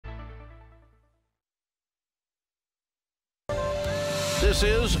This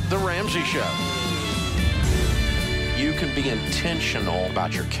is The Ramsey Show. You can be intentional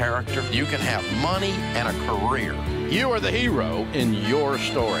about your character. You can have money and a career. You are the hero in your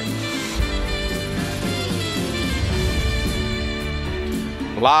story.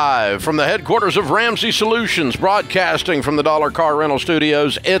 Live from the headquarters of Ramsey Solutions, broadcasting from the Dollar Car Rental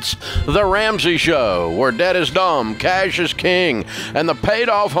Studios, it's The Ramsey Show, where debt is dumb, cash is king, and the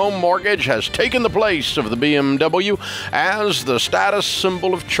paid-off home mortgage has taken the place of the BMW as the status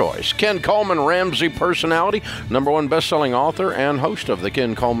symbol of choice. Ken Coleman, Ramsey personality, #1 best-selling author, and host of The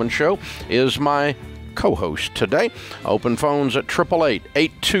Ken Coleman Show, is my co-host today. Open phones at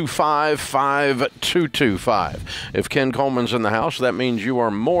 888-825-5225. If Ken Coleman's in the house, that means you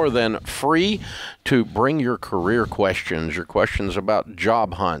are more than free to bring your career questions, your questions about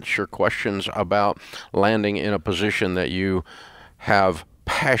job hunts, your questions about landing in a position that you have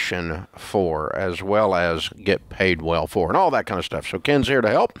passion for, as well as get paid well for, and all that kind of stuff. So Ken's here to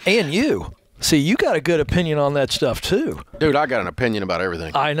help. And you. See, you got a good opinion on that stuff, too. Dude, I got an opinion about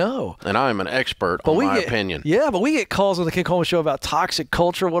everything. I know. And I'm an expert on my opinion. Yeah, but we get calls on the Ken Coleman Show about toxic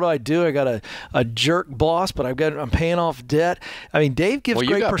culture. What do? I got a jerk boss, but I'm paying off debt. I mean, Dave gives great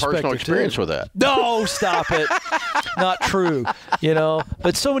perspective, you got personal experience with that. No, stop it. Not true, you know.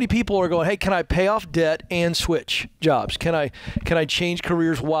 But so many people are going, hey, can I pay off debt and switch jobs? Can I change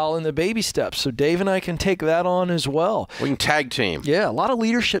careers while in the baby steps? So Dave and I can take that on as well. We can tag team. Yeah, a lot of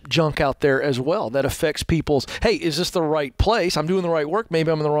leadership junk out there as well that affects people's, hey, is this the right place? I'm doing the right work. Maybe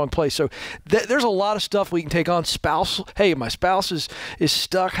I'm in the wrong place. So there's a lot of stuff we can take on. Spouse, hey, my spouse is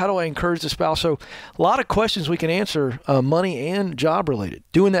stuck. How do I encourage the spouse? So a lot of questions we can answer, money and job related,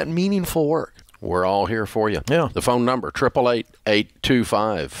 doing that meaningful work. We're all here for you. Yeah. The phone number,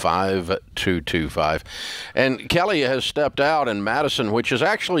 888-825-5225. And Kelly has stepped out in Madison, which is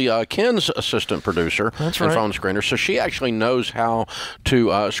actually Ken's assistant producer and phone screener. So she actually knows how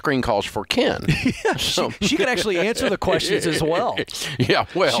to screen calls for Ken. Yeah, so she can actually answer the questions as well. Yeah,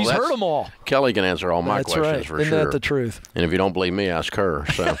 well, she's heard them all. Kelly can answer all my questions for sure. Isn't that the truth? And if you don't believe me, ask her.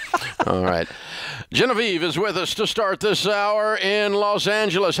 So, all right. Genevieve is with us to start this hour in Los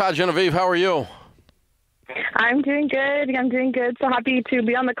Angeles. Hi, Genevieve. How are you? I'm doing good. So happy to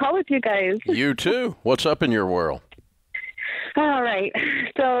be on the call with you guys. You too. What's up in your world? All right.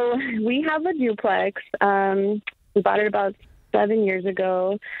 So we have a duplex. We bought it about 7 years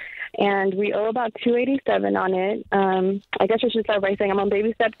ago, and we owe about $287 on it. I guess I should start by saying I'm on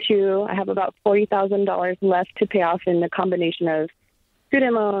baby step 2. I have about $40,000 left to pay off in a combination of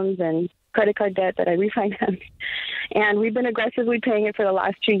student loans and credit card debt that I refinanced. And we've been aggressively paying it for the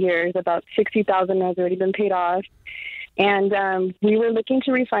last 2 years. About $60,000 has already been paid off. And we were looking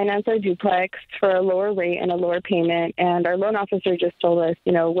to refinance our duplex for a lower rate and a lower payment. And our loan officer just told us,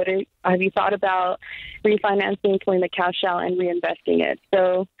 you know, have you thought about refinancing, pulling the cash out and reinvesting it?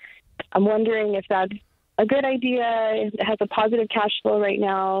 So I'm wondering if that's a good idea. It has a positive cash flow right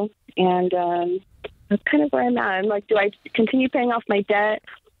now. And that's kind of where I'm at. I'm like, do I continue paying off my debt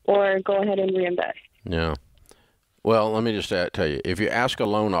or go ahead and reinvest? Yeah. Well, let me just tell you, if you ask a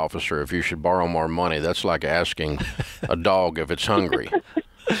loan officer if you should borrow more money, that's like asking a dog if it's hungry.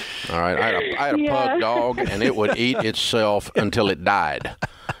 All right? I had a pug dog, and it would eat itself until it died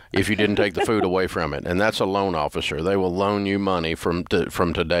if you didn't take the food away from it. And that's a loan officer. They will loan you money from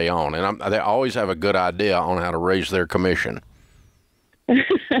today on. And they always have a good idea on how to raise their commission.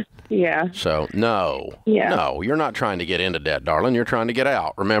 Yeah. So, no, you're not trying to get into debt, darling. You're trying to get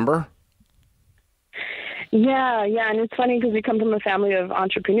out, remember? Yeah, and it's funny because we come from a family of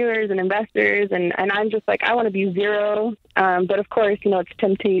entrepreneurs and investors, and I'm just like, I want to be zero. But of course, you know,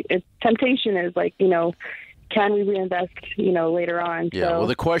 temptation is like, you know, can we reinvest, you know, later on? Yeah, well,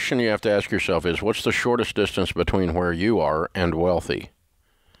 the question you have to ask yourself is, what's the shortest distance between where you are and wealthy?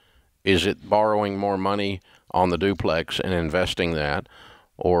 Is it borrowing more money on the duplex and investing that,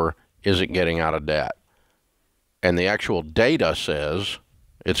 or is it getting out of debt? And the actual data says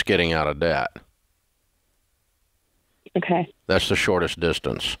it's getting out of debt. Okay. That's the shortest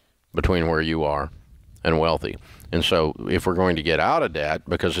distance between where you are and wealthy. And so if we're going to get out of debt,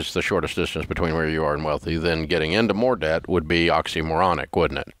 because it's the shortest distance between where you are and wealthy, then getting into more debt would be oxymoronic,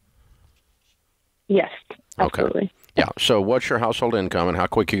 wouldn't it? Yes, absolutely. Okay. Yeah. So what's your household income, and how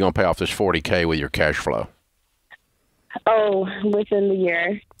quick are you going to pay off this $40K with your cash flow? Oh, within the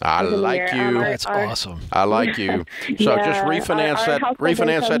year. I like you. That's awesome. I like you. So Yeah, just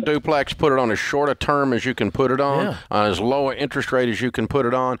refinance that duplex, put it on as short a term as you can put it on as low an interest rate as you can put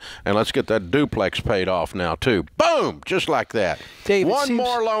it on, and let's get that duplex paid off now too. Boom! Just like that. Dave, One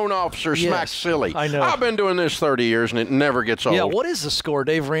more loan officer smacked silly. I know. I've been doing this 30 years, and it never gets old. Yeah, what is the score,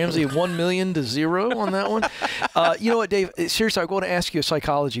 Dave Ramsey? 1 million to 0 on that one? You know what, Dave? Seriously, I'm going to ask you a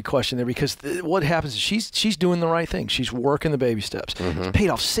psychology question there, because what happens is she's doing the right thing. She's working the baby steps. Mm-hmm. Paid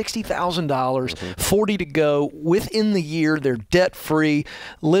off $60,000, 40 to go. Within the year, they're debt-free,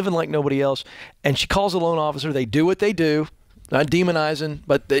 living like nobody else. And she calls the loan officer. They do what they do. Not demonizing,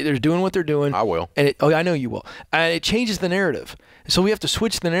 but they're doing what they're doing. I will. And I know you will. And it changes the narrative. So we have to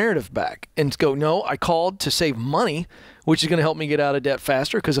switch the narrative back and go, no, I called to save money, which is going to help me get out of debt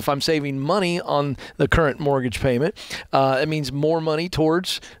faster, because if I'm saving money on the current mortgage payment, it means more money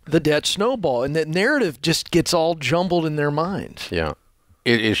towards the debt snowball. And that narrative just gets all jumbled in their minds. Yeah.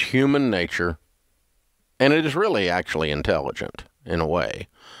 It is human nature, and it is really actually intelligent in a way,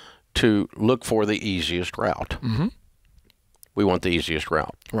 to look for the easiest route. Mm-hmm. We want the easiest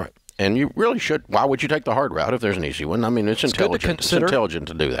route. Right. And you really should. Why would you take the hard route if there's an easy one? I mean, it's intelligent. It's intelligent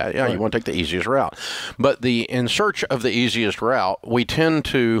to do that. Yeah, right. You want to take the easiest route. But in search of the easiest route, we tend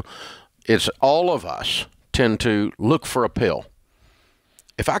to, all of us tend to look for a pill.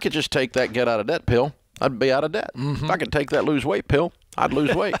 If I could just take that get out of debt pill, I'd be out of debt. Mm-hmm. If I could take that lose weight pill, I'd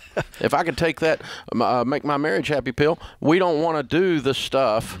lose weight. If I could take that make my marriage happy pill, we don't want to do the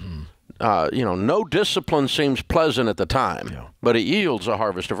stuff. No discipline seems pleasant at the time, but it yields a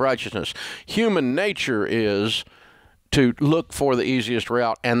harvest of righteousness. Human nature is to look for the easiest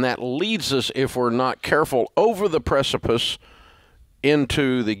route, and that leads us, if we're not careful, over the precipice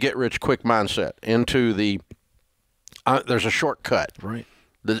into the get-rich-quick mindset, into the there's a shortcut. Right.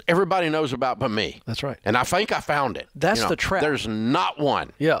 That everybody knows about but me. That's right. And I think I found it. That's the trap. There's not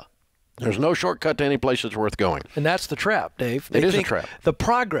one. Yeah. There's no shortcut to any place that's worth going. And that's the trap, Dave. It is a trap. The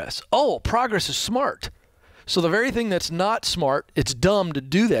progress. Oh, progress is smart. So the very thing that's not smart, it's dumb to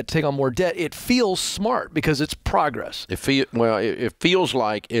do that, to take on more debt. It feels smart because it's progress. It feels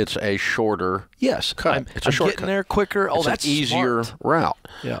like it's a shorter cut. It's a shortcut. Getting there quicker. Oh, that's an easier route.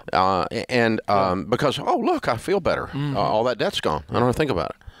 Yeah. Because, look, I feel better. Mm-hmm. All that debt's gone. I don't have to think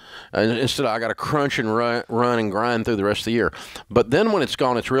about it. Instead, I got to crunch and run and grind through the rest of the year. But then when it's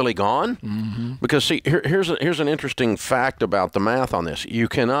gone, it's really gone. Mm-hmm. Because, see, here's an interesting fact about the math on this. You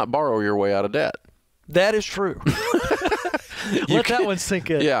cannot borrow your way out of debt. That is true. Let that one sink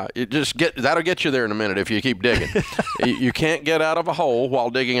in. Yeah, that'll get you there in a minute if you keep digging. You can't get out of a hole while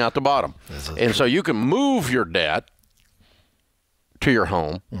digging out the bottom. And so you can move your debt to your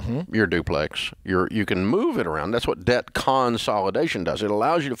home, your duplex. You can move it around. That's what debt consolidation does. It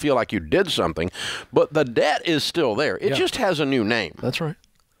allows you to feel like you did something, but the debt is still there. It just has a new name. That's right.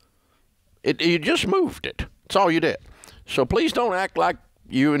 You just moved it. That's all you did. So please don't act like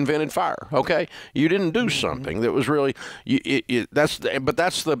you invented fire. Okay, you didn't do something that was really. That's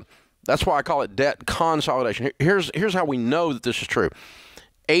why I call it debt consolidation. Here's how we know that this is true.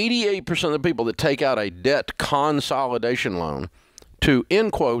 88% of the people that take out a debt consolidation loan to,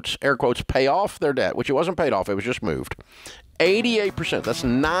 in quotes, air quotes, pay off their debt, which it wasn't paid off, it was just moved. 88%, that's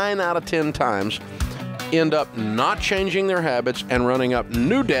 9 out of 10 times, end up not changing their habits and running up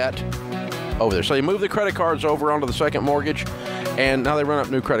new debt over there. So they move the credit cards over onto the second mortgage, and now they run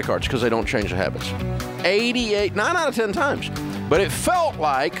up new credit cards because they don't change the habits. 9 out of 10 times. But it felt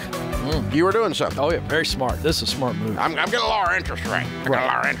like you were doing something. Oh, yeah, very smart. This is a smart move. I'm getting a lower interest rate. I got a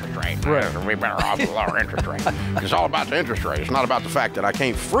lower interest rate. Right. We'd be better off with a lower interest rate. It's all about the interest rate. It's not about the fact that I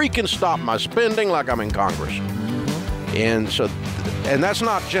can't freaking stop my spending like I'm in Congress. And that's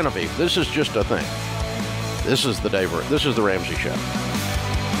not Genevieve. This is just a thing. This is the Ramsey Show.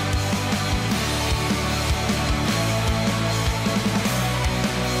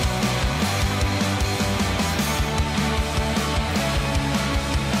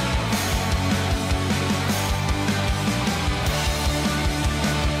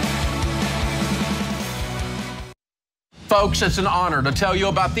 Folks, it's an honor to tell you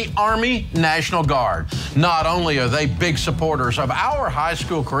about the Army National Guard. Not only are they big supporters of our high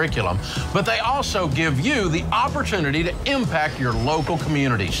school curriculum, but they also give you the opportunity to impact your local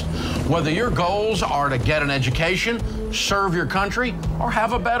communities. Whether your goals are to get an education, serve your country, or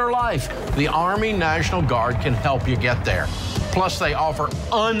have a better life, the Army National Guard can help you get there. Plus, they offer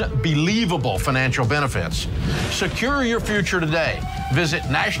unbelievable financial benefits. Secure your future today. Visit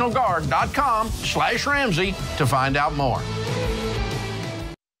nationalguard.com/Ramsey to find out more.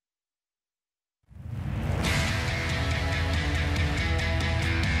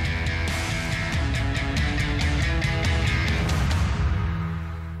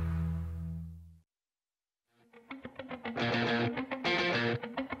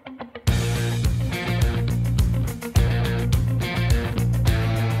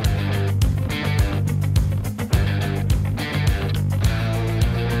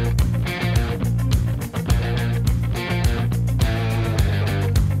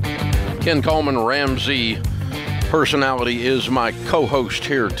 Ken Coleman, Ramsey personality, is my co-host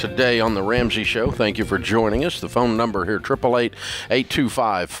here today on the Ramsey Show. Thank you for joining us. The phone number here,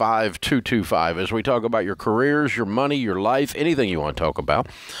 888-825-5225, as we talk about your careers, your money, your life, anything you want to talk about.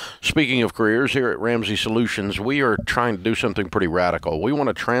 Speaking of careers, here at Ramsey Solutions, we are trying to do something pretty radical. We want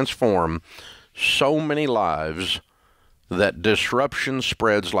to transform so many lives that disruption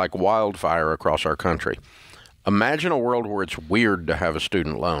spreads like wildfire across our country. Imagine a world where it's weird to have a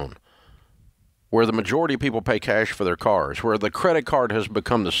student loan, where the majority of people pay cash for their cars, where the credit card has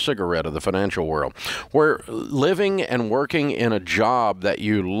become the cigarette of the financial world, where living and working in a job that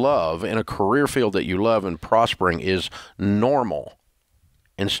you love, in a career field that you love and prospering is normal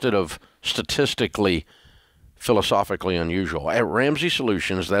instead of statistically, philosophically unusual. At Ramsey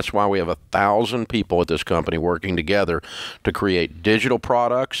Solutions, that's why we have 1,000 people at this company working together to create digital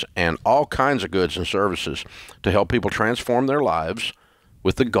products and all kinds of goods and services to help people transform their lives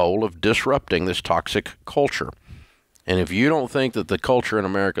with the goal of disrupting this toxic culture. And if you don't think that the culture in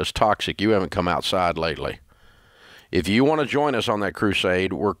America is toxic, you haven't come outside lately. If you want to join us on that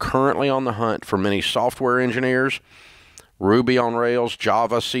crusade, we're currently on the hunt for many software engineers, Ruby on Rails,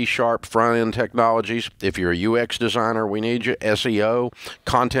 Java, C#, front-end technologies. If you're a UX designer, we need you. SEO,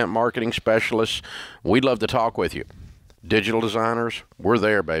 content marketing specialists, we'd love to talk with you. Digital designers, we're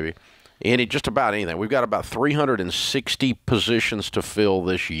there, baby. Just about anything. We've got about 360 positions to fill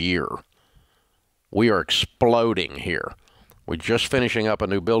this year. We are exploding here. We're just finishing up a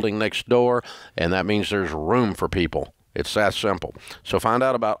new building next door, and that means there's room for people. It's that simple. So find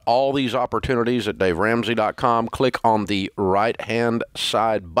out about all these opportunities at DaveRamsey.com. Click on the right-hand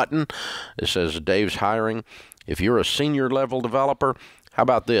side button. It says Dave's hiring. If you're a senior level developer, how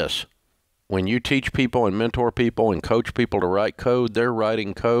about this? When you teach people and mentor people and coach people to write code, they're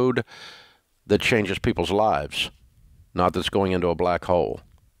writing code that changes people's lives, not that's going into a black hole.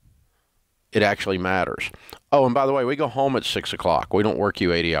 It actually matters. Oh, and by the way, we go home at 6 o'clock. We don't work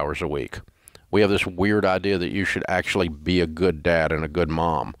you 80 hours a week. We have this weird idea that you should actually be a good dad and a good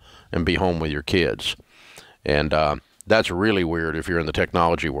mom and be home with your kids. And that's really weird if you're in the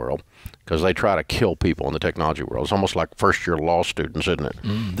technology world, because they try to kill people in the technology world. It's almost like first-year law students, isn't it?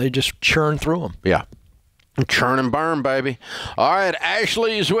 They just churn through them. Yeah. Churn and burn, baby. All right,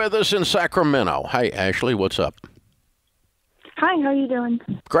 Ashley's with us in Sacramento. Hey, Ashley, what's up? Hi, how are you doing?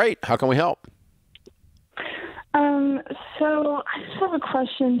 Great. How can we help? So I just have a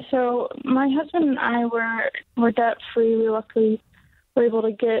question. So my husband and I were debt-free. We luckily were able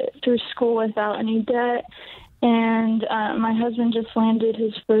to get through school without any debt. And my husband just landed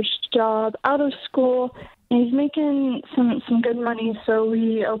his first job out of school, and he's making some good money. So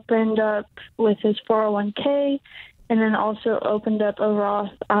we opened up with his 401k, and then also opened up a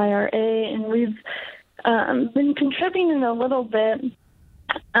Roth IRA, and we've been contributing a little bit.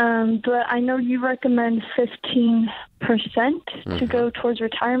 But I know you recommend 15% to go towards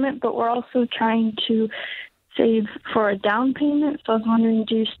retirement, but we're also trying to save for a down payment. So I was wondering,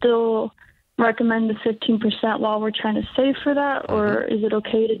 do you still recommend the 15% while we're trying to save for that, or is it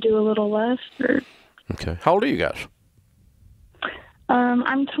okay to do a little less? Or? Okay. How old are you guys?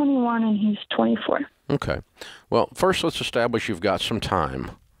 I'm 21 and he's 24. Okay. Well, first let's establish you've got some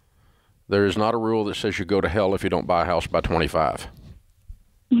time. There is not a rule that says you go to hell if you don't buy a house by 25.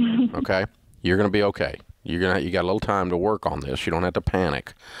 Okay? You're going to be okay. You got a little time to work on this. You don't have to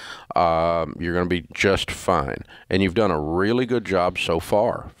panic. You're going to be just fine. And you've done a really good job so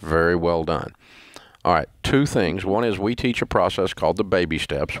far. Very well done. All right, two things. One is we teach a process called the baby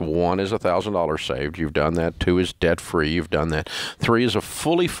steps. One is $1,000 saved. You've done that. Two is debt-free. You've done that. Three is a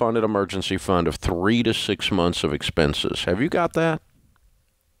fully funded emergency fund of 3 to 6 months of expenses. Have you got that?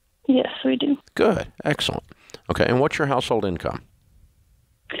 Yes, we do. Good. Excellent. Okay, and what's your household income?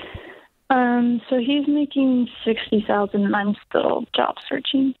 So he's making $60,000, and I'm still job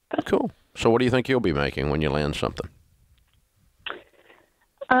searching. Cool. So what do you think you'll be making when you land something?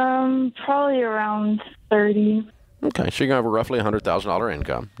 Probably around 30. Okay, so you're going to have a roughly $100,000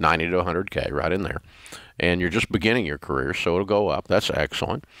 income, 90 to 100K, right in there. And you're just beginning your career, so it'll go up. That's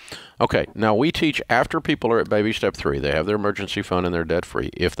excellent. Okay, now we teach after people are at baby step 3, they have their emergency fund and they're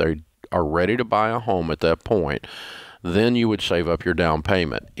debt-free. If they are ready to buy a home at that point, then you would save up your down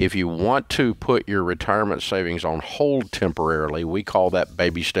payment. If you want to put your retirement savings on hold temporarily, we call that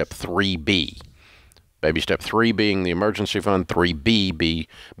baby step 3B. Baby step 3 being the emergency fund, 3B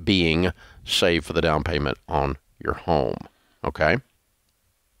being save for the down payment on your home. Okay?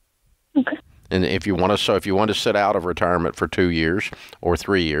 Okay. And if you want to sit out of retirement for 2 years or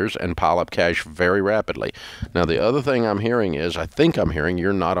 3 years and pile up cash very rapidly. Now, the other thing I'm hearing is, I think I'm hearing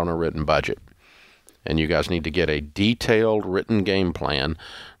you're not on a written budget. And you guys need to get a detailed written game plan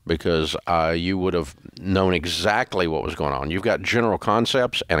because you would have known exactly what was going on. You've got general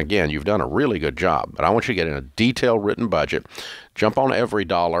concepts, and again, you've done a really good job. But I want you to get in a detailed written budget. Jump on Every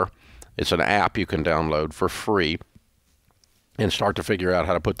Dollar. It's an app you can download for free and start to figure out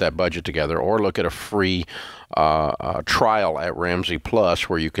how to put that budget together, or look at a free trial at Ramsey Plus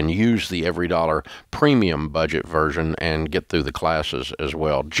where you can use the Every Dollar premium budget version and get through the classes as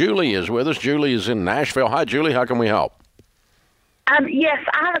well. Julie is with us. Julie is in Nashville. Hi, Julie. How can we help? Yes,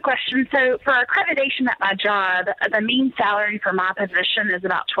 I have a question. So for accreditation at my job, the mean salary for my position is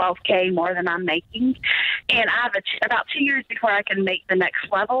about $12K more than I'm making. And I have about 2 years before I can make the next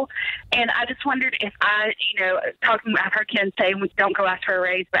level. And I just wondered if I've heard Ken say, don't go ask for a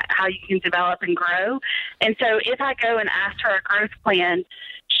raise, but how you can develop and grow. And so if I go and ask for a growth plan,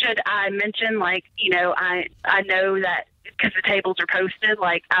 should I mention, I know that because the tables are posted,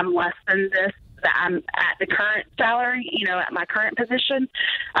 I'm less than this, that I'm at the current salary, at my current position.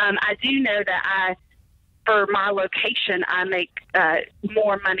 I do know that for my location, I make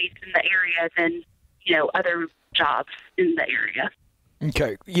more money in the area than, other jobs in the area.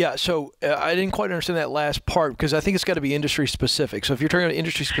 Okay. Yeah. So I didn't quite understand that last part because I think it's got to be industry specific. So if you're talking about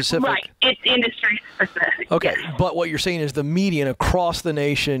industry specific. Right. It's industry specific. Okay. Yes. But what you're saying is the median across the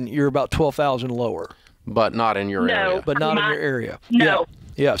nation, you're about 12,000 lower. But not in your area. But not in your area. No.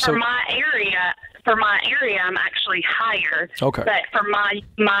 Yeah. For my area, I'm actually higher. Okay. But for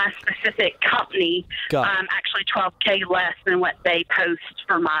my specific company, I'm actually $12K less than what they post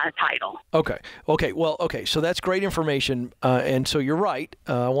for my title. Okay. Well, so that's great information. And so you're right.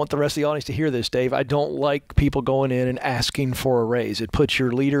 I want the rest of the audience to hear this, Dave. I don't like people going in and asking for a raise. It puts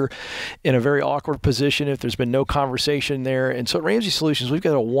your leader in a very awkward position if there's been no conversation there. And so at Ramsey Solutions, we've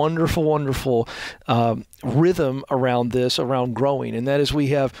got a wonderful, wonderful rhythm around this, around growing. And that is we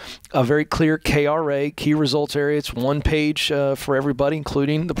have a very clear KRA, key results area. It's one page for everybody,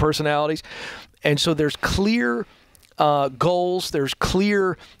 including the personalities. And so there's clear goals. There's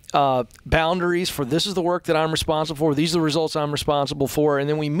clear boundaries for this is the work that I'm responsible for. These are the results I'm responsible for. And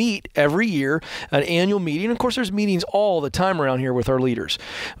then we meet every year, an annual meeting. Of course, there's meetings all the time around here with our leaders.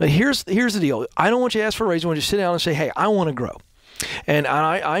 But here's the deal. I don't want you to ask for a raise. I want you to sit down and say, hey, I want to grow. And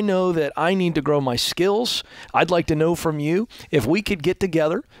I know that I need to grow my skills. I'd like to know from you if we could get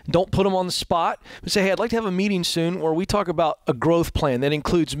together, don't put them on the spot, but say, hey, I'd like to have a meeting soon where we talk about a growth plan that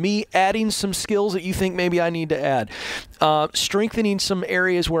includes me adding some skills that you think maybe I need to add, strengthening some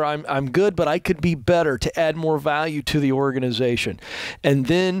areas where I'm good, but I could be better to add more value to the organization. And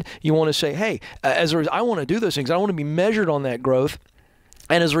then you want to say, hey, I want to do those things. I want to be measured on that growth.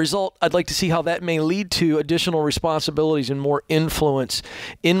 And as a result, I'd like to see how that may lead to additional responsibilities and more influence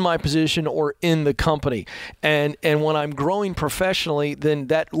in my position or in the company. And when I'm growing professionally, then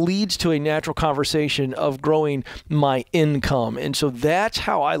that leads to a natural conversation of growing my income. And so that's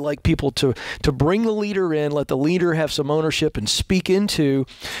how I like people to bring the leader in, let the leader have some ownership and speak into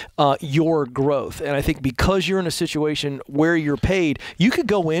your growth. And I think because you're in a situation where you're paid, you could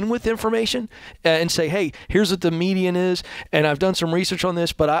go in with information and say, hey, here's what the median is, and I've done some research on this,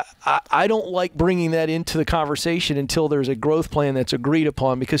 but I don't like bringing that into the conversation until there's a growth plan that's agreed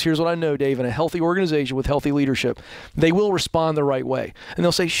upon, because here's what I know, Dave, in a healthy organization with healthy leadership, they will respond the right way. And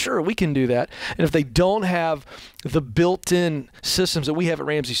they'll say, sure, we can do that. And if they don't have the built-in systems that we have at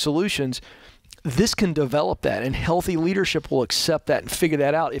Ramsey Solutions, this can develop that, and healthy leadership will accept that and figure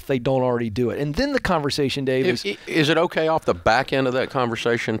that out if they don't already do it. And then the conversation, Dave, is it okay off the back end of that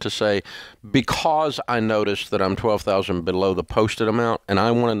conversation to say, because I noticed that I'm $12,000 below the posted amount, and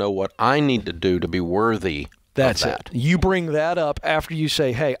I want to know what I need to do to be worthy That's of that. it. You bring that up after you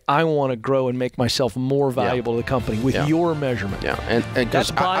say, hey, I want to grow and make myself more valuable to the company with your measurement. Yeah, and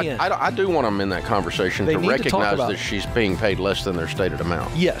that's buy-in. I do want them in that conversation They to need to talk recognize about that it. she's being paid less than their stated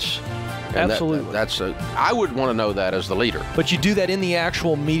amount. Yes. And absolutely. I would want to know that as the leader. But you do that in the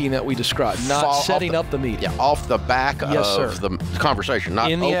actual meeting that we described, not setting up the meeting. Yeah, off the back of the conversation. Not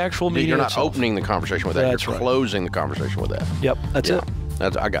in the actual meeting You're not itself. opening the conversation with that. That's You're right. closing the conversation with that. Yep, that's it.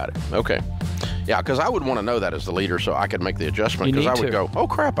 I got it. Okay. Yeah, because I would want to know that as the leader so I could make the adjustment, because I would go, oh,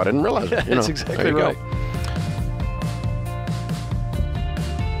 crap, I didn't realize it. That's exactly there you right. go.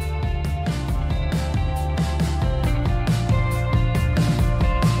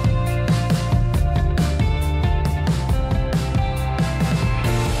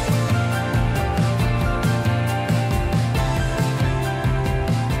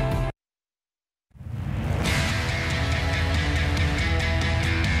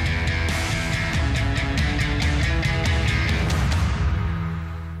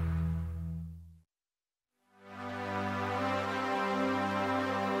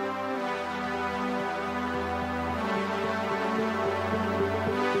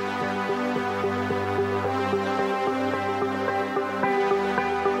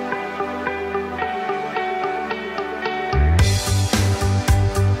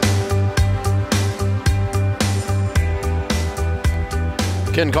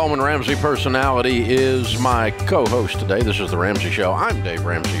 Ken Coleman, Ramsey Personality, is my co-host today. This is The Ramsey Show. I'm Dave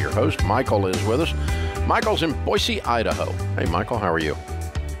Ramsey, your host. Michael is with us. Michael's in Boise, Idaho. Hey, Michael, how are you?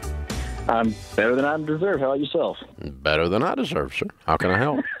 I'm better than I deserve. How about yourself? Better than I deserve, sir. How can I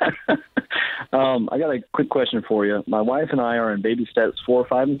help? I got a quick question for you. My wife and I are in baby steps 4,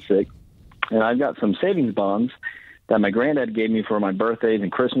 5, and 6, and I've got some savings bonds that my granddad gave me for my birthdays and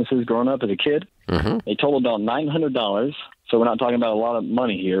Christmases growing up as a kid. Mm-hmm. They totaled about $900, so we're not talking about a lot of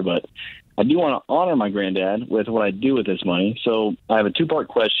money here, but I do want to honor my granddad with what I do with this money. So I have a two-part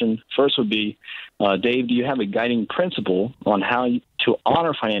question. First would be, Dave, do you have a guiding principle on how to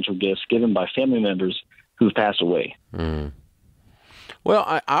honor financial gifts given by family members who've passed away? Mm. Well,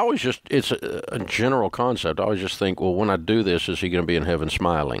 I always just, it's a general concept. I always just think, well, when I do this, is he going to be in heaven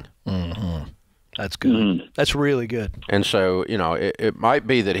smiling? Mm-hmm. That's good. Mm-hmm. That's really good. And so, you know, it might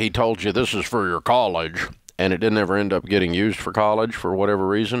be that he told you this is for your college, and it didn't ever end up getting used for college for whatever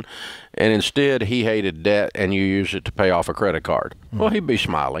reason. And instead, he hated debt, and you use it to pay off a credit card. Mm-hmm. Well, he'd be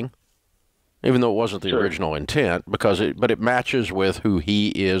smiling, even though it wasn't the original intent, but it matches with who he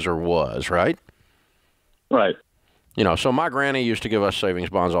is or was, right? Right. You know, so my granny used to give us savings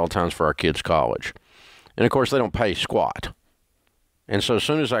bonds all the time for our kids' college. And, of course, they don't pay squat. And so as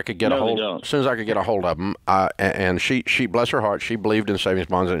soon as I could get a hold of them, and she, bless her heart, she believed in savings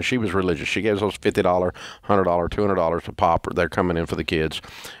bonds, and she was religious. She gave us those $50, $100, $200 to pop. They're coming in for the kids.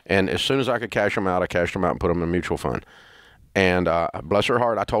 And as soon as I could cash them out, I cashed them out and put them in a mutual fund. And bless her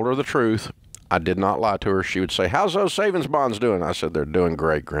heart, I told her the truth. I did not lie to her. She would say, "How's those savings bonds doing?" I said, "They're doing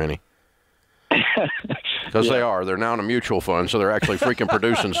great, Granny." Because they are. They're now in a mutual fund, so they're actually freaking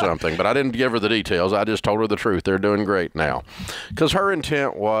producing something. But I didn't give her the details. I just told her the truth. They're doing great now. Because her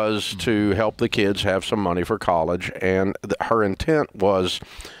intent was to help the kids have some money for college, and her intent was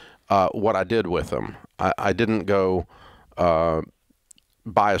what I did with them. I didn't go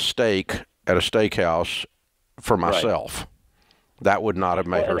buy a steak at a steakhouse for myself. Right. That would not have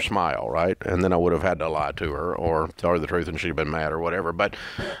made her smile, right? And then I would have had to lie to her or tell her the truth and she'd been mad or whatever. But,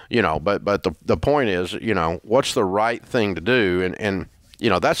 you know, but the point is, you know, what's the right thing to do? And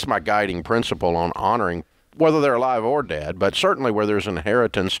you know, that's my guiding principle on honoring, whether they're alive or dead, but certainly where there's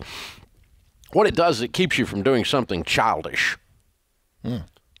inheritance. What it does, it keeps you from doing something childish. Mm.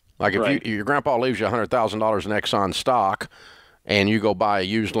 Like if your grandpa leaves you $100,000 in Exxon stock and you go buy a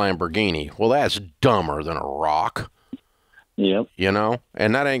used Lamborghini, well, that's dumber than a rock. Yep. You know,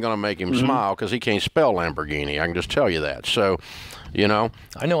 and that ain't going to make him smile because he can't spell Lamborghini. I can just tell you that. So, you know.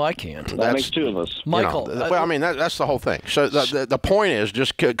 I know I can. That makes two of us. Michael. You know, well, I mean, that's the whole thing. So the point is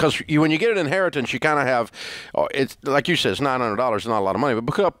just because when you get an inheritance, you kind of have, it's like you said, it's $900 is not a lot of money,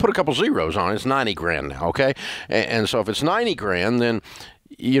 but put a couple zeros on it. It's 90 grand now, okay? And so if it's 90 grand, then,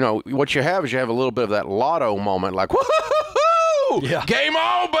 you know, what you have is you have a little bit of that lotto moment like, woohoo! Yeah. Game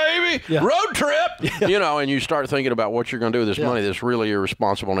on, baby! Yeah. Road trip! Yeah. You know, and you start thinking about what you're going to do with this money that's really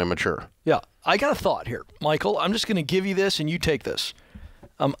irresponsible and immature. Yeah. I got a thought here, Michael. I'm just going to give you this, and you take this.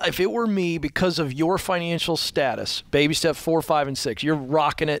 If it were me, because of your financial status, baby step 4, 5, and 6, you're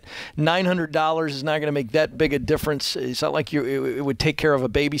rocking it. $900 is not going to make that big a difference. It's not like it would take care of a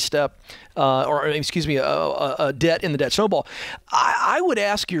baby step, a debt in the debt snowball. I would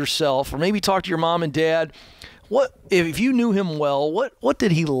ask yourself, or maybe talk to your mom and dad, what if you knew him well, what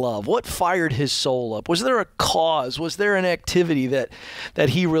did he love? What fired his soul up? Was there a cause? Was there an activity that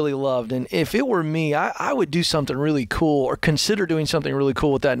he really loved? And if it were me, I would do something really cool or consider doing something really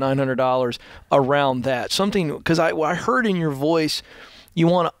cool with that $900 around that. Something, because I heard in your voice you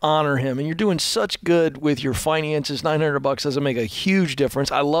want to honor him, and you're doing such good with your finances. $900 doesn't make a huge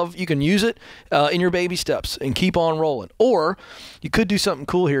difference. I love, you can use it in your baby steps and keep on rolling. Or you could do something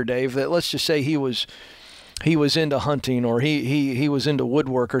cool here, Dave, that let's just say he was into hunting, or he was into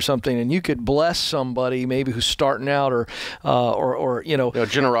woodwork or something, and you could bless somebody maybe who's starting out, or you know,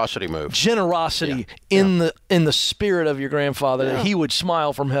 generosity move. Generosity in the spirit of your grandfather, that he would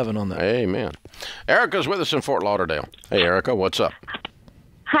smile from heaven on that. Amen. Erica's with us in Fort Lauderdale. Hey, Erica, what's up?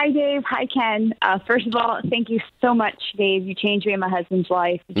 Hi, Dave. Hi, Ken. First of all, thank you so much, Dave. You changed me and my husband's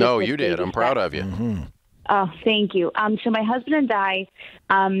life. No, you did. I'm proud of you. Mm-hmm. Oh, thank you. So my husband and I,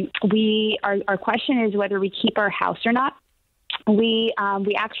 our question is whether we keep our house or not. We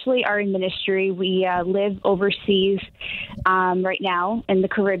actually are in ministry. We live overseas right now in the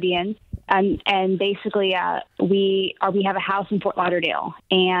Caribbean, and basically we have a house in Fort Lauderdale,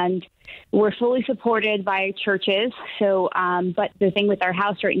 and we're fully supported by churches. So, but the thing with our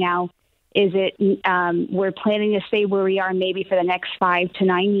house right now is we're planning to stay where we are maybe for the next 5 to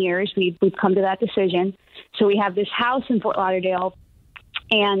 9 years. We've come to that decision. So we have this house in Fort Lauderdale,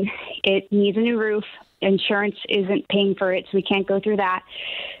 and it needs a new roof. insurance isn't paying for it, so we can't go through that.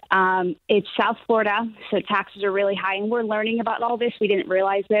 It's South Florida, so taxes are really high, and we're learning about all this. We didn't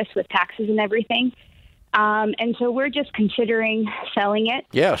realize this with taxes and everything. And so we're just considering selling it.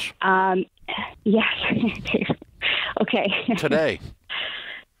 Yes. Yes. Okay. Today.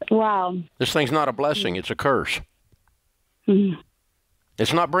 Wow. This thing's not a blessing. It's a curse. Mm-hmm.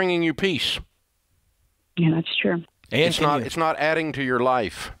 It's not bringing you peace. Yeah, that's true. And It's not adding to your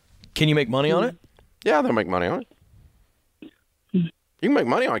life. Can you make money on it? Yeah, they'll make money on it. You can make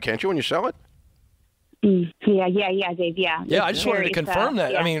money on it, can't you, when you sell it? Yeah, Dave. Yeah. Yeah, I just wanted to confirm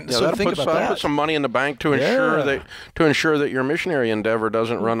that. Yeah. I mean, Yeah, so think about that. Put some money in the bank to ensure that your missionary endeavor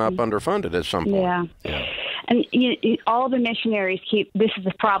doesn't run up underfunded at some point. Yeah. And all the missionaries this is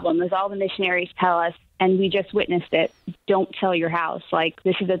the problem, is all the missionaries tell us, and we just witnessed it, don't sell your house. Like,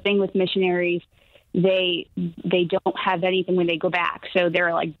 this is the thing with missionaries. They don't have anything when they go back. So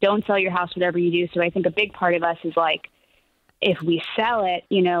they're like, don't sell your house, whatever you do. So I think a big part of us is like, if we sell it,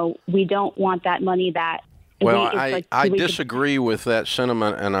 we don't want that money that. Well, I disagree with that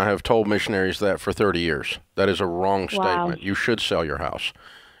sentiment, and I have told missionaries that for 30 years. That is a wrong statement. You should sell your house.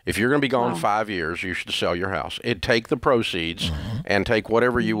 If you're going to be gone 5 years, you should sell your house. Take the proceeds and take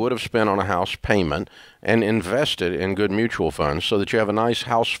whatever you would have spent on a house payment and invest it in good mutual funds so that you have a nice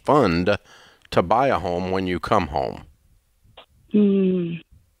house fund to buy a home when you come home.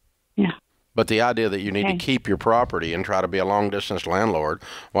 Yeah. But the idea that you need to keep your property and try to be a long-distance landlord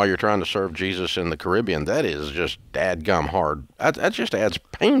while you're trying to serve Jesus in the Caribbean, that is just dadgum hard. That just adds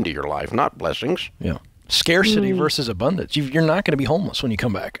pain to your life, not blessings. Yeah. Scarcity versus abundance. You're not going to be homeless when you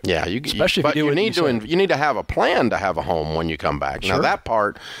come back. Yeah, especially if you do you need to have a plan to have a home when you come back. Sure. Now that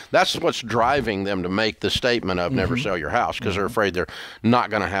part, that's what's driving them to make the statement of never sell your house, because they're afraid they're not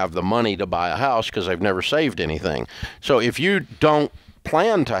going to have the money to buy a house because they've never saved anything. So if you don't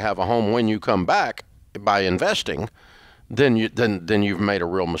plan to have a home when you come back by investing, then you've made a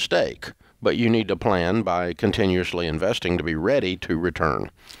real mistake. But you need to plan by continuously investing to be ready to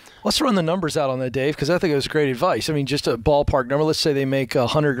return. Let's run the numbers out on that, Dave, because I think it was great advice. I mean, just a ballpark number. Let's say they make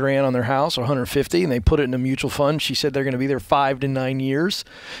 $100,000 on their house, or 150, and they put it in a mutual fund. She said they're going to be there 5 to 9 years.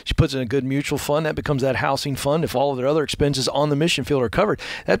 She puts it in a good mutual fund. That becomes that housing fund. If all of their other expenses on the mission field are covered,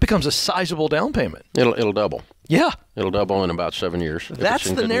 that becomes a sizable down payment. It'll double. Yeah. It'll double in about 7 years.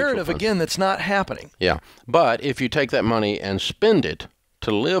 That's the narrative, again, that's not happening. Yeah. But if you take that money and spend it to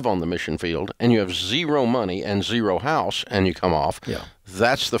live on the mission field, and you have zero money and zero house, and you come off,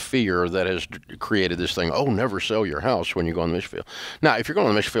 that's the fear that has created this thing. Oh, never sell your house when you go on the mission field. Now, if you're going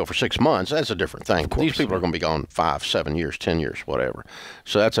on the mission field for 6 months, that's a different thing. These people are going to be gone 5, 7 years, 10 years, whatever.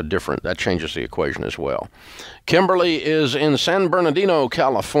 So that changes the equation as well. Kimberly is in San Bernardino,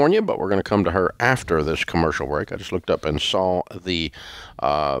 California, but we're going to come to her after this commercial break. I just looked up and saw the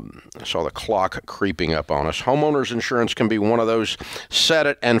clock creeping up on us. Homeowners insurance can be one of those set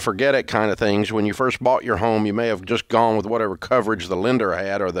it and forget it kind of things. When you first bought your home, you may have just gone with whatever coverage the lender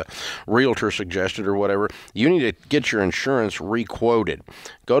had or the realtor suggested or whatever. You need to get your insurance requoted.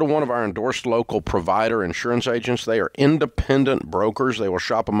 Go to one of our endorsed local provider insurance agents. They are independent brokers. They will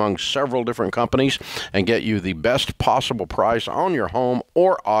shop among several different companies and get you the best possible price on your home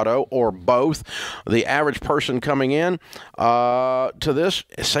or auto or both. The average person coming in to this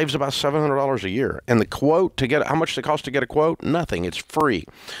saves about $700 a year. And the quote to get, how much does it cost to get a quote? Nothing. It's free.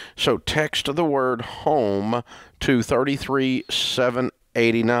 So text the word home to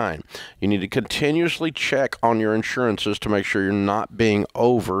 33789. You need to continuously check on your insurances to make sure you're not being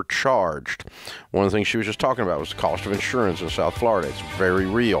overcharged. One of the things she was just talking about was the cost of insurance in South Florida. It's very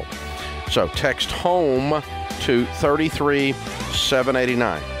real. So text home to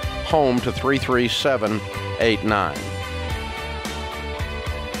 33789. Home to 33789.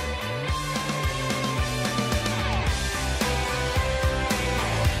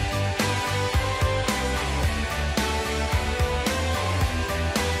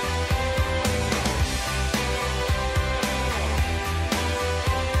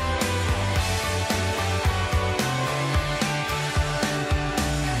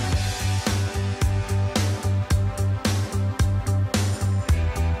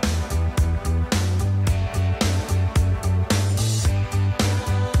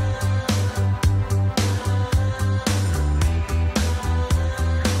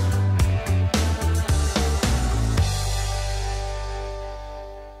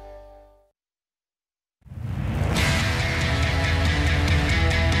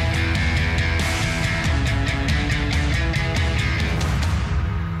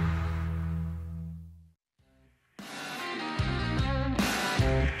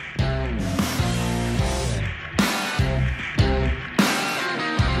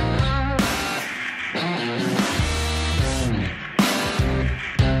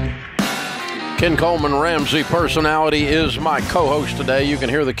 Ken Coleman, Ramsey personality, is my co-host today. You can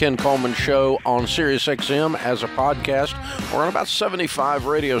hear the Ken Coleman Show on SiriusXM as a podcast or on about 75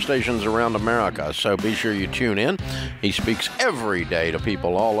 radio stations around America. So be sure you tune in. He speaks every day to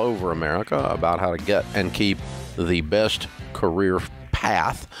people all over America about how to get and keep the best career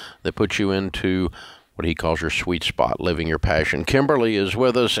path that puts you into what he calls your sweet spot, living your passion. Kimberly is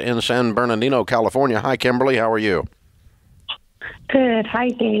with us in San Bernardino, California. Hi, Kimberly. How are you? Good. Hi,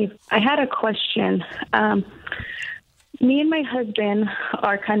 Dave. I had a question. Me and my husband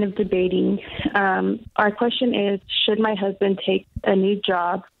are kind of debating. Our question is, should my husband take a new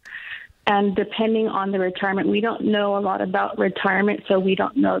job? And depending on the retirement, we don't know a lot about retirement, so we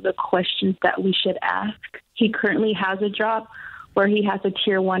don't know the questions that we should ask. He currently has a job where he has a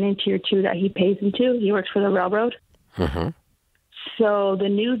tier 1 and tier 2 that he pays into. He works for the railroad. Mm-hmm. So the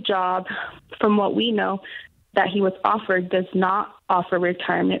new job, from what we know, that he was offered does not offer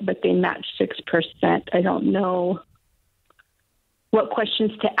retirement, but they match 6%. I don't know what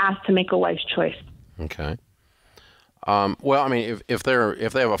questions to ask to make a wise choice. Okay. Well, I mean, if they have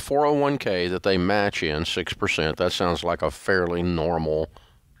a 401k that they match in 6%, that sounds like a fairly normal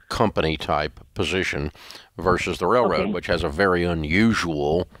company type position versus the railroad, Okay. which has a very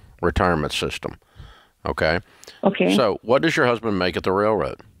unusual retirement system. Okay. Okay. So, what does your husband make at the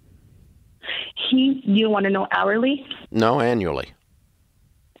railroad? You want to know hourly? No, annually.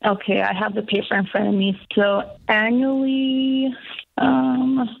 Okay, I have the paper in front of me. So annually,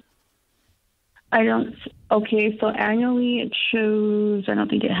 so annually it shows, I don't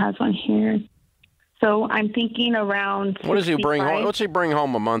think it has one here. So I'm thinking around What does he bring home? 65. What's he bring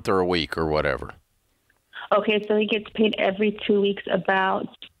home a month or a week or whatever? Okay, so he gets paid every 2 weeks about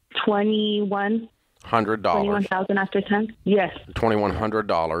 $100. 21,000 after tax. Yes.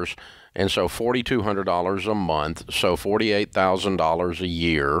 $2,100. And so $4,200 a month, so $48,000 a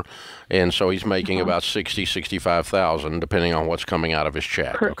year, and so he's making about $65,000, depending on what's coming out of his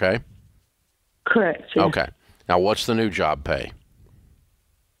check. Okay. Correct. Yes. Okay. Now, what's the new job pay?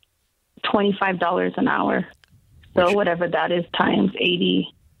 $25 an hour. So whatever that is times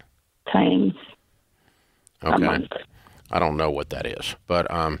 80 times a month. I don't know what that is, but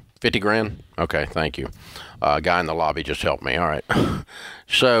 50 grand? Okay, thank you. Guy in the lobby just helped me. All right.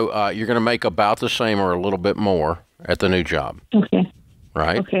 So you're going to make about the same or a little bit more at the new job. Okay.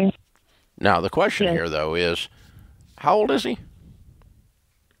 Right? Okay. Now, the question here, though, is how old is he?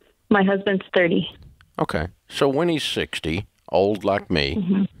 My husband's 30. Okay. So when he's 60, old like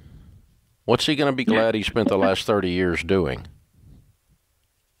me, what's he going to be glad he spent the last 30 years doing?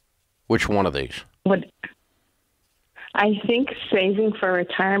 Which one of these? What? I think saving for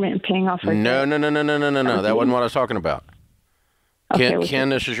retirement and paying off our No. debt. That wasn't what I was talking about. Okay, Ken,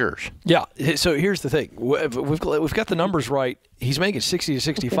 this is yours. Yeah. So here's the thing. We've got the numbers right. He's making 60 to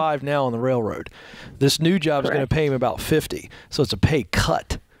 65 now on the railroad. This new job is going to pay him about 50. So it's a pay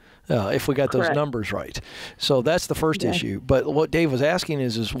cut if we got those numbers right. So that's the first issue. But what Dave was asking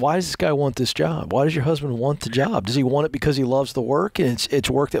is why does this guy want this job? Why does your husband want the job? Does he want it because he loves the work and it's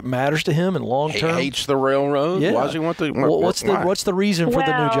work that matters to him and long term? He hates the railroad? Yeah. Why does he want the... What's the reason for the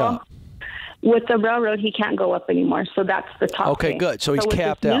new job? With the railroad, he can't go up anymore, so that's the top. Okay, pay. good. So he's with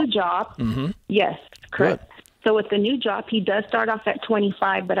capped this out. New job, yes, correct. Good. So with the new job, he does start off at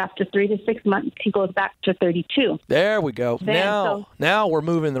 25, but after 3 to 6 months, he goes back to 32. There we go. Now we're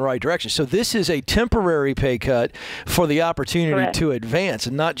moving in the right direction. So this is a temporary pay cut for the opportunity to advance,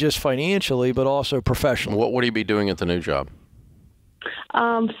 and not just financially, but also professionally. What would he be doing at the new job?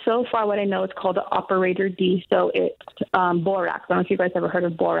 So far, what I know, it's called Operator D. So it's borax. I don't know if you guys ever heard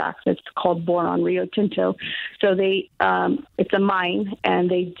of borax. It's called boron, Rio Tinto. So it's a mine, and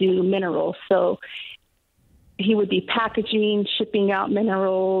they do minerals. So he would be packaging, shipping out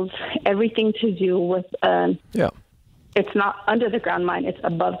minerals, everything to do with. It's not under the ground mine; it's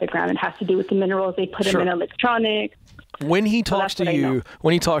above the ground. It has to do with the minerals. They put them in electronics. When he talks to you,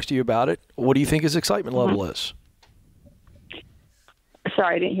 about it, what do you think his excitement level is?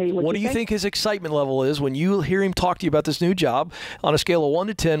 Sorry, I didn't hear you. What do you think his excitement level is when you hear him talk to you about this new job on a scale of 1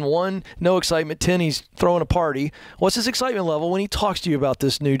 to 10? 1, no excitement. 10, he's throwing a party. What's his excitement level when he talks to you about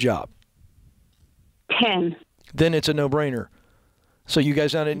this new job? 10. Then it's a no-brainer. So you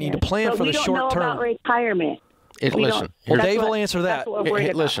guys need to plan for the short term. We don't know about retirement. Listen, Dave will answer that.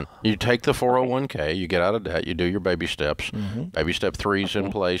 Listen, you take the 401k, you get out of debt, you do your baby steps. Baby step 3 is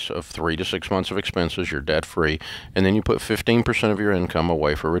in place of 3 to 6 months of expenses. You're debt free, and then you put 15% of your income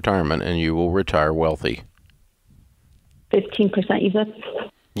away for retirement, and you will retire wealthy. 15%, you said?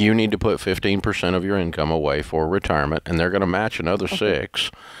 You need to put 15% of your income away for retirement, and they're going to match another 6,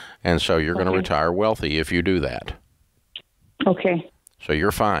 and so you're going to retire wealthy if you do that. Okay. So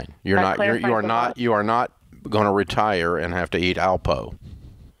you're fine. You are not going to retire and have to eat Alpo.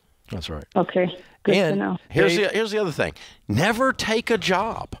 That's right. Okay. Good to know. Here's the other thing. Never take a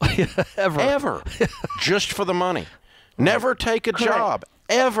job. Ever. Just for the money. Never take a job.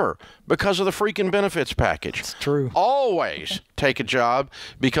 Ever. Because of the freaking benefits package. It's true. Always take a job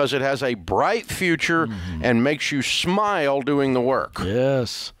because it has a bright future and makes you smile doing the work.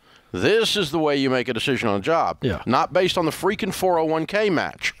 Yes. This is the way you make a decision on a job. Yeah. Not based on the freaking 401k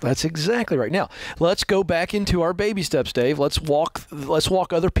match. That's exactly right. Now, let's go back into our baby steps, Dave. Let's walk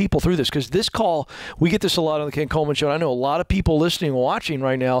other people through this, because this call, we get this a lot on the Ken Coleman Show. And I know a lot of people listening and watching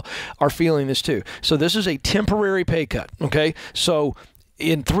right now are feeling this too. So this is a temporary pay cut, okay? So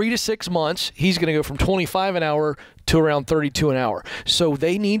in 3 to 6 months, he's going to go from 25 an hour to around 32 an hour. So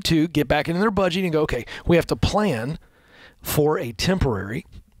they need to get back into their budget and go, okay, we have to plan for a temporary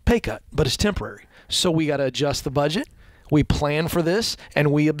pay cut, but it's temporary. So we got to adjust the budget. We plan for this,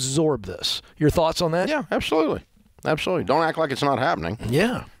 and we absorb this. Your thoughts on that? Yeah, absolutely. Absolutely. Don't act like it's not happening.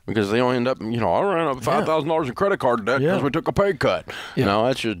 Yeah. Because they only end up, I ran up $5,000 in credit card debt because we took a pay cut. Yeah.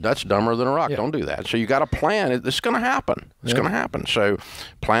 No, that's dumber than a rock. Yeah. Don't do that. So you got to plan. It's going to happen. It's going to happen. So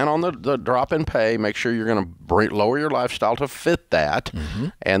plan on the drop in pay. Make sure you're going to lower your lifestyle to fit that,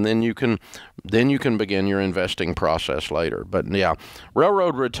 and then you can begin your investing process later. But yeah,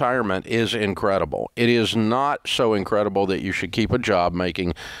 railroad retirement is incredible. It is not so incredible that you should keep a job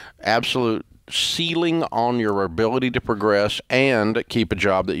making absolute ceiling on your ability to progress and keep a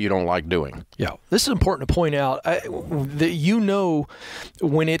job that you don't like doing. Yeah, this is important to point out that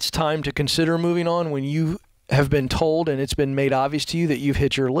when it's time to consider moving on, when you have been told and it's been made obvious to you that you've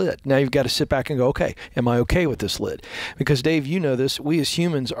hit your lid. Now you've got to sit back and go, okay, am I okay with this lid? Because Dave, you know this, we as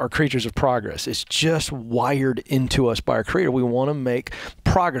humans are creatures of progress. It's just wired into us by our Creator. We want to make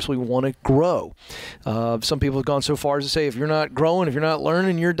progress. We want to grow. Some people have gone so far as to say, if you're not growing, if you're not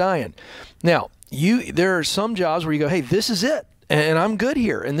learning, you're dying. Now, there are some jobs where you go, hey, this is it. And I'm good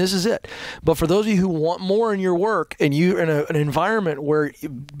here, and this is it. But for those of you who want more in your work, and you're in an environment where,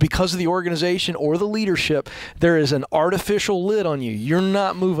 because of the organization or the leadership, there is an artificial lid on you, you're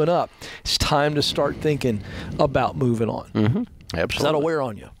not moving up. It's time to start thinking about moving on. Absolutely. That'll wear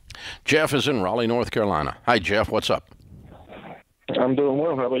on you. Jeff is in Raleigh, North Carolina. Hi, Jeff. What's up? I'm doing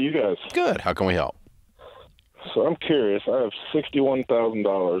well. How about you guys? Good. How can we help? So I'm curious. I have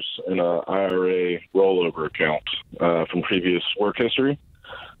 $61,000 in an IRA rollover account from previous work history.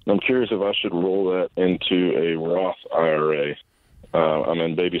 I'm curious if I should roll that into a Roth IRA. I'm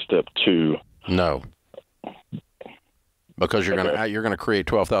in baby step 2. No, because you're going to create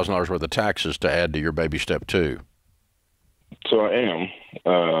 $12,000 worth of taxes to add to your baby step 2. So I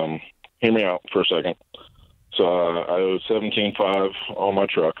am. Hear me out for a second. So I owe $17,500 on my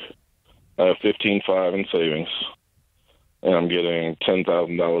truck. I have $15,500 in savings, and I'm getting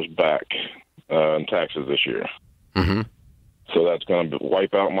 $10,000 back in taxes this year. So that's going to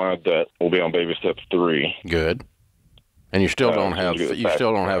wipe out my debt. We'll be on baby step 3. Good. And you still don't have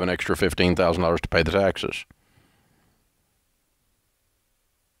an extra $15,000 to pay the taxes.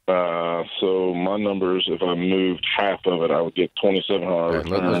 So my numbers, if I moved half of it, I would get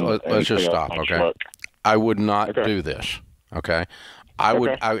 $2,700. Let's just stop, okay? Truck. I would not do this, okay?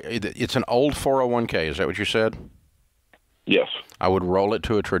 It's an old 401k. Is that what you said? Yes. I would roll it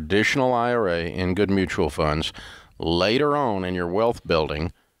to a traditional IRA in good mutual funds. Later on in your wealth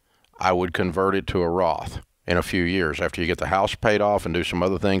building, I would convert it to a Roth in a few years after you get the house paid off and do some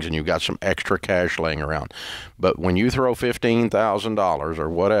other things and you've got some extra cash laying around. But when you throw $15,000 or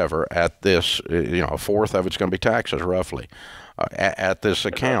whatever at this, a fourth of it's going to be taxes roughly. At this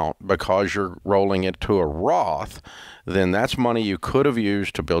account, because you're rolling it to a Roth, then that's money you could have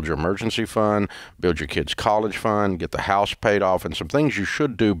used to build your emergency fund, build your kids' college fund, get the house paid off, and some things you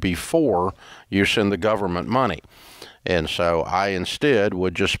should do before you send the government money. And so I instead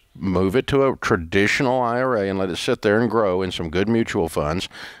would just move it to a traditional IRA and let it sit there and grow in some good mutual funds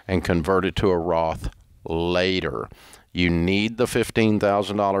and convert it to a Roth later. You need the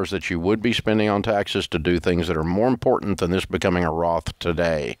 $15,000 that you would be spending on taxes to do things that are more important than this becoming a Roth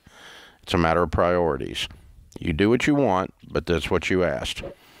today. It's a matter of priorities. You do what you want, but that's what you asked.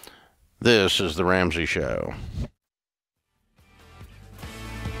 This is The Ramsey Show.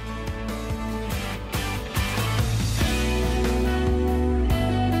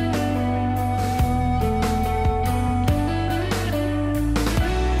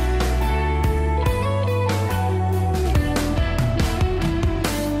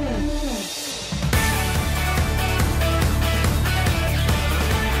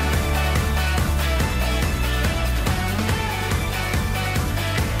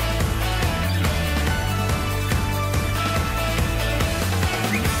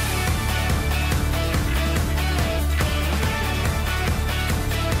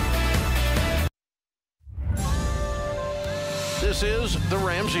 This is The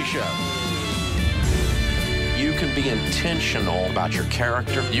Ramsey Show. You can be intentional about your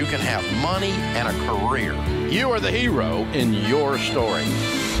character. You can have money and a career. You are the hero in your story.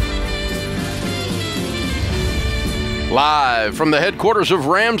 Live from the headquarters of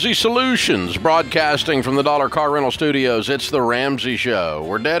Ramsey Solutions, broadcasting from the Dollar Car Rental Studios, it's The Ramsey Show,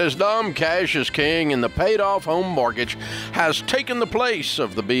 where debt is dumb, cash is king, and the paid-off home mortgage has taken the place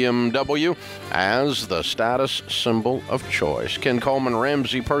of the BMW as the status symbol of choice. Ken Coleman,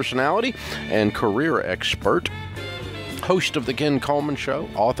 Ramsey personality and career expert, host of The Ken Coleman Show,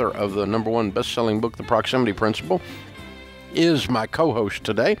 author of the #1 best-selling book, The Proximity Principle, is my co-host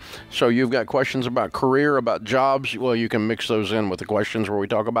today. So you've got questions about career, about jobs. Well, you can mix those in with the questions where we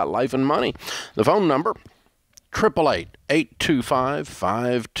talk about life and money. The phone number,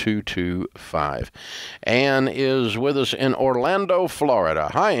 888-825-5225. Ann is with us in Orlando, Florida.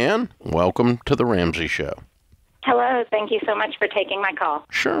 Hi, Ann. Welcome to The Ramsey Show. Hello. Thank you so much for taking my call.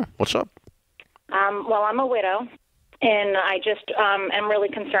 Sure. What's up? Well, I'm a widow, and I just am really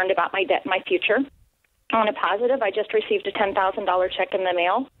concerned about my debt and my future. On a positive, I just received a $10,000 check in the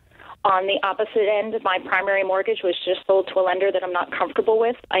mail. On the opposite end, my primary mortgage was just sold to a lender that I'm not comfortable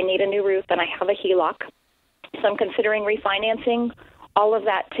with. I need a new roof, and I have a HELOC. So I'm considering refinancing. All of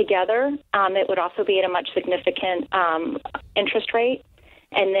that together, it would also be at a much significant interest rate.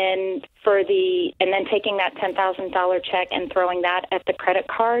 And then taking that $10,000 check and throwing that at the credit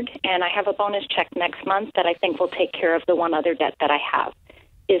card. And I have a bonus check next month that I think will take care of the one other debt that I have.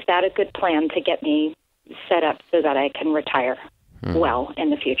 Is that a good plan to get me set up so that I can retire well in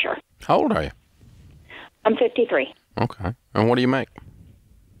the future? How old are you? I'm 53. Okay. And what do you make?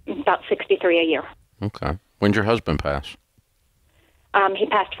 About $63 a year. Okay. When'd your husband pass? He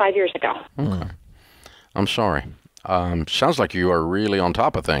passed 5 years ago. Okay. I'm sorry. Sounds like you are really on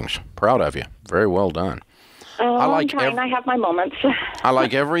top of things. Proud of you. Very well done. I'm trying. I have my moments. I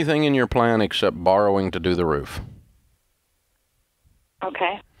like everything in your plan except borrowing to do the roof.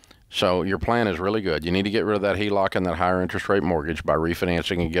 Okay. So your plan is really good. You need to get rid of that HELOC and that higher interest rate mortgage by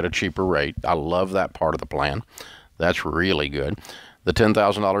refinancing and get a cheaper rate. I love that part of the plan. That's really good. The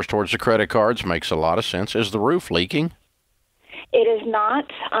 $10,000 towards the credit cards makes a lot of sense. Is the roof leaking? It is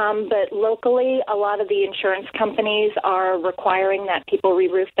not, but locally, a lot of the insurance companies are requiring that people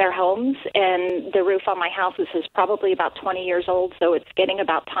re-roof their homes, and the roof on my house is probably about 20 years old, so it's getting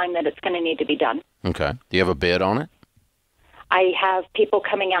about time that it's going to need to be done. Okay. Do you have a bid on it? I have people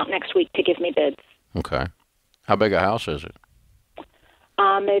coming out next week to give me bids. Okay. How big a house is it?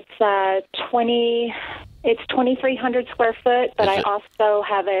 It's 2,300 square foot, but I also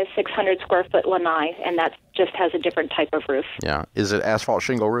have a 600 square foot lanai, and that just has a different type of roof. Yeah. Is it asphalt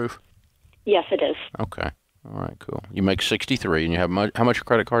shingle roof? Yes, it is. Okay. All right, cool. You make 63, and you have how much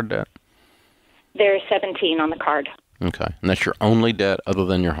credit card debt? There's 17 on the card. Okay. And that's your only debt other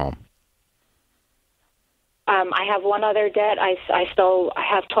than your home? I have one other debt. I still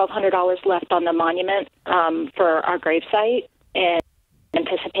have $1,200 left on the monument for our gravesite, and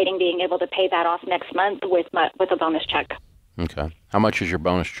anticipating being able to pay that off next month with a bonus check. Okay. How much is your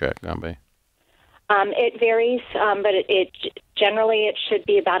bonus check going to be? It varies, but it generally it should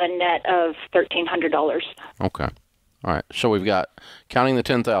be about a net of $1,300. Okay. All right. So we've got, counting the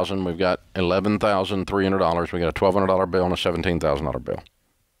 $10,000, we've got $11,300. We got a $1,200 bill and a $17,000 bill.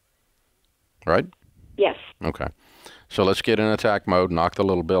 Right? Yes. Okay. So let's get in attack mode, knock the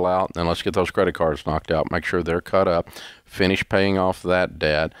little bill out, and let's get those credit cards knocked out, make sure they're cut up, finish paying off that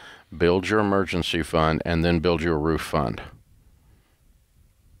debt, build your emergency fund, and then build your roof fund.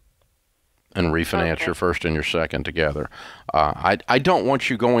 And refinance your first and your second together. I don't want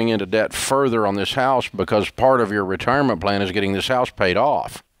you going into debt further on this house because part of your retirement plan is getting this house paid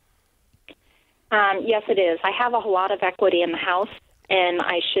off. Yes, it is. I have a lot of equity in the house, and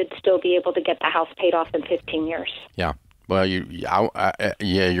I should still be able to get the house paid off in 15 years. Yeah. Well, you're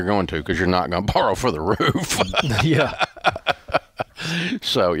going to, because you're not going to borrow for the roof. Yeah.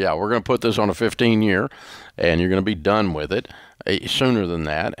 So, yeah, we're going to put this on a 15-year, and you're going to be done with it sooner than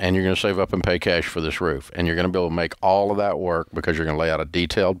that, and you're going to save up and pay cash for this roof. And you're going to be able to make all of that work because you're going to lay out a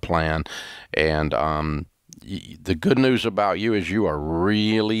detailed plan. And the good news about you is you are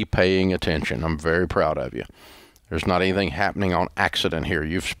really paying attention. I'm very proud of you. There's not anything happening on accident here.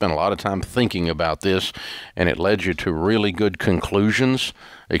 You've spent a lot of time thinking about this, and it led you to really good conclusions,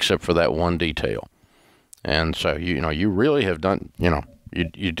 except for that one detail. And so, you really have done, you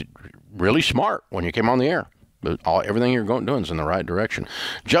did really smart when you came on the air. But everything you're doing is in the right direction.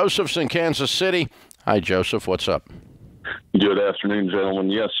 Joseph's in Kansas City. Hi, Joseph. What's up? Good afternoon,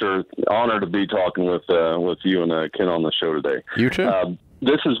 gentlemen. Yes, sir. Honored to be talking with you and Ken on the show today. You too.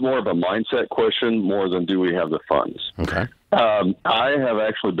 This is more of a mindset question more than do we have the funds. Okay. I have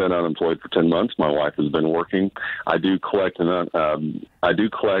actually been unemployed for 10 months. My wife has been working. I do collect,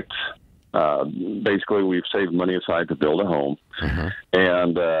 basically we've saved money aside to build a home.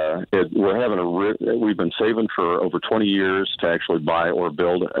 And we've been saving for over 20 years to actually buy or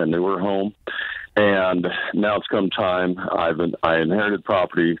build a newer home. And now it's come time. I inherited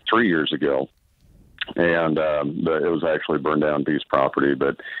property 3 years ago. And it was actually a burned down piece of property,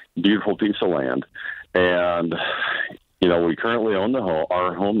 but beautiful piece of land. And we currently own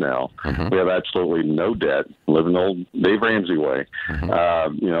our home now. We have absolutely no debt. Live in the old Dave Ramsey way.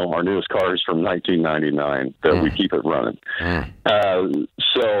 Our newest car is from 1999 that we keep it running.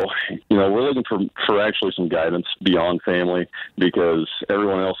 So we're looking for actually some guidance beyond family, because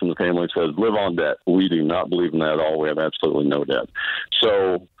everyone else in the family says live on debt. We do not believe in that at all. We have absolutely no debt.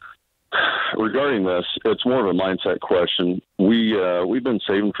 So regarding this, it's more of a mindset question. We've been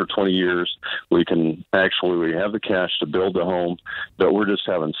saving for 20 years. We have the cash to build the home, but we're just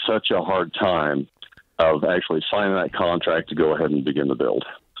having such a hard time of actually signing that contract to go ahead and begin the build.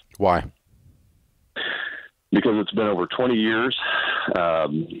 Why? Because it's been over 20 years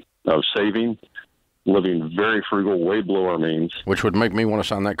of saving, living very frugal, way below our means. Which would make me want to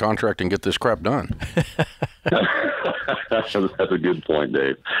sign that contract and get this crap done. That's a good point,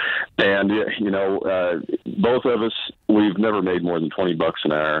 Dave. And, both of us, we've never made more than $20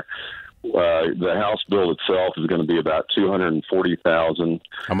 an hour. The house build itself is going to be about $240,000.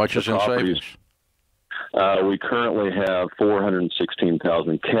 How much is in savings? We currently have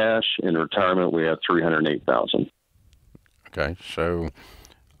 $416,000 cash. In retirement, we have $308,000. Okay, so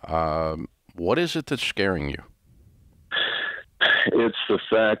what is it that's scaring you? It's the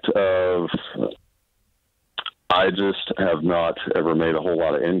fact of I just have not ever made a whole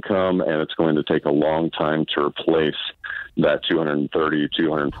lot of income, and it's going to take a long time to replace that $230,000,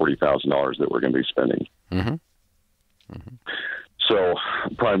 $240,000 that we're going to be spending. So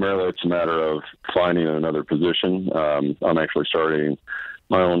primarily it's a matter of finding another position. I'm actually starting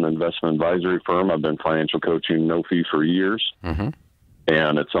my own investment advisory firm. I've been financial coaching no fee for years.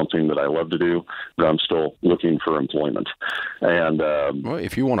 And it's something that I love to do, but I'm still looking for employment. And well,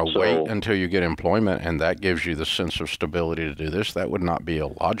 if you want to wait until you get employment and that gives you the sense of stability to do this, that would not be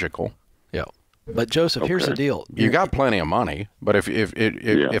illogical. Yeah. But Joseph, here's the deal. You got plenty of money, but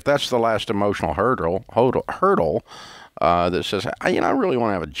if that's the last emotional hurdle that says, I really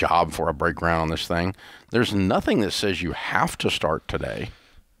want to have a job before I break ground on this thing, there's nothing that says you have to start today.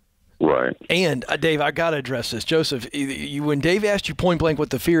 Right. And Dave, I got to address this. Joseph, when Dave asked you point blank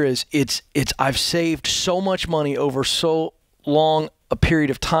what the fear is, it's I've saved so much money over so long a period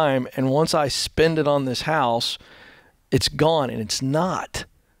of time, and once I spend it on this house, it's gone, and it's not.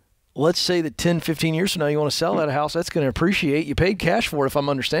 Let's say that 10, 15 years from now you want to sell that house, that's going to appreciate. You paid cash for it, if I'm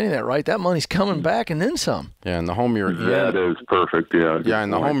understanding that right. That money's coming back and then some. Yeah, and the home you're in. That is perfect, yeah. Yeah,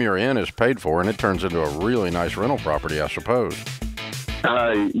 and the home you're in is paid for, and it turns into a really nice rental property, I suppose.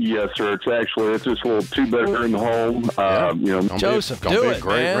 Yes, sir. It's just a little 2-bedroom home. Joseph, do it,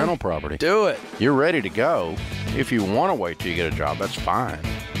 great man. rental property. Do it. You're ready to go. If you want to wait till you get a job, that's fine.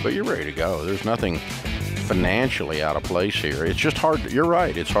 But you're ready to go. There's nothing financially out of place here. It's just hard. You're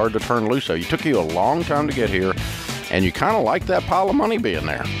right. It's hard to turn loose. So it took you a long time to get here, and you kind of like that pile of money being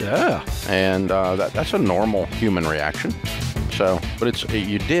there. Yeah. And that's a normal human reaction. So, but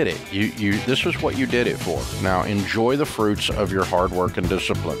you did it. This is what you did it for. Now enjoy the fruits of your hard work and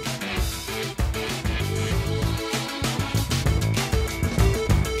discipline.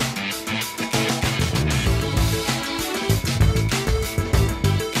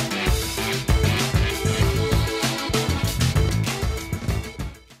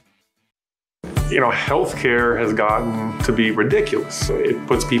 Healthcare has gotten to be ridiculous. It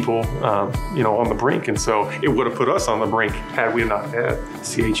puts people, on the brink. And so it would have put us on the brink had we not had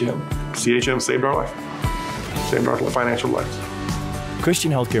CHM. CHM saved our life, saved our financial lives. Christian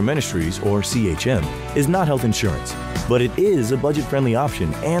Healthcare Ministries, or CHM, is not health insurance, but it is a budget-friendly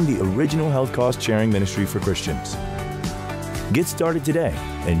option and the original health cost-sharing ministry for Christians. Get started today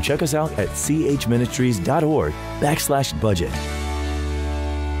and check us out at chministries.org/budget.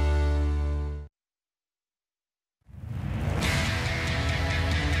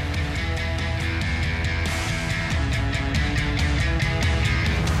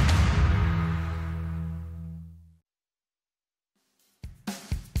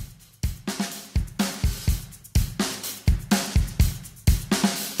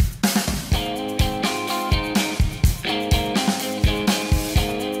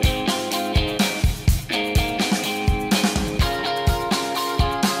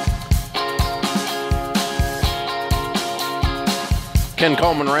 Ken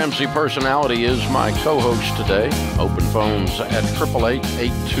Coleman, Ramsey Personality, is my co-host today. Open phones at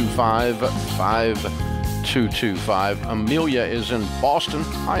 888-825-5225. Amelia is in Boston.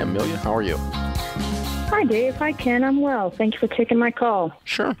 Hi, Amelia. How are you? Hi, Dave. Hi, Ken. I'm well. Thank you for taking my call.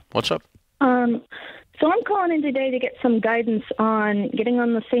 Sure. What's up? So I'm calling in today to get some guidance on getting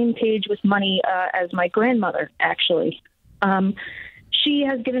on the same page with money as my grandmother, actually. She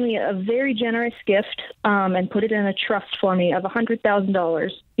has given me a very generous gift and put it in a trust for me of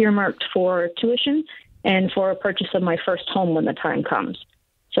 $100,000 earmarked for tuition and for a purchase of my first home when the time comes.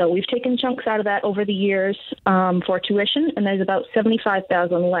 So we've taken chunks out of that over the years for tuition, and there's about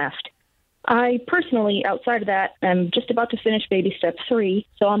 $75,000 left. I personally, outside of that, am just about to finish baby step 3,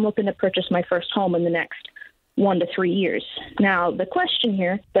 so I'm looking to purchase my first home in the next 1 to 3 years. Now, the question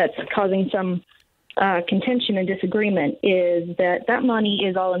here that's causing some contention and disagreement is that money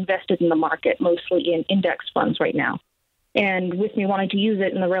is all invested in the market, mostly in index funds right now. And with me wanting to use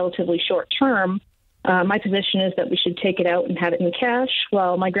it in the relatively short term, my position is that we should take it out and have it in cash,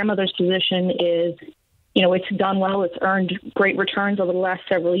 while my grandmother's position is, you know, it's done well, it's earned great returns over the last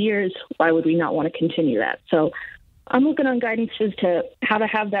several years. Why would we not want to continue that? So I'm looking on guidance as to how to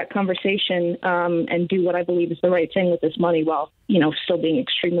have that conversation and do what I believe is the right thing with this money while, you know, still being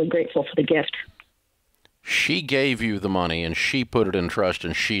extremely grateful for the gift. She gave you the money, and she put it in trust,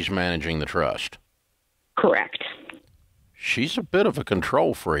 and she's managing the trust. Correct. She's a bit of a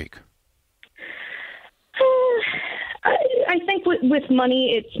control freak. I think with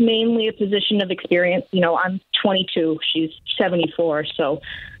money, it's mainly a position of experience. You know, I'm 22. She's 74. So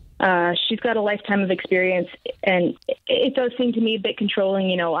she's got a lifetime of experience, and it does seem to me a bit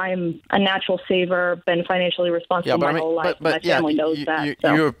controlling. You know, I'm a natural saver, been financially responsible my whole life. My family knows that.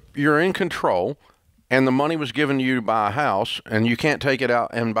 So. You're in control. And the money was given to you to buy a house, and you can't take it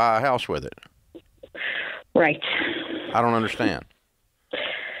out and buy a house with it. Right. I don't understand.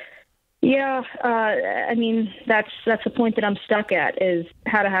 Yeah, I mean, that's the point that I'm stuck at, is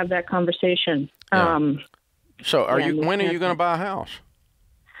how to have that conversation. Yeah. So when are you going to buy a house?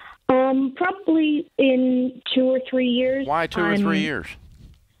 Probably in 2 or 3 years. Why 2 or 3 years?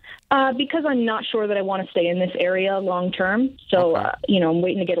 Because I'm not sure that I want to stay in this area long term. So, okay. You know, I'm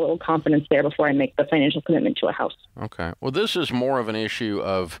waiting to get a little confidence there before I make the financial commitment to a house. Okay. Well, this is more of an issue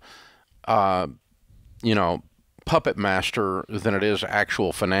of, you know, puppet master than it is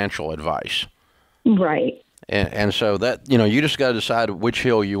actual financial advice. Right. And so that, you know, you just got to decide which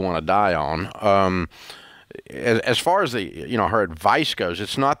hill you want to die on. As far as the, you know, her advice goes,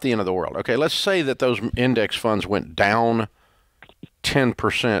 it's not the end of the world. Okay, let's say that those index funds went down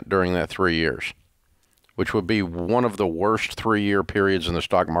 10% during that 3 years, which would be one of the worst 3-year periods in the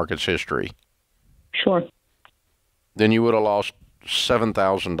stock market's history. Sure. Then you would have lost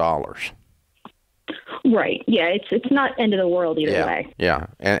 $7,000. Right. Yeah, it's not end of the world either way. Yeah.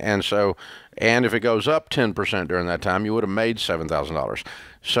 And so, and if it goes up 10% during that time, you would have made $7,000.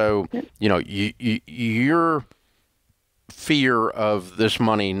 So, you know, your fear of this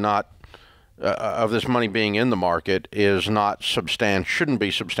money being in the market is not substantial, shouldn't be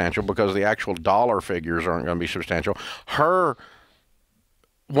substantial, because the actual dollar figures aren't going to be substantial. Her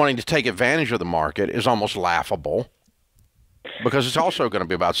wanting to take advantage of the market is almost laughable, because it's also going to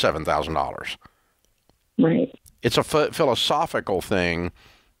be about $7,000. Right. It's a philosophical thing,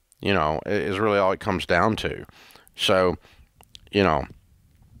 you know, is really all it comes down to. So, you know,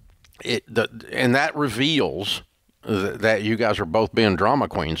 and that reveals that you guys are both being drama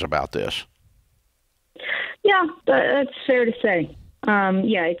queens about this. Yeah, that's fair to say.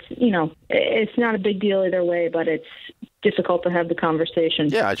 Yeah, it's, you know, it's not a big deal either way, but it's difficult to have the conversation.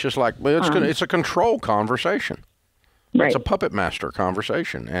 Yeah, it's just like, it's a control conversation. Right. It's a puppet master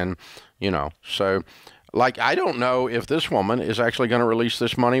conversation. And, you know, so, like, I don't know if this woman is actually going to release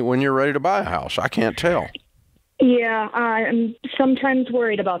this money when you're ready to buy a house. I can't tell. Yeah, I'm sometimes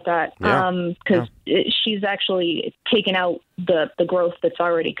worried about that, because she's actually taken out the growth that's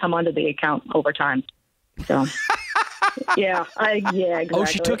already come onto the account over time. So, yeah, exactly. Oh,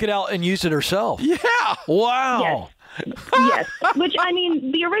 she took it out and used it herself. Yeah. Wow. Yes. Which, I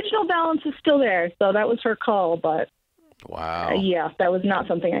mean, the original balance is still there, so that was her call, but wow. Yeah, that was not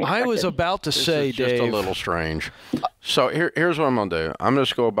something I expected. I was about to say, Dave. Just a little strange. So here's what I'm going to do. I'm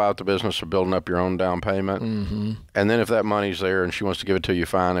just go about the business of building up your own down payment. Mm-hmm. And then if that money's there and she wants to give it to you,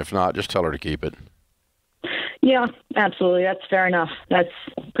 fine. If not, just tell her to keep it. Yeah, absolutely. That's fair enough. That's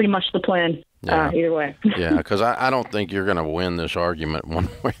pretty much the plan. Either way. Yeah, because I don't think you're going to win this argument one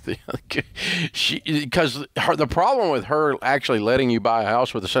way or the other. Because the problem with her actually letting you buy a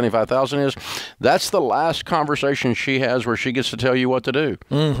house with the $75,000 is that's the last conversation she has where she gets to tell you what to do.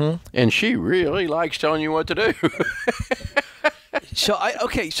 Mm-hmm. And she really likes telling you what to do. So I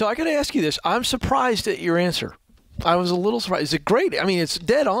got to ask you this. I'm surprised at your answer. I was a little surprised. Is it great? I mean, it's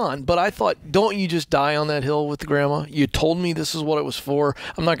dead on, but I thought, don't you just die on that hill with the grandma? You told me this is what it was for.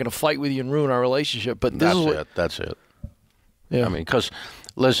 I'm not going to fight with you and ruin our relationship, but That's it. Yeah. I mean, because,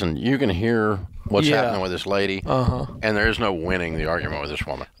 listen, you can hear what's happening with this lady, and there is no winning the argument with this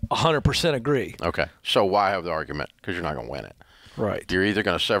woman. 100% agree. Okay. So why have the argument? Because you're not going to win it. Right. You're either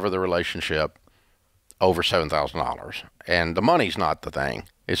going to sever the relationship over $7,000, and the money's not the thing.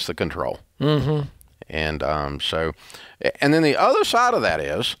 It's the control. Mm-hmm. And and then the other side of that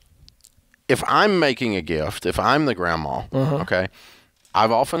is, if I'm making a gift, if I'm the grandma, okay,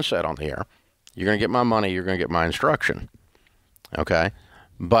 I've often said on the air, you're going to get my money, you're going to get my instruction, okay?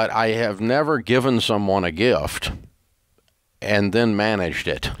 But I have never given someone a gift and then managed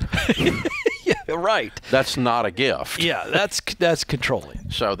it. Yeah, right. That's not a gift. Yeah, that's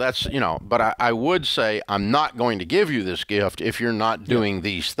controlling. So that's, but I would say I'm not going to give you this gift if you're not doing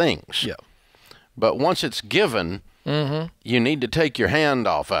these things. Yeah. But once it's given, you need to take your hand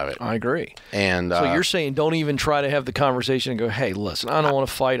off of it. I agree. And so you're saying don't even try to have the conversation and go, hey, listen, I don't want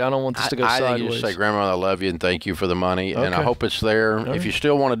to fight. I don't want this to go sideways. I think you just say, Grandma, I love you and thank you for the money. And I hope it's there. Okay. If you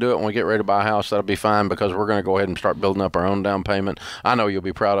still want to do it when we get ready to buy a house, that'll be fine because we're going to go ahead and start building up our own down payment. I know you'll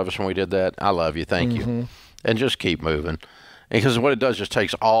be proud of us when we did that. I love you. Thank you. And just keep moving. Because what it does just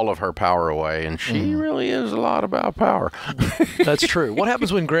takes all of her power away, and she really is a lot about power. That's true. What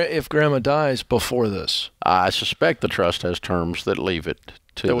happens if Grandma dies before this? I suspect the trust has terms that leave it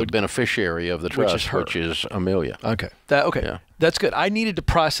to the beneficiary of the trust, which is Amelia. Okay. That's good. I needed to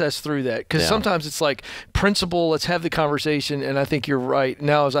process through that because sometimes it's like principle, let's have the conversation, and I think you're right.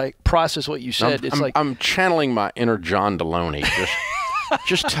 Now as I process what you said, I'm channeling my inner John Deloney.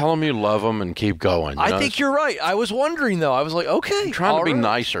 Just tell them you love them and keep going. I think you're right. I was wondering, though. I was like, okay. I'm trying to be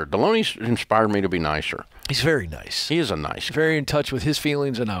nicer. Deloney's inspired me to be nicer. He's very nice. He is a nice guy. Very in touch with his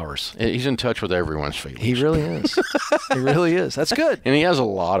feelings and ours. He's in touch with everyone's feelings. He really is. He really is. That's good. And he has a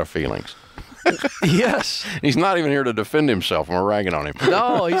lot of feelings. Yes. He's not even here to defend himself when we're ragging on him.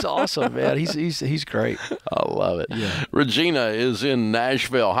 No, he's awesome, man. He's great. I love it. Yeah. Regina is in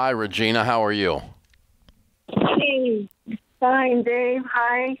Nashville. Hi, Regina. How are you? Hey. Fine, Dave.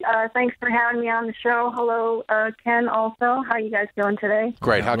 Hi. Thanks for having me on the show. Hello, Ken, also. How are you guys doing today?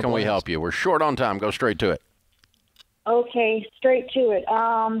 Great. How can we help you? We're short on time. Go straight to it. Okay, straight to it.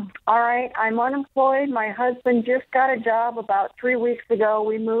 All right. I'm unemployed. My husband just got a job about 3 weeks ago.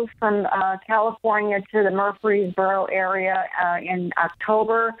 We moved from California to the Murfreesboro area in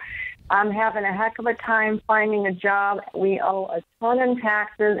October. I'm having a heck of a time finding a job. We owe a ton in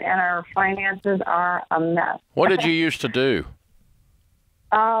taxes, and our finances are a mess. What did you used to do?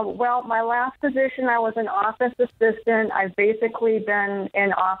 Well, my last position, I was an office assistant. I've basically been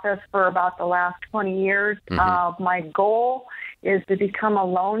in office for about the last 20 years. My goal is to become a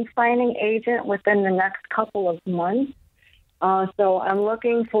loan signing agent within the next couple of months. So I'm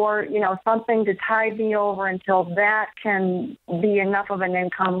looking for, something to tide me over until that can be enough of an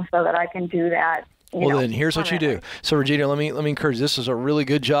income so that I can do that. Well, then here's what you do. So, Regina, let me encourage. This is a really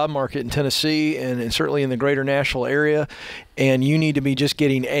good job market in Tennessee and certainly in the greater Nashville area. And you need to be just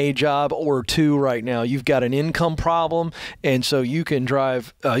getting a job or two right now. You've got an income problem, and so you can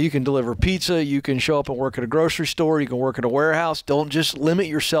drive, you can deliver pizza, you can show up and work at a grocery store, you can work at a warehouse. Don't just limit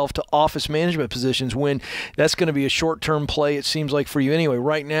yourself to office management positions when that's going to be a short-term play, it seems like, for you anyway.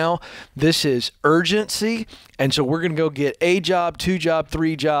 Right now, this is urgency, and so we're going to go get a job, 2 jobs,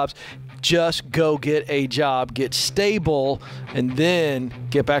 3 jobs. Just go get a job, get stable, and then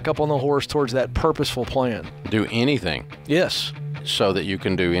get back up on the horse towards that purposeful plan. Do anything. Yes. So that you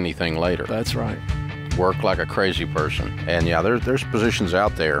can do anything later. That's right. Work like a crazy person. And yeah, there's positions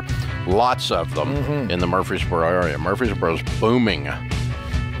out there, lots of them in the Murfreesboro area. Murfreesboro's booming.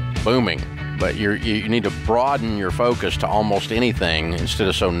 But you need to broaden your focus to almost anything instead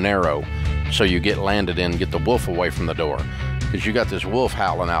of so narrow, so you get landed in, get the wolf away from the door. Because you got this wolf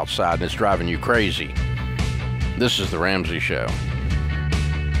howling outside and it's driving you crazy. This is The Ramsey Show.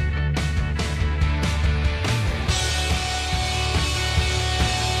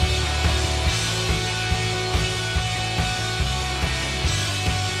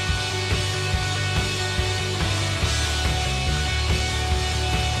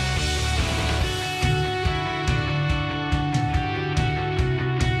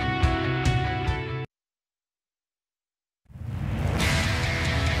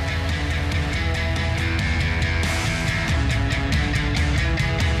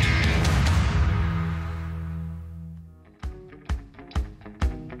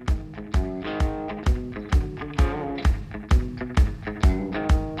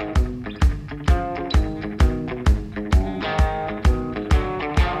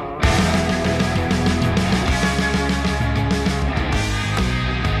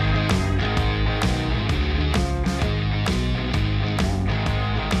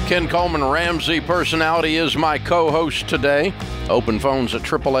 Ken Coleman, Ramsey personality, is my co-host today. Open phones at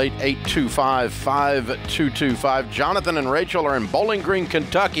 888-825-5225. Jonathan and Rachel are in Bowling Green,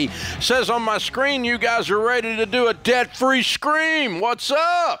 Kentucky. Says on my screen you guys are ready to do a debt-free scream. What's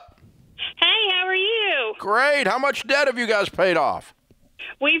up? Hey, how are you? Great. How much debt have you guys paid off?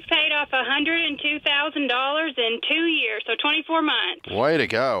 We've paid off $102,000 in 2 years, so 24 months. Way to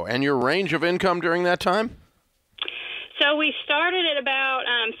go. And your range of income during that time? So we started at about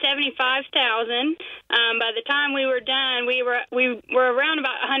 $75,000. By the time we were done, we were around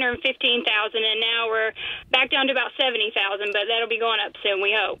about $115,000, and now we're back down to about $70,000. But that'll be going up soon,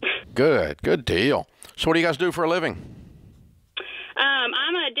 we hope. Good deal. So what do you guys do for a living?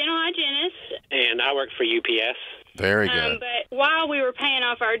 I'm a dental hygienist. And I work for UPS. Very good. But while we were paying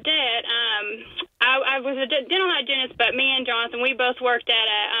off our debt, I was a dental hygienist, but me and Jonathan, we both worked at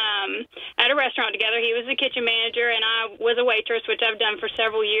a restaurant together. He was the kitchen manager, and I was a waitress, which I've done for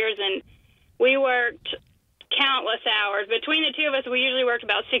several years, and we worked countless hours. Between the two of us, we usually worked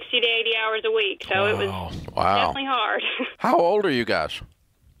about 60 to 80 hours a week, so it was definitely hard. How old are you guys?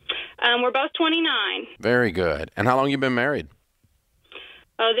 We're both 29. Very good. And how long you been married?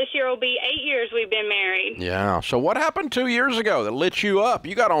 Oh, this year will be 8 years we've been married. Yeah. So what happened 2 years ago that lit you up?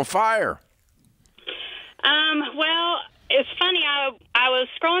 You got on fire. Well, it's funny. I was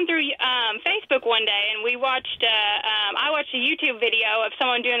scrolling through Facebook one day, and I watched a YouTube video of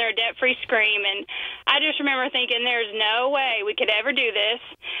someone doing their debt-free scream, and I just remember thinking, there's no way we could ever do this.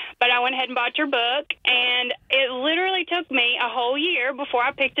 But I went ahead and bought your book, and it literally took me a whole year before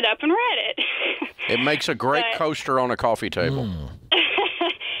I picked it up and read it. It makes a great coaster on a coffee table.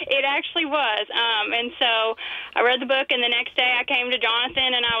 It actually was. And so I read the book, and the next day I came to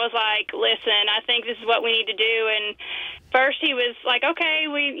Jonathan, and I was like, listen, I think this is what we need to do. And first he was like, okay,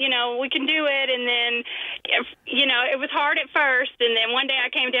 we can do it. And then, it was hard at first. And then one day I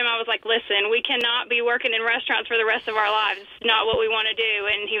came to him, I was like, listen, we cannot be working in restaurants for the rest of our lives. It's not what we want to do.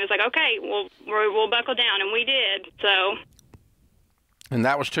 And he was like, okay, we'll buckle down. And we did. So. And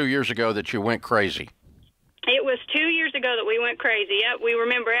that was 2 years ago that you went crazy. It was 2 years ago that we went crazy. Yep, we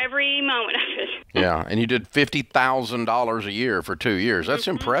remember every moment of it. Yeah, and you did $50,000 a year for 2 years. That's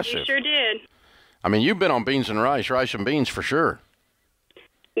impressive. We sure did. I mean, you've been on beans and rice and beans for sure.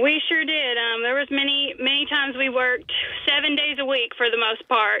 We sure did. There was many times we worked 7 days a week for the most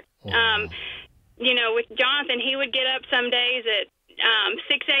part. Wow. With Jonathan, he would get up some days at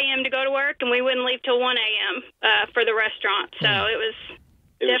 6 a.m. to go to work, and we wouldn't leave till 1 a.m. For the restaurant. So it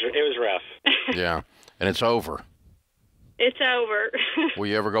was rough. Yeah. And it's over. It's over. Will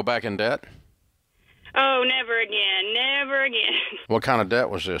you ever go back in debt? Oh, never again. Never again. What kind of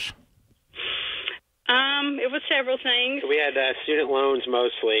debt was this? It was several things. We had student loans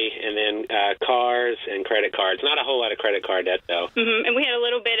mostly, and then cars and credit cards. Not a whole lot of credit card debt, though. Mm-hmm. And we had a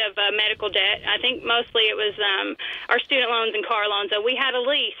little bit of medical debt. I think mostly it was our student loans and car loans. We had a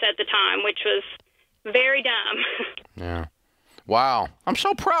lease at the time, which was very dumb. Yeah. Wow. I'm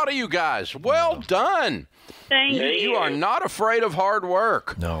so proud of you guys. Well done. Thank you. You are not afraid of hard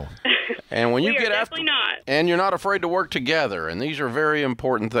work. No. And when you we get are after, definitely not. and you're not afraid to work together, and these are very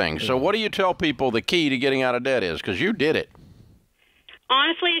important things. So what do you tell people the key to getting out of debt is? Because you did it.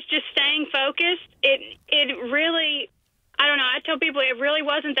 Honestly, it's just staying focused. It really, I don't know, I tell people it really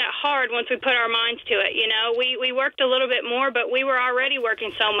wasn't that hard once we put our minds to it. We worked a little bit more, but we were already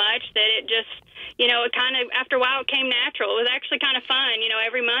working so much that it just, it kind of, after a while, it came natural. It was actually kind of fun.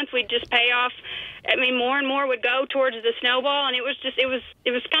 Every month we'd just pay off. I mean, more and more would go towards the snowball, and it was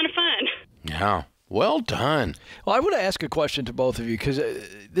kind of fun. Yeah. Well done. Well, I want to ask a question to both of you because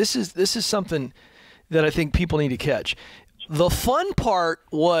this is something that I think people need to catch. The fun part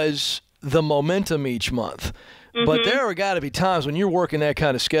was the momentum each month. Mm-hmm. But there are got to be times when you're working that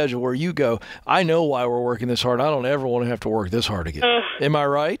kind of schedule where you go, I know why we're working this hard. I don't ever want to have to work this hard again. Am I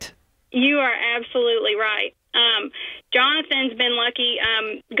right? You are absolutely right. Jonathan's been lucky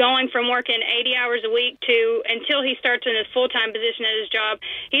going from working 80 hours a week to, until he starts in his full-time position at his job,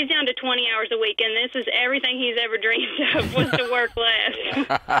 he's down to 20 hours a week, and this is everything he's ever dreamed of was to work less.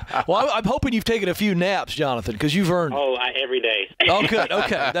 Well, I'm hoping you've taken a few naps, Jonathan, because you've earned every day. Oh, good.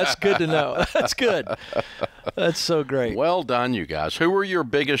 Okay. That's good to know. That's good. That's so great. Well done, you guys. Who were your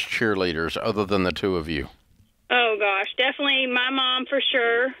biggest cheerleaders other than the two of you? Oh, gosh. Definitely my mom for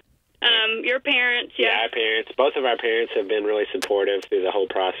sure. Your parents, yeah. Our parents. Both of our parents have been really supportive through the whole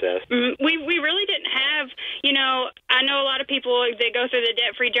process. We really didn't have, I know a lot of people that go through the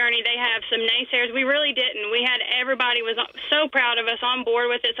debt-free journey, they have some naysayers. We really didn't. We had everybody was so proud of us, on board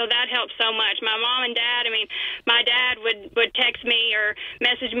with it, so that helped so much. My mom and dad, my dad would text me or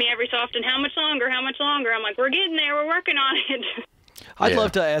message me every so often, how much longer? I'm like, we're getting there. We're working on it. I'd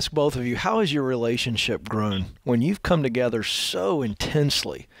love to ask both of you, how has your relationship grown when you've come together so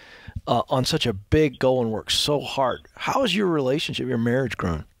intensely on such a big goal and worked so hard? How has your relationship, your marriage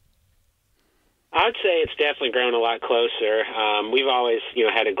grown? I would say it's definitely grown a lot closer. We've always,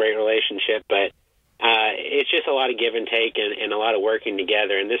 had a great relationship, but it's just a lot of give and take and a lot of working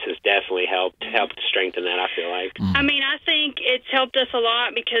together, and this has definitely helped strengthen that, I feel like. I mean, I think it's helped us a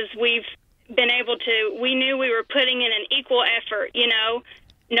lot because we've been able to, we knew we were putting in an equal effort,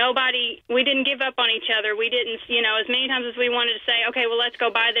 we didn't give up on each other. We didn't, as many times as we wanted to say, okay, well, let's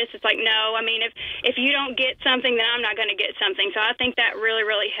go buy this. It's like, no, I mean, if you don't get something, then I'm not going to get something. So I think that really,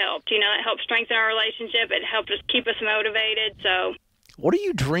 really helped. It helped strengthen our relationship. It helped us keep us motivated. So. What are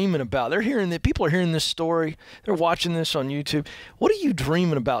you dreaming about? They're hearing that people are hearing this story. They're watching this on YouTube. What are you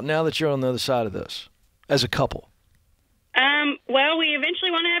dreaming about now that you're on the other side of this as a couple? Well, we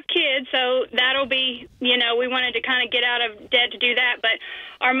eventually want to have kids, so that'll be, we wanted to kind of get out of debt to do that. But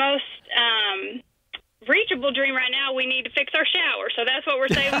our most reachable dream right now, we need to fix our shower. So that's what we're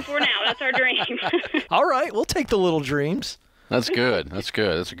saving for now. That's our dream. All right, we'll take the little dreams. That's good. That's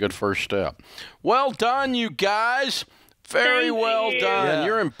good. That's a good first step. Well done, you guys. Very well done. Yeah.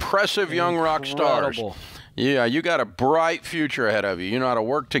 You're impressive young rock stars. Yeah, you got a bright future ahead of you. You know how to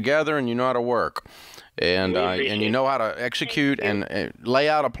work together, and you know how to work. And you know how to execute and lay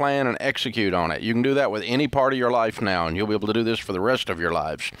out a plan and execute on it. You can do that with any part of your life now, and you'll be able to do this for the rest of your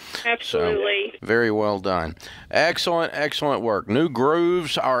lives. Absolutely. So, very well done. Excellent, excellent work. New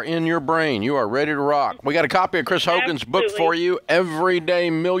grooves are in your brain. You are ready to rock. We got a copy of Chris Hogan's book for you,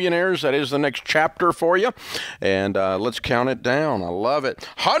 Everyday Millionaires. That is the next chapter for you. And let's count it down. I love it.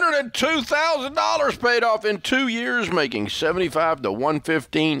 $102,000 paid off in 2 years, making $75 to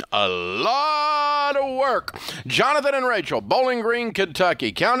 $115. A lot of work. Jonathan and Rachel, Bowling Green,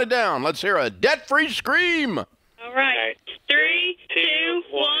 Kentucky. Count it down. Let's hear a debt-free scream. All right. 3, 2,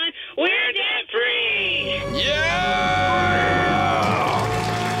 1. We're debt-free. Yeah!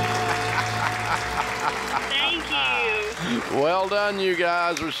 Thank you. Well done, you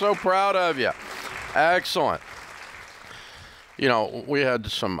guys. We're so proud of you. Excellent. We had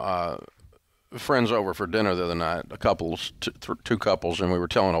some friends over for dinner the other night, two couples, and we were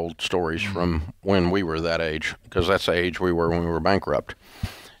telling old stories from when we were that age, because that's the age we were when we were bankrupt.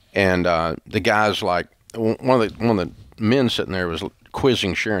 And the guy's like, one of the men sitting there was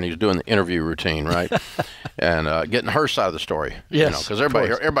quizzing Sharon. He was doing the interview routine, right? And getting her side of the story. Yes, because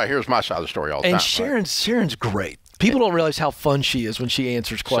everybody hears my side of the story all the time. And Sharon's great. People don't realize how fun she is when she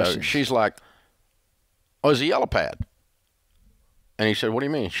answers questions. So she's like, "Oh, it's a yellow pad." And he said, "What do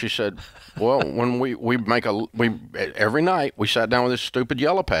you mean?" She said, "Well, when we every night we sat down with this stupid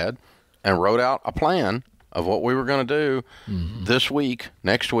yellow pad and wrote out a plan of what we were going to do this week,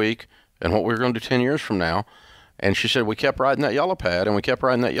 next week, and what we were going to do 10 years from now." And she said, "We kept writing that yellow pad, and we kept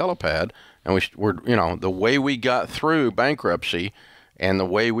writing that yellow pad, and the way we got through bankruptcy and the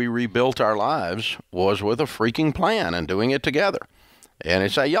way we rebuilt our lives was with a freaking plan and doing it together. And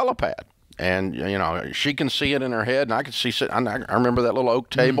it's that yellow pad." And, she can see it in her head, and I can see it. I remember that little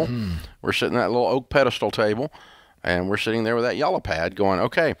oak table. We're sitting at that little oak pedestal table, and we're sitting there with that yellow pad going,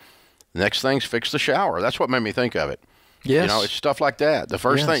 okay, the next thing's fix the shower. That's what made me think of it. Yes. It's stuff like that. The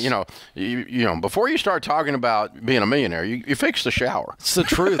first thing, before you start talking about being a millionaire, you fix the shower. It's the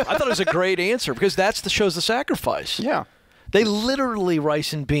truth. I thought it was a great answer because shows the sacrifice. Yeah. They literally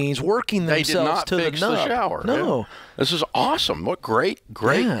rice and beans, working themselves to the nub. They did not fix the shower. No. Yeah. This is awesome. What great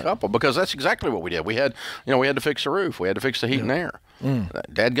couple, because that's exactly what we did. We had to fix the roof. We had to fix the heat and air.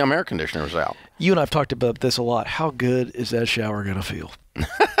 That dadgum air conditioner was out. You and I have talked about this a lot. How good is that shower going to feel?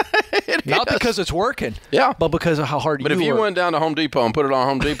 Not because it's working, but because of how hard you work. But if you went down to Home Depot and put it on a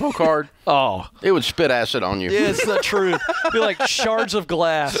Home Depot card, it would spit acid on you. Yeah, it's the truth. It'd be like shards of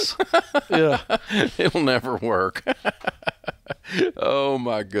glass. Yeah. It'll never work. Oh,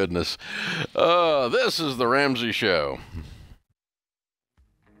 my goodness. This is The Ramsey Show.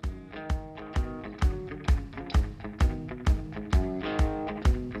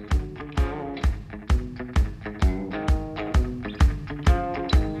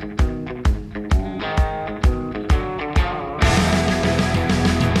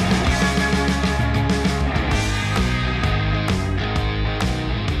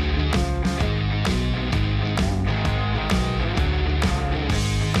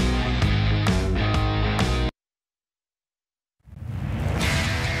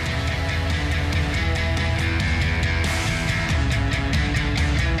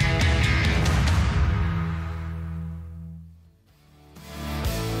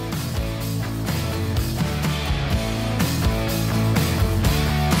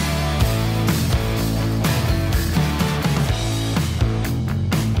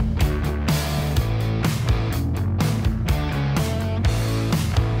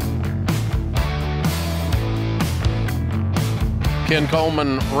 Ken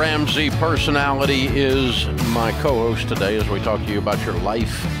Coleman, Ramsey personality, is my co-host today as we talk to you about your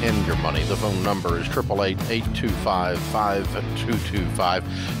life and your money. The phone number is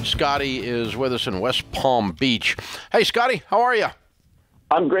 888-825-5225. Scotty is with us in West Palm Beach. Hey, Scotty, how are you?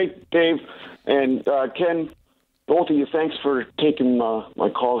 I'm great, Dave. And Ken, both of you, thanks for taking my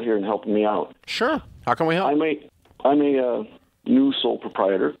call here and helping me out. Sure. How can we help? I'm a new sole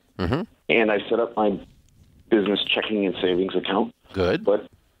proprietor, and I set up my business checking and savings account. Good. But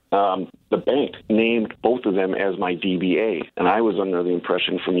the bank named both of them as my DBA, and I was under the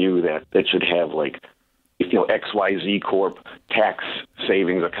impression from you that it should have, like, XYZ Corp tax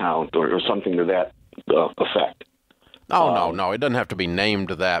savings account or something to that effect. Oh, no. It doesn't have to be named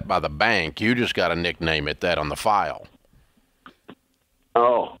that by the bank. You just got to nickname it that on the file.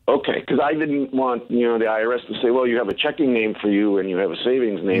 Oh, okay. Because I didn't want, the IRS to say, well, you have a checking name for you and you have a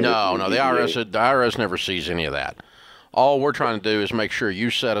savings name. No, the IRS never sees any of that. All we're trying to do is make sure you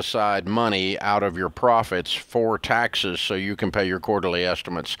set aside money out of your profits for taxes so you can pay your quarterly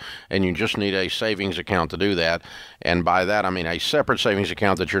estimates. And you just need a savings account to do that. And by that, I mean a separate savings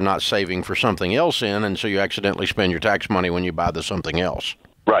account that you're not saving for something else in, and so you accidentally spend your tax money when you buy the something else.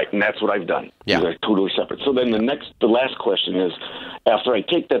 Right, and that's what I've done. Yeah. They're totally separate. So then the last question is, after I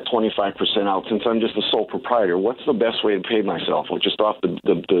take that 25% out, since I'm just a sole proprietor, what's the best way to pay myself? Just off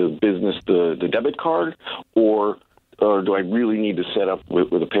the business, the debit card, or do I really need to set up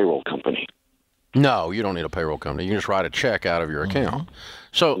with a payroll company? No, you don't need a payroll company. You can just write a check out of your account.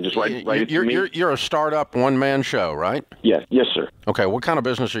 So just write it to me? You're a startup one-man show, right? Yeah, yes, sir. Okay, what kind of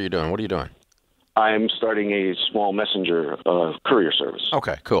business are you doing? What are you doing? I'm starting a small messenger courier service.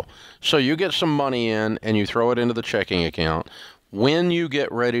 Okay, cool. So you get some money in and you throw it into the checking account. When you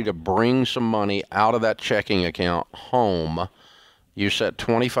get ready to bring some money out of that checking account home, you set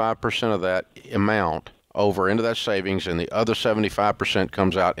 25% of that amount over into that savings, and the other 75%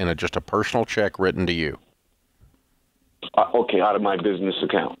 comes out in just a personal check written to you. Okay, out of my business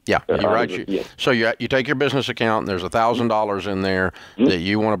account. Yeah, So you take your business account, and there's $1,000 in there that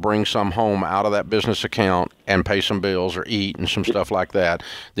you want to bring some home out of that business account and pay some bills or eat and some stuff like that.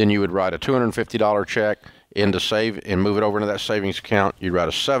 Then you would write a $250 check into save and move it over into that savings account. You'd write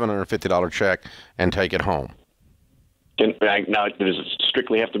a $750 check and take it home. Now, does it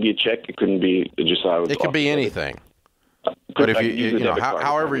strictly have to be a check? It couldn't be just out of the It could be anything. But if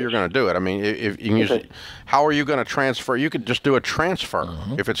however you're going to do it, I mean, if you can use it, how are you going to transfer? You could just do a transfer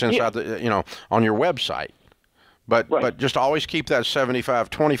if it's inside on your website. But just always keep that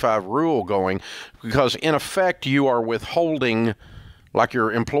 75-25 rule going, because in effect you are withholding, like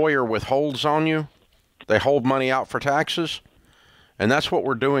your employer withholds on you. They hold money out for taxes, and that's what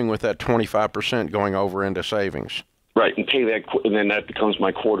we're doing with that 25% going over into savings. Right, and pay that, and then that becomes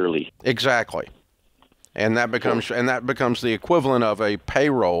my quarterly. Exactly. And that becomes the equivalent of a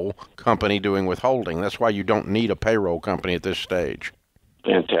payroll company doing withholding. That's why you don't need a payroll company at this stage.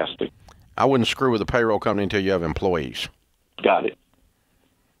 Fantastic. I wouldn't screw with a payroll company until you have employees. Got it.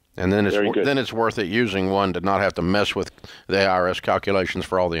 And then it's worth it using one to not have to mess with the IRS calculations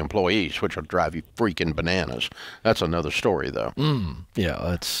for all the employees, which will drive you freaking bananas. That's another story, though. Yeah,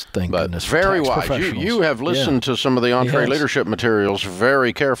 that's thank goodness for very tax wise. You have listened to some of the entree leadership materials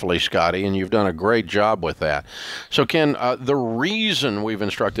very carefully, Scotty, and you've done a great job with that. So, Ken, the reason we've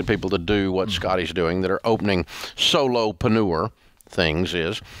instructed people to do what Scotty's doing, that are opening solopreneur things,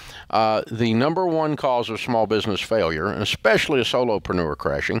 is the number one cause of small business failure, and especially a solopreneur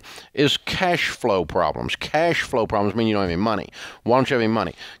crashing, is cash flow problems. Cash flow problems mean you don't have any money. Why don't you have any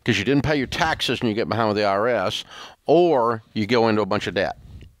money? Because you didn't pay your taxes and you get behind with the IRS, or you go into a bunch of debt.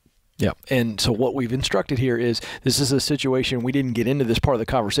 Yeah, and so what we've instructed here is this is a situation, we didn't get into this part of the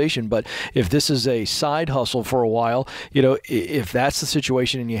conversation, but if this is a side hustle for a while, if that's the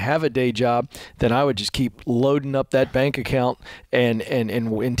situation and you have a day job, then I would just keep loading up that bank account and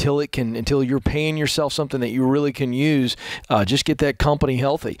until you're paying yourself something that you really can use, just get that company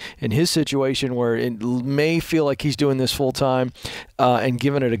healthy. In his situation where it may feel like he's doing this full time and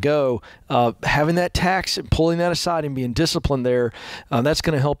giving it a go, having that tax and pulling that aside and being disciplined there, that's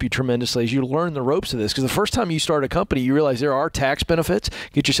going to help you tremendously as you learn the ropes of this. Because the first time you start a company, you realize there are tax benefits.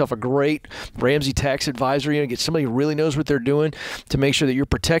 Get yourself a great Ramsey tax advisor. Get somebody who really knows what they're doing to make sure that you're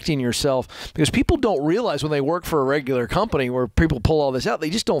protecting yourself. Because people don't realize when they work for a regular company where people pull all this out, they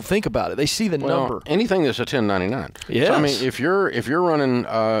just don't think about it. They see the number. Anything that's a 1099. Yes. So, I mean, if you're running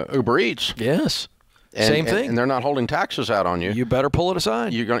Uber Eats, yes, Same thing. And they're not holding taxes out on you. You better pull it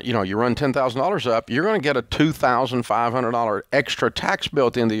aside. You're going, you run $10,000 up, you're going to get a $2,500 extra tax bill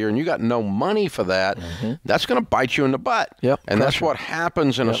at the end of the year, and you got no money for that. That's going to bite you in the butt. Yep. And that's what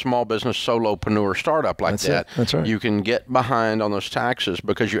happens in a small business solopreneur startup like that. That's right. You can get behind on those taxes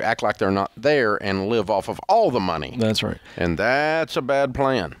because you act like they're not there and live off of all the money. That's right. And that's a bad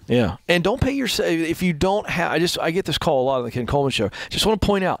plan. Yeah. And don't pay yourself if you don't have. I get this call a lot on the Ken Coleman Show. Just want to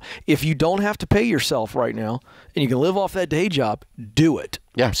point out, if you don't have to pay yourself right now and you can live off that day job, do it.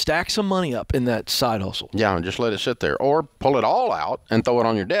 Yeah. Stack some money up in that side hustle. Yeah, and just let it sit there. Or pull it all out and throw it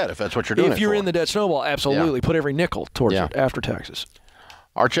on your debt if that's what you're doing. If you're in the debt snowball, absolutely. Put every nickel towards it after taxes.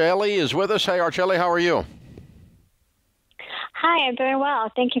 Archelli is with us. Hey, Archelli, how are you? Hi, I'm doing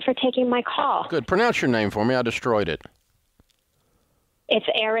well. Thank you for taking my call. Good. Pronounce your name for me. I destroyed it. It's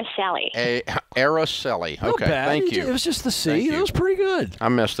Araceli. Araceli. Okay, thank you. It was just the C. It was pretty good. I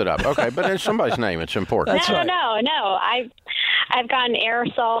messed it up. Okay, but it's somebody's name. It's important. That's right. No. I've gotten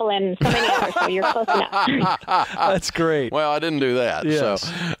aerosol and so many others, so you're close enough. That's great. Well, I didn't do that. Yes.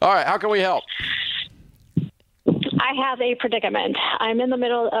 So, all right, how can we help? I have a predicament. I'm in the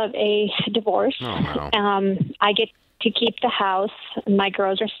middle of a divorce. Oh, no. I get to keep the house. My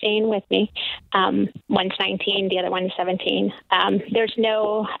girls are staying with me. One's 19, the other one's 17. There's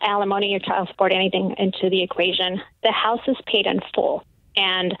no alimony or child support, anything into the equation. The house is paid in full,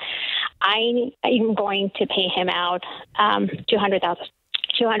 and I am going to pay him out $200,000.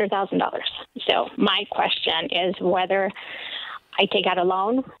 So my question is whether I take out a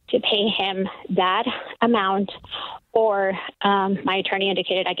loan to pay him that amount, or my attorney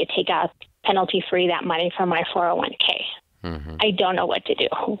indicated I could take out penalty-free that money from my 401k. I don't know what to do.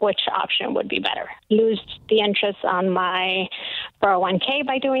 Which option would be better? Lose the interest on my 401k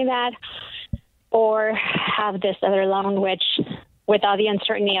by doing that, or have this other loan, which without the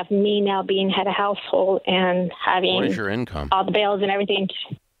uncertainty of me now being head of household and having what is your income? All the bills and everything.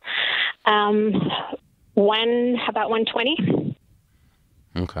 About 120.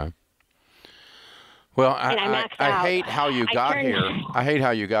 Okay. Well, I hate how you got here. I hate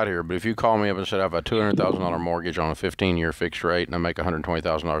how you got here. But if you call me up and said I have a $200,000 mortgage on a 15-year fixed rate and I make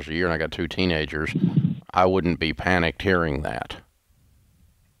 $120,000 a year and I got 2 teenagers, I wouldn't be panicked hearing that.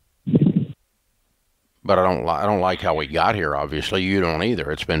 But I don't like how we got here. Obviously, you don't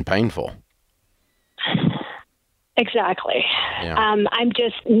either. It's been painful. Exactly. Yeah. I'm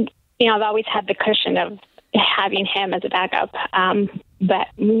just, I've always had the cushion of having him as a backup. But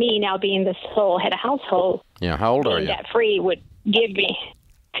me now being the sole head of household, how old are you? Debt free would give me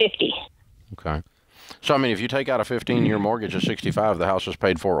 50. Okay. So, I mean, if you take out a 15-year mortgage at 65, the house is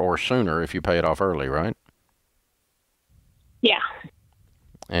paid for or sooner if you pay it off early, right? Yeah.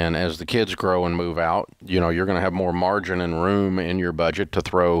 And as the kids grow and move out, you're going to have more margin and room in your budget to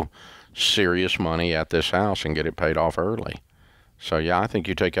throw serious money at this house and get it paid off early. So, yeah, I think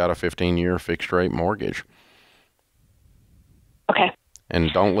you take out a 15-year fixed-rate mortgage. Okay. And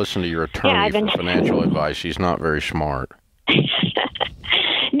don't listen to your attorney for financial advice. He's not very smart.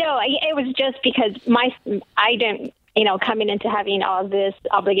 No, it was just because I didn't, coming into having all this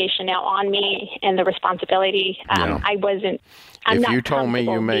obligation now on me and the responsibility, I wasn't. If you told me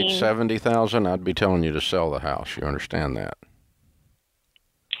you made $70,000, I'd be telling you to sell the house. You understand that?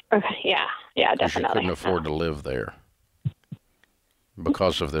 Okay. Yeah, definitely. You couldn't afford to live there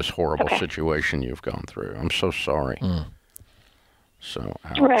because of this horrible situation you've gone through. I'm so sorry. So,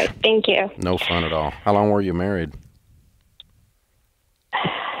 ouch. Right. Thank you. No fun at all. How long were you married?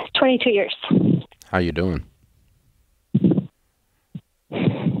 22 years. How you doing?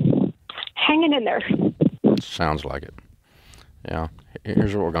 Hanging in there. Sounds like it. Yeah.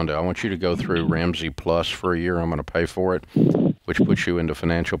 Here's what we're going to do. I want you to go through Ramsey Plus for a year. I'm going to pay for it, which puts you into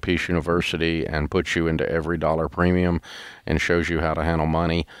Financial Peace University and puts you into Every Dollar Premium and shows you how to handle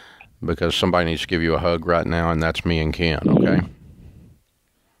money, because somebody needs to give you a hug right now, and that's me and Ken, okay?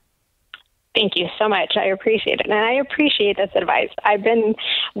 Thank you so much. I appreciate it. And I appreciate this advice. I've been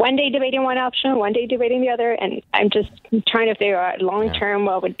one day debating one option, one day debating the other, and I'm just trying to figure out long-term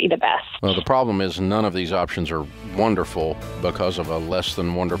what would be the best. Well, the problem is none of these options are wonderful because of a less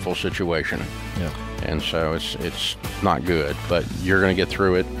than wonderful situation. Yeah. And so it's not good, but you're going to get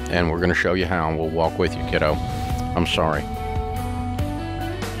through it, and we're going to show you how, and we'll walk with you, kiddo. I'm sorry.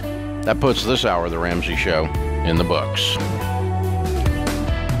 That puts this hour of the Ramsey Show in the books.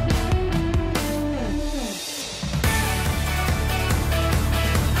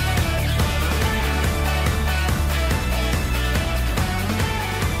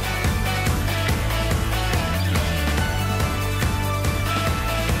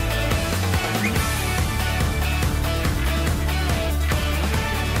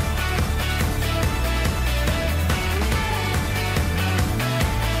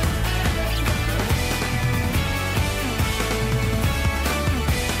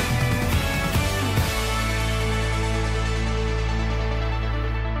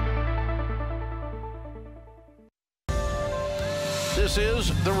 This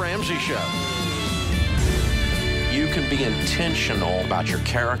is The Ramsey Show. You can be intentional about your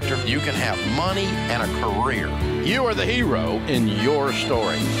character. You can have money and a career. You are the hero in your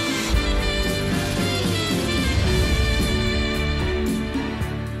story.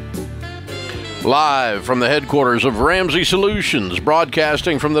 Live from the headquarters of Ramsey Solutions,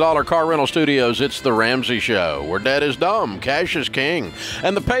 broadcasting from the Dollar Car Rental Studios, it's The Ramsey Show, where debt is dumb, cash is king,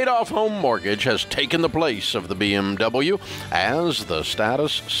 and the paid-off home mortgage has taken the place of the BMW as the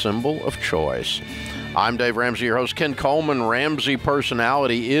status symbol of choice. I'm Dave Ramsey, your host. Ken Coleman, Ramsey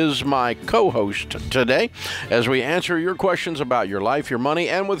Personality, is my co-host today as we answer your questions about your life, your money,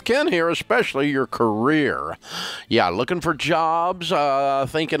 and with Ken here, especially your career. Yeah, looking for jobs,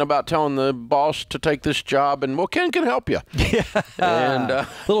 thinking about telling the boss to take this job, and well, Ken can help you. Yeah, and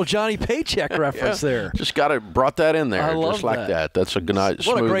little Johnny Paycheck reference there. Just brought that in there, I love just like that. That's a nice,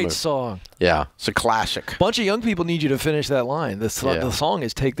 what a smooth great move. song. Yeah, it's a classic. A bunch of young people need you to finish that line. The song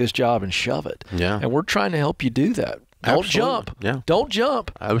is "Take this job and shove it." Yeah, and we're trying to help you do that. Don't jump. Yeah. Don't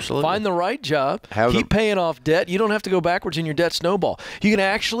jump. Absolutely. Find the right job. Keep paying off debt. You don't have to go backwards in your debt snowball. You can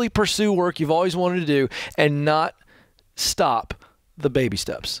actually pursue work you've always wanted to do and not stop the baby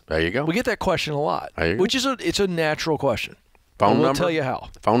steps. There you go. We get that question a lot, which is it's a natural question. Phone number. We'll tell you how.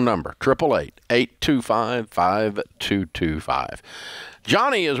 Phone number, 888-825-5225.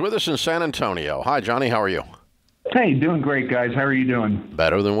 Johnny is with us in San Antonio. Hi, Johnny. How are you? Hey, doing great, guys. How are you doing?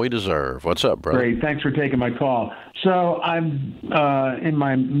 Better than we deserve. What's up, brother? Great. Thanks for taking my call. So I'm in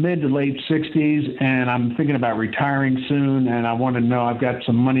my mid to late 60s, and I'm thinking about retiring soon, and I want to know, I've got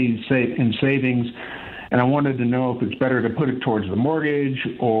some money in savings, and I wanted to know if it's better to put it towards the mortgage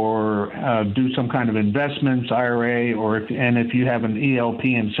or do some kind of investments, IRA, or if you have an ELP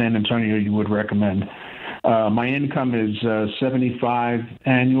in San Antonio you would recommend. My income is $75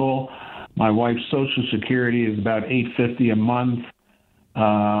 annual. My wife's Social Security is about $850 a month.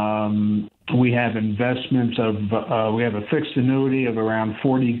 We have investments we have a fixed annuity of around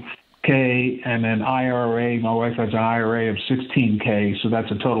 $40K, and an IRA. My wife has an IRA of $16K, so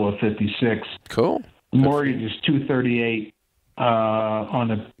that's a total of $56. Cool. Mortgage is $238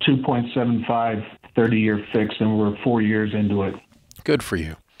 on a 2.75 30-year fixed, and we're 4 years into it. Good for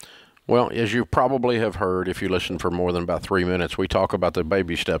you. Well, as you probably have heard, if you listen for more than about 3 minutes, we talk about the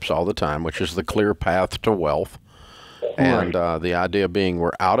baby steps all the time, which is the clear path to wealth. And the idea being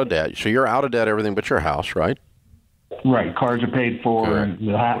we're out of debt. So you're out of debt, everything but your house, right? Right. Cars are paid for, and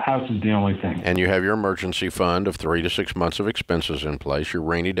the house is the only thing. And you have your emergency fund of 3 to 6 months of expenses in place, your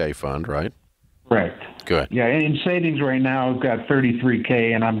rainy day fund, right? Correct. Good. Yeah, in savings right now, I've got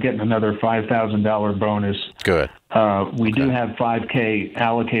 $33K, and I'm getting another $5,000 bonus. Good. We do have $5K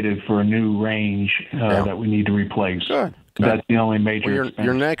allocated for a new range that we need to replace. Good. That's the only major expense.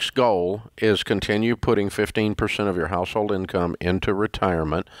 Your next goal is continue putting 15% of your household income into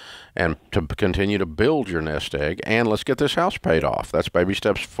retirement and to continue to build your nest egg. And let's get this house paid off. That's baby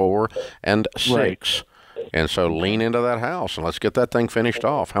steps 4 and 6. Right. And so lean into that house and let's get that thing finished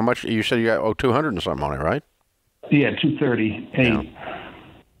off. How much? You said you got 200 and something on it, right? Yeah, 238.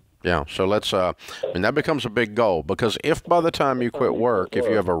 Yeah, so let's, and that becomes a big goal, because if by the time you quit work, if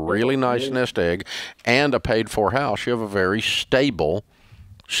you have a really nice nest egg and a paid-for house, you have a very stable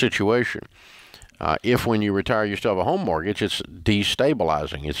situation. If when you retire you still have a home mortgage, it's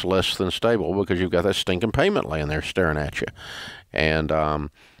destabilizing. It's less than stable because you've got that stinking payment laying there staring at you. And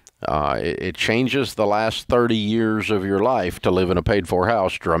it changes the last 30 years of your life to live in a paid-for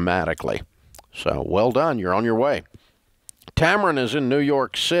house dramatically. So well done. You're on your way. Tamron is in New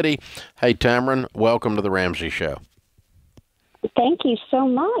York City. Hey, Tamron, welcome to the Ramsey Show. Thank you so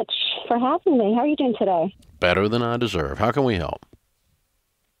much for having me. How are you doing today? Better than I deserve. How can we help?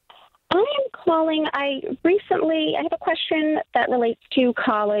 I am calling. I have a question that relates to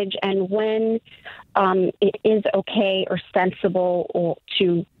college and when it is okay or sensible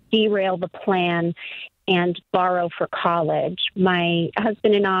to derail the plan and borrow for college. My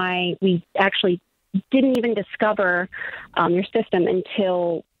husband and I, we actually didn't even discover your system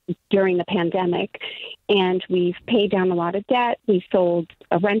until during the pandemic, and we've paid down a lot of debt. We sold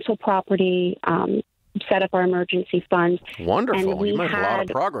a rental property, set up our emergency fund. Wonderful. You made a lot of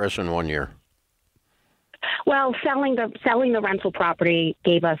progress in 1 year. Well, selling the rental property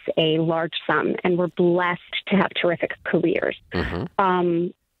gave us a large sum, and we're blessed to have terrific careers. Mm-hmm.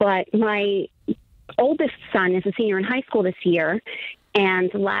 But my oldest son is a senior in high school this year,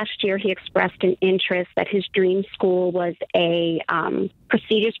 and last year he expressed an interest that his dream school was a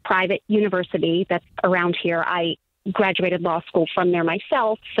prestigious private university that's around here. I graduated law school from there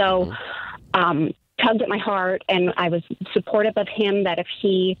myself, so tugged at my heart, and I was supportive of him that if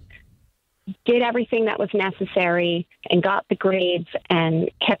he did everything that was necessary and got the grades and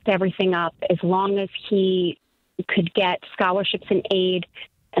kept everything up, as long as he could get scholarships and aid,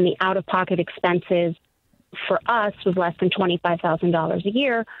 and the out-of-pocket expenses for us was less than $25,000 a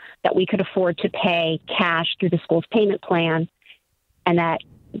year, that we could afford to pay cash through the school's payment plan, and that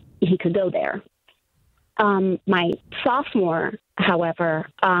he could go there. My sophomore, however,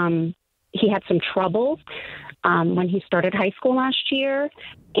 he had some trouble when he started high school last year,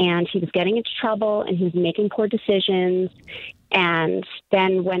 and he was getting into trouble, and he was making poor decisions. And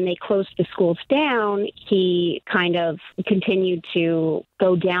then when they closed the schools down, he kind of continued to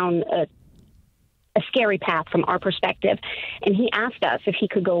go down a scary path from our perspective. And he asked us if he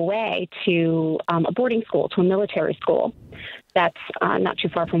could go away to a boarding school, to a military school that's not too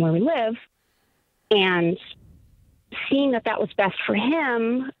far from where we live. And seeing that that was best for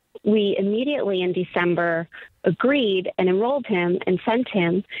him, we immediately in December agreed and enrolled him and sent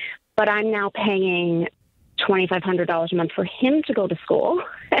him. But I'm now paying $2,500 a month for him to go to school.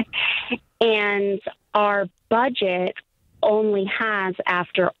 And our budget only has,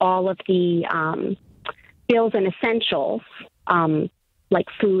 after all of the bills and essentials, like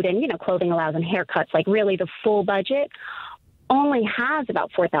food and, clothing allowance and haircuts, like really the full budget, only has about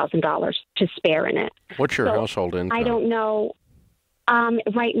 $4,000 to spare in it. What's your household income? I don't know.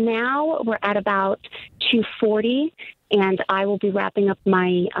 Right now, we're at about $240, and I will be wrapping up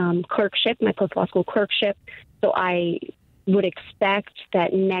my clerkship, my post-law school clerkship. So I would expect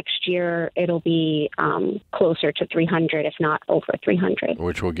that next year it'll be closer to $300, if not over $300.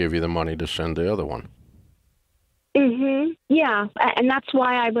 Which will give you the money to send the other one. Mm-hmm. Yeah, and that's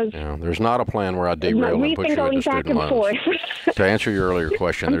why I was... Yeah, there's not a plan where I derail and put you into student loans. To answer your earlier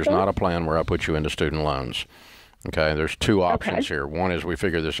question, there's not a plan where I put you into student loans. Okay, there's two options here. One is we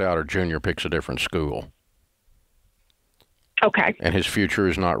figure this out, or Junior picks a different school. Okay. And his future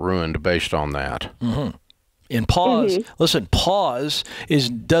is not ruined based on that. Mm-hmm. And pause. Listen, pause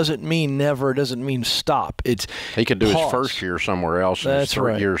doesn't mean never. Doesn't mean stop. He could do his first year somewhere else. That's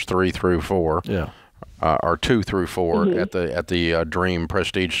right. Years 3 through 4. Yeah. Or 2 through 4 at the Dream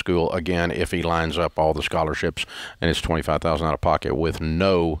Prestige School again, if he lines up all the scholarships and it's $25,000 out of pocket with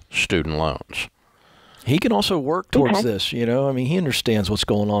no student loans. He can also work towards this, he understands what's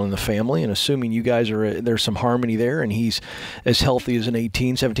going on in the family, and assuming you guys there's some harmony there, and he's as healthy as an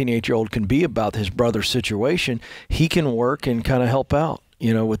 17, 8-year-old can be about his brother's situation, he can work and kind of help out,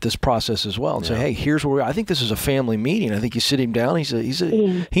 with this process as well, and say, hey, here's where I think this is a family meeting. I think you sit him down.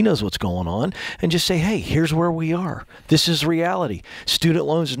 He knows what's going on, and just say, hey, here's where we are. This is reality. Student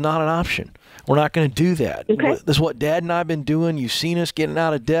loans is not an option. We're not going to do that. Okay. This is what Dad and I have been doing. You've seen us getting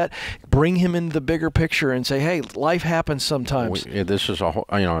out of debt. Bring him into the bigger picture and say, hey, life happens sometimes. This is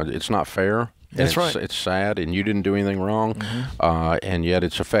it's not fair. That's right. It's sad, and you didn't do anything wrong, and yet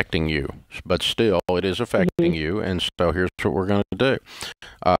it's affecting you. But still, it is affecting you, and so here's what we're going to do.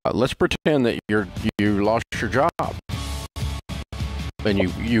 Let's pretend that you lost your job, and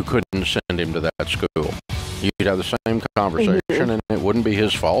you couldn't send him to that school. You'd have the same conversation, and it wouldn't be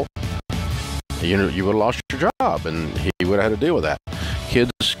his fault. You would have lost your job, and he would have had to deal with that.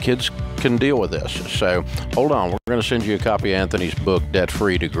 Kids can deal with this. So hold on. We're going to send you a copy of Anthony's book,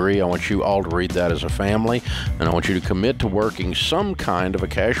 Debt-Free Degree. I want you all to read that as a family, and I want you to commit to working some kind of a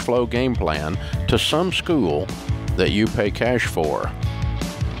cash flow game plan to some school that you pay cash for.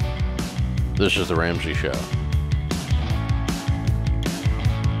 This is The Ramsey Show.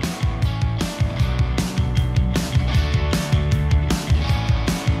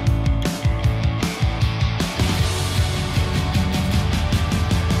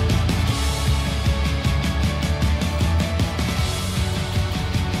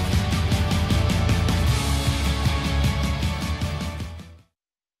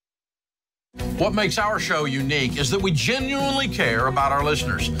 What makes our show unique is that we genuinely care about our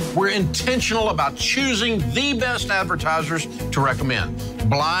listeners. We're intentional about choosing the best advertisers to recommend.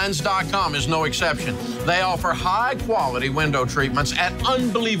 Blinds.com is no exception. They offer high-quality window treatments at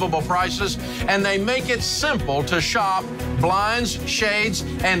unbelievable prices, and they make it simple to shop blinds, shades,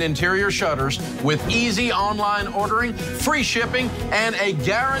 and interior shutters with easy online ordering, free shipping, and a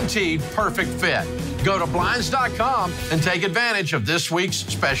guaranteed perfect fit. Go to Blinds.com and take advantage of this week's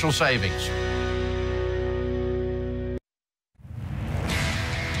special savings.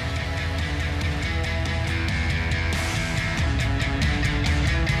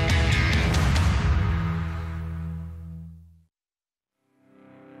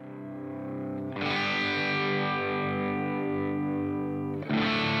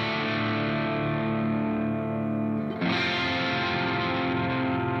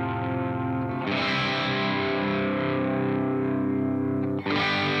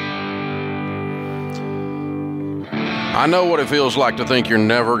 I know what it feels like to think you're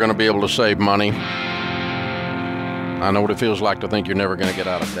never going to be able to save money. I know what it feels like to think you're never going to get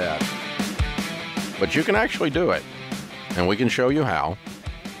out of debt. But you can actually do it, and we can show you how.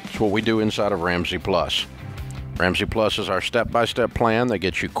 It's what we do inside of Ramsey Plus. Ramsey Plus is our step-by-step plan that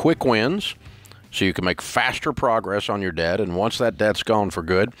gets you quick wins so you can make faster progress on your debt, and once that debt's gone for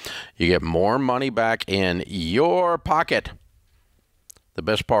good, you get more money back in your pocket. The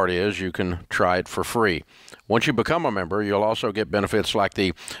best part is you can try it for free. Once you become a member, you'll also get benefits like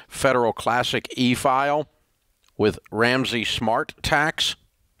the Federal Classic e-file with Ramsey Smart Tax,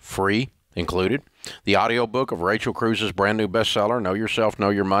 free included. The audiobook of Rachel Cruz's brand new bestseller, Know Yourself, Know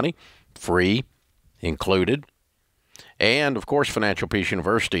Your Money, free included. And, of course, Financial Peace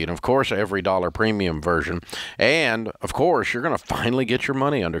University, and, of course, every dollar premium version. And, of course, you're going to finally get your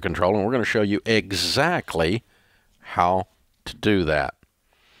money under control, and we're going to show you exactly how to do that.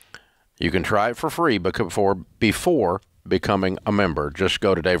 You can try it for free before becoming a member. Just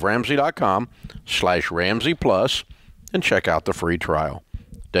go to DaveRamsey.com/Ramsey Plus and check out the free trial.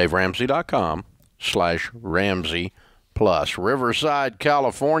 DaveRamsey.com/Ramsey Plus. Riverside,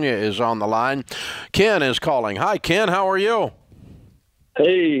 California is on the line. Ken is calling. Hi, Ken. How are you?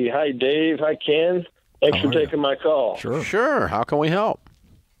 Hey. Hi, Dave. Hi, Ken. Thanks for taking my call. Sure. How can we help?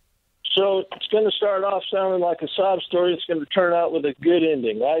 So it's going to start off sounding like a sob story. It's going to turn out with a good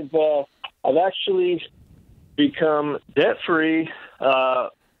ending. I've actually become debt-free,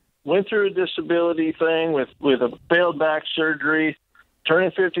 went through a disability thing with a failed back surgery,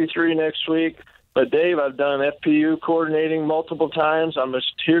 turning 53 next week. But, Dave, I've done FPU coordinating multiple times. I'm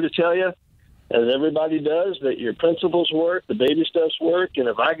just here to tell you, as everybody does, that your principles work, the baby steps work, and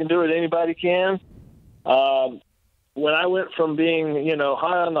if I can do it, anybody can. When I went from being,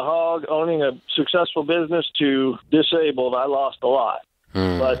 high on the hog, owning a successful business to disabled, I lost a lot.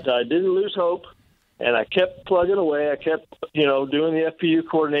 But I didn't lose hope, and I kept plugging away. I kept, doing the FPU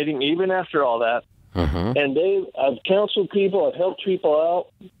coordinating even after all that. And, Dave, I've counseled people. I've helped people out.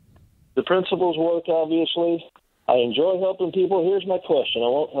 The principles work, obviously. I enjoy helping people. Here's my question. I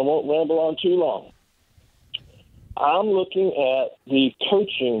won't ramble on too long. I'm looking at the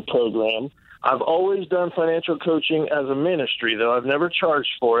coaching program. I've always done financial coaching as a ministry, though I've never charged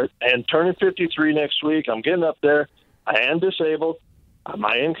for it. And turning 53 next week, I'm getting up there. I am disabled.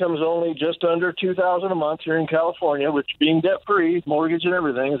 My income's only just under $2,000 a month here in California, which being debt-free, mortgage and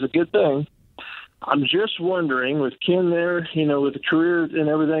everything, is a good thing. I'm just wondering, with Ken there, with the career and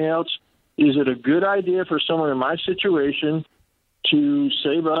everything else, is it a good idea for someone in my situation to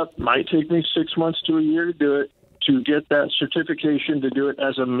save up? Might take me 6 months to a year to do it, to get that certification to do it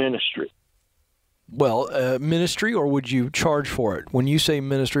as a ministry. Well, ministry, or would you charge for it? When you say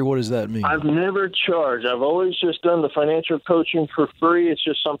ministry, what does that mean? I've never charged. I've always just done the financial coaching for free. It's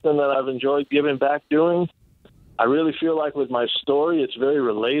just something that I've enjoyed giving back doing. I really feel like with my story, it's very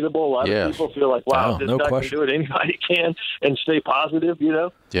relatable. A lot of people feel like, wow, this guy can do it. Anybody can, and stay positive,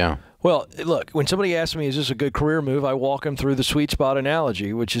 Yeah. Well, look, when somebody asks me, is this a good career move, I walk them through the sweet spot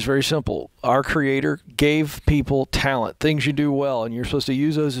analogy, which is very simple. Our Creator gave people talent, things you do well, and you're supposed to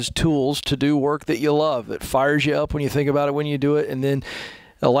use those as tools to do work that you love, that fires you up when you think about it, when you do it, and then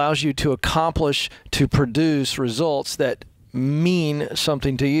allows you to accomplish, to produce results that mean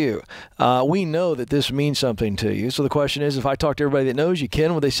something to you. We know that this means something to you. So the question is, if I talk to everybody that knows you,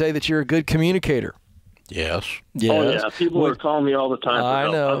 Ken, would they say that you're a good communicator? Yes. Oh, yeah. People are calling me all the time.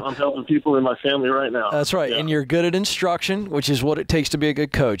 I know. I'm helping people in my family right now. That's right. Yeah. And you're good at instruction, which is what it takes to be a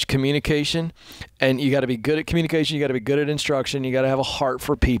good coach. Communication. And you got to be good at communication. You got to be good at instruction. You got to have a heart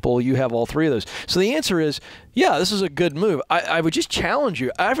for people. You have all three of those. So the answer is, yeah, this is a good move. I would just challenge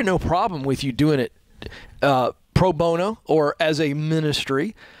you. I have no problem with you doing it pro bono or as a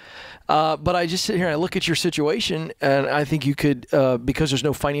ministry. But I just sit here and I look at your situation, and I think you could, because there's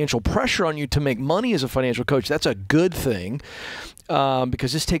no financial pressure on you to make money as a financial coach, that's a good thing,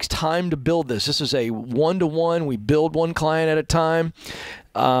 because this takes time to build this. This is a one-to-one. We build one client at a time.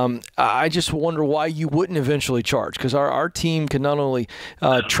 I just wonder why you wouldn't eventually charge, because our team can not only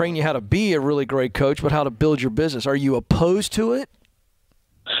train you how to be a really great coach, but how to build your business. Are you opposed to it?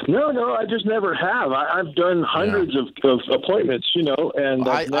 No, I just never have. I've done hundreds of appointments, and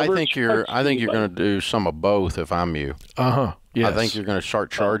I think you're going to do some of both if I'm you. Yes. I think you're going to start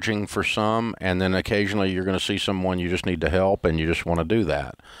charging for some, and then occasionally you're going to see someone you just need to help, and you just want to do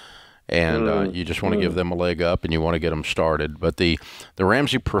that. And you just want to give them a leg up, and you want to get them started. But the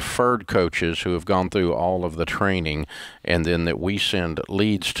Ramsey preferred coaches who have gone through all of the training and then that we send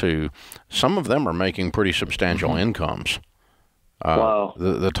leads to, some of them are making pretty substantial incomes. Wow.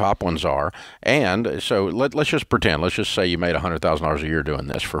 The top ones are. And so let's just pretend. Let's just say you made $100,000 a year doing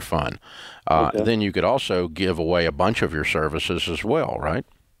this for fun. Okay. Then you could also give away a bunch of your services as well, right?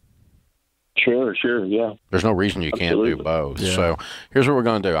 Sure, yeah. There's no reason you can't do both. Yeah. So here's what we're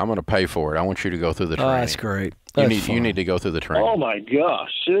going to do. I'm going to pay for it. I want you to go through the training. Oh, that's great. You That's need to go through the training. Oh my gosh!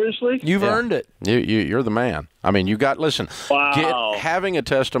 Seriously? You've earned it. You're the man. I mean, listen. Wow. Having a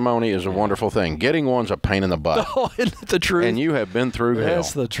testimony is a wonderful thing. Getting one's a pain in the butt. Oh, isn't it the truth? And you have been through hell.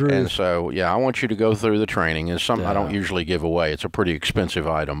 That's the truth. And so, I want you to go through the training. It's something I don't usually give away. It's a pretty expensive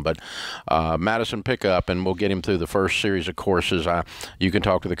item. But Madison, pick up, and we'll get him through the first series of courses. You can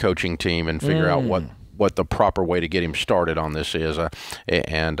talk to the coaching team and figure out what the proper way to get him started on this is,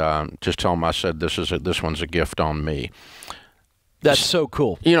 and just tell him I said this one's a gift on me. That's so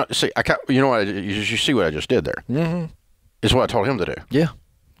cool. See, you see what I just did there? Mm-hmm. It's what I told him to do. Yeah.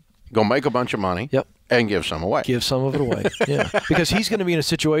 Go make a bunch of money. Yep. And give some away. Give some of it away. Yeah. Because he's going to be in a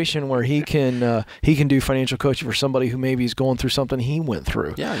situation where he can do financial coaching for somebody who maybe is going through something he went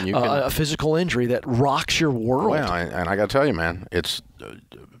through. Yeah. And a physical injury that rocks your world. Well, and I got to tell you, man, it's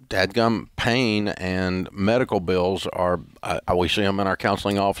dadgum pain and medical bills are. We see them in our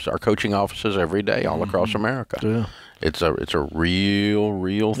counseling office, our coaching offices every day, all across America. Yeah. It's a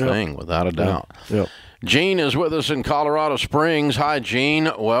real thing, without a doubt. Yep. Gene is with us in Colorado Springs. Hi,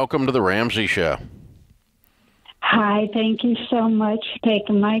 Gene. Welcome to the Ramsey Show. Hi, thank you so much for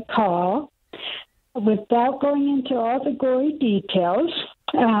taking my call. Without going into all the gory details,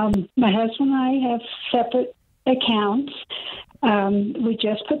 my husband and I have separate accounts. We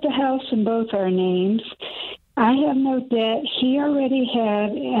just put the house in both our names. I have no debt. He already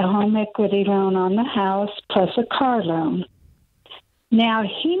had a home equity loan on the house plus a car loan. Now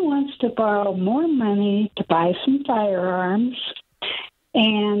he wants to borrow more money to buy some firearms,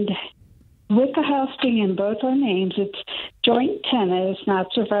 and with the house being in both our names, it's joint tenant, it's not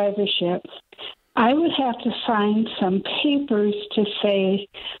survivorship. I would have to sign some papers to say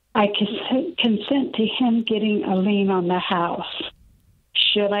I consent to him getting a lien on the house.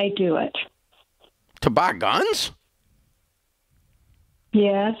 Should I do it? To buy guns?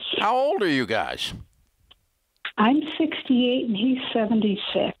 Yes. How old are you guys? I'm 68 and he's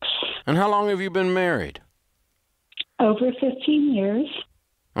 76. And how long have you been married? Over 15 years.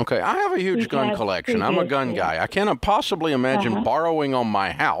 Okay, I have a huge gun collection. I'm a gun guy. I cannot possibly imagine borrowing on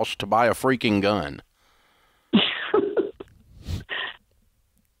my house to buy a freaking gun.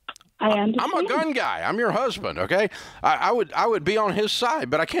 I understand. I'm a gun guy. I'm your husband, okay? I would be on his side,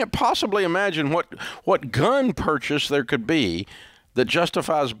 but I can't possibly imagine what gun purchase there could be that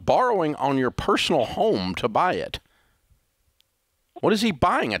justifies borrowing on your personal home to buy it. What is he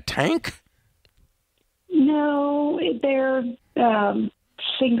buying, a tank? No, they're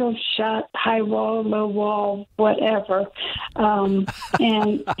single shot, high wall, low wall, whatever. And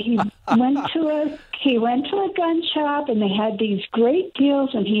he went to a gun shop, and they had these great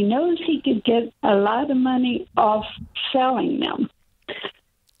deals, and he knows he could get a lot of money off selling them.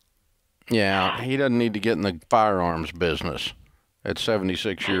 Yeah, he doesn't need to get in the firearms business at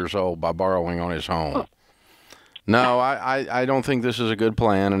 76 years old by borrowing on his home. No, I don't think this is a good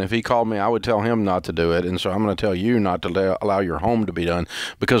plan, and if he called me, I would tell him not to do it, and so I'm going to tell you not to allow your home to be done,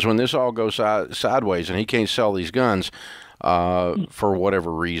 because when this all goes sideways and he can't sell these guns for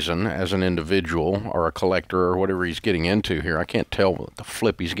whatever reason as an individual or a collector or whatever he's getting into here, I can't tell what the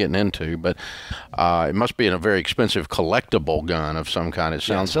flip he's getting into, but it must be in a very expensive collectible gun of some kind. It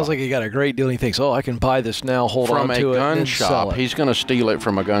sounds like he got a great deal, and he thinks, oh, I can buy this now, hold on to it, from a gun and shop. sell it. He's going to steal it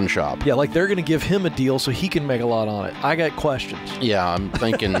from a gun shop. Yeah, like they're going to give him a deal so he can make a lot on it. I got questions. Yeah, I'm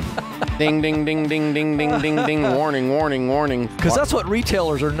thinking, ding, ding, ding, ding, ding, ding, ding, ding, warning, warning, warning. Because that's what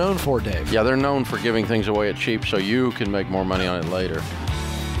retailers are known for, Dave. Yeah, they're known for giving things away at cheap so you can make more money on it later.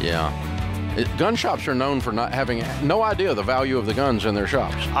 Yeah. Gun shops are known for not having no idea the value of the guns in their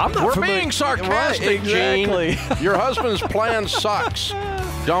shops. We're being sarcastic, right, exactly. Gene. Your husband's plan sucks.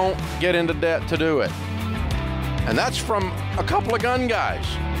 Don't get into debt to do it. And that's from a couple of gun guys.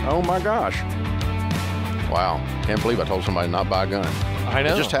 Oh, my gosh. Wow. Can't believe I told somebody not buy a gun. I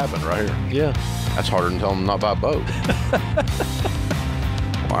know. It just happened right here. Yeah. That's harder than telling them not buy a boat.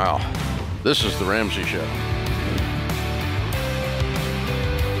 Wow. This is The Ramsey Show.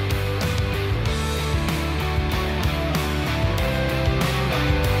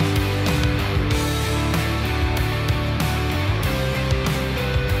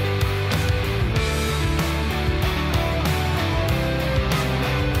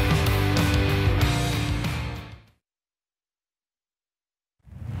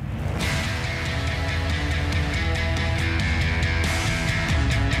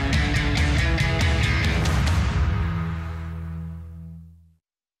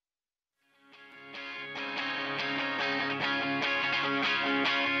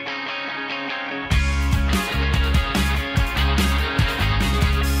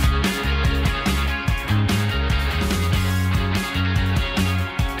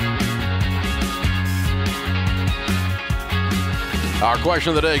 Our question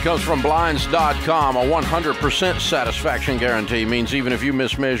of the day comes from Blinds.com. A 100% satisfaction guarantee means even if you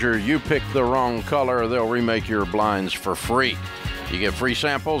mismeasure, you pick the wrong color, they'll remake your blinds for free. You get free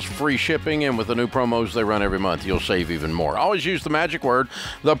samples, free shipping, and with the new promos they run every month, you'll save even more. Always use the magic word,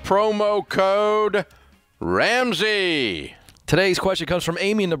 the promo code Ramsey. Today's question comes from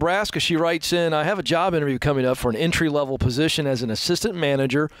Amy in Nebraska. She writes in, I have a job interview coming up for an entry-level position as an assistant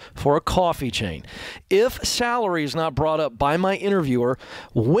manager for a coffee chain. If salary is not brought up by my interviewer,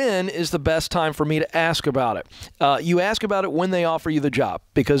 when is the best time for me to ask about it? You ask about it when they offer you the job,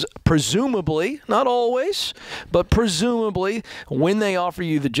 because presumably, not always, but presumably when they offer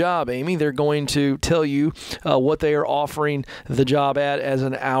you the job, Amy, they're going to tell you what they are offering the job at as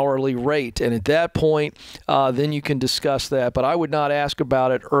an hourly rate. And at that point, then you can discuss that. But I would not ask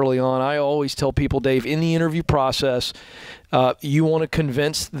about it early on. I always tell people, Dave, in the interview process, you want to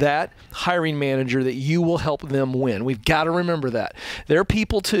convince that hiring manager that you will help them win. We've got to remember that. They're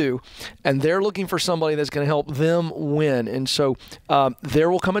people too, and they're looking for somebody that's going to help them win. And so there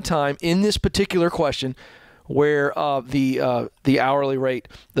will come a time in this particular question where the hourly rate,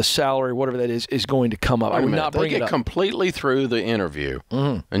 the salary, whatever that is going to come up. I would not bring it up. They get completely through the interview,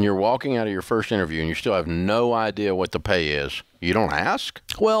 and you're walking out of your first interview, and you still have no idea what the pay is. You don't ask?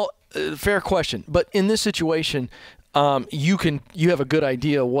 Well, fair question. But in this situation, you have a good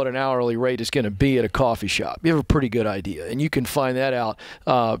idea what an hourly rate is going to be at a coffee shop. You have a pretty good idea, and you can find that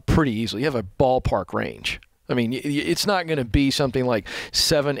out pretty easily. You have a ballpark range. I mean, it's not going to be something like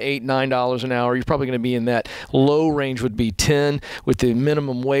 $7, $8, $9 an hour. You're probably going to be in that low range would be 10 with the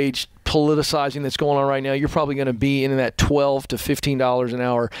minimum wage politicizing that's going on right now. You're probably going to be in that $12 to $15 an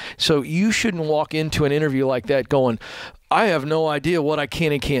hour. So you shouldn't walk into an interview like that going, I have no idea what I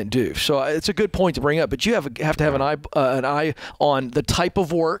can and can't do. So it's a good point to bring up, but you have to have an eye on the type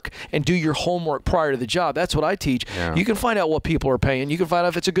of work and do your homework prior to the job. That's what I teach. Yeah. You can find out what people are paying. You can find out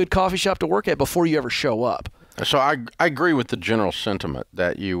if it's a good coffee shop to work at before you ever show up. So I agree with the general sentiment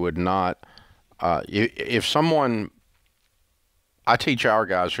that you would not, if someone, I teach our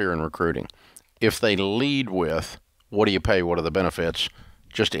guys here in recruiting, if they lead with, what do you pay, what are the benefits,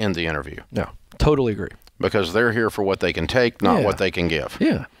 just end the interview. No, totally agree. Because they're here for what they can take, not what they can give.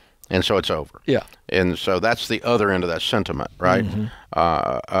 Yeah. And so it's over. Yeah. And so that's the other end of that sentiment, right?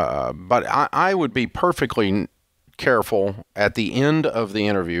 But I would be perfectly careful at the end of the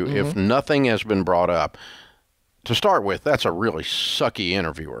interview if nothing has been brought up. To start with, that's a really sucky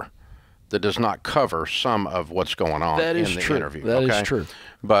interviewer that does not cover some of what's going on in the interview. That is true.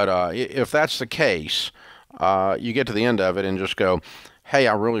 But if that's the case, you get to the end of it and just go, hey,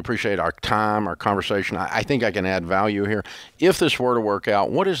 I really appreciate our time, our conversation. I think I can add value here. If this were to work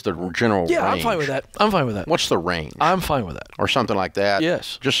out, what is the general range? I'm fine with that. I'm fine with that. What's the range? I'm fine with that. Or something like that.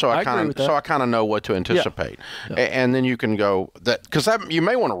 Yes. Just so I kind of know what to anticipate. Yeah. And then you can go that because you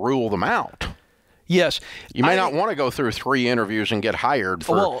may want to rule them out. Yes. You may not want to go through 3 interviews and get hired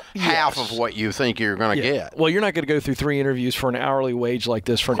for half of what you think you're going to get. Well, you're not going to go through 3 interviews for an hourly wage like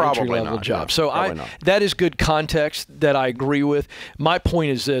this for an entry-level job. No, so that is good context that I agree with. My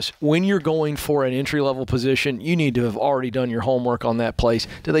point is this. When you're going for an entry-level position, you need to have already done your homework on that place.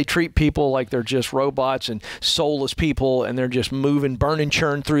 Do they treat people like they're just robots and soulless people and they're just moving, burn and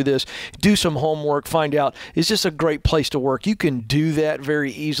churn through this? Do some homework. Find out, is this a great place to work? You can do that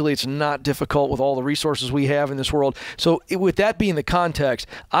very easily. It's not difficult with all the resources we have in this world. So with that being the context,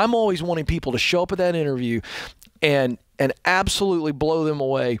 I'm always wanting people to show up at that interview and absolutely blow them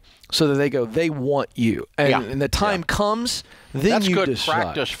away so that they want you. And the time comes, then you decide. That's good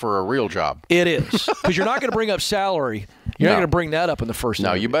practice for a real job. It is. Because you're not going to bring up salary. You're not going to bring that up in the first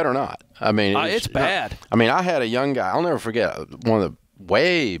interview. No, you better not. I mean, it's bad. I mean, I had a young guy. I'll never forget one of the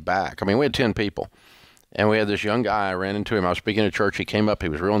way back. I mean, we had 10 people. And we had this young guy. I ran into him. I was speaking at church. He came up. He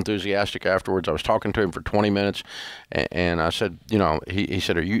was real enthusiastic afterwards. I was talking to him for 20 minutes. And I said, he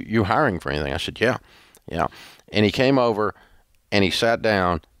said, are you hiring for anything? I said, yeah. And he came over and he sat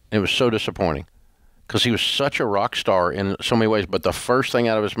down. And it was so disappointing because he was such a rock star in so many ways. But the first thing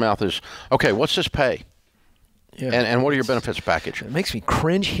out of his mouth is, okay, what's this pay? Yeah, and what are your benefits package? It makes me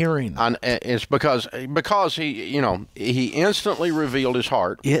cringe hearing that. It's because he, he instantly revealed his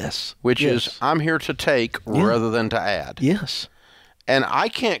heart. Yes. Which is, I'm here to take rather than to add. Yes. And I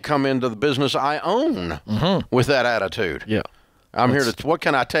can't come into the business I own with that attitude. Yeah. I'm here to, what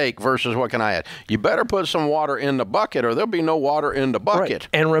can I take versus what can I add? You better put some water in the bucket or there'll be no water in the bucket. Right.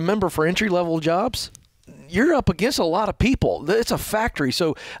 And remember, for entry-level jobs, you're up against a lot of people. It's a factory,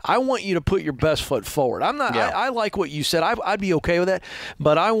 so I want you to put your best foot forward. I'm not. I like what you said. I'd be okay with that,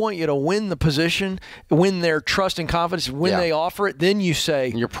 but I want you to win the position, win their trust and confidence. When they offer it, then you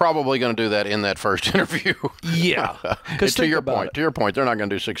say you're probably going to do that in that first interview. Yeah, because to your point, they're not going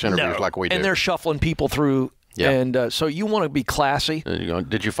to do 6 interviews like we do, and they're shuffling people through. Yeah. And so you want to be classy.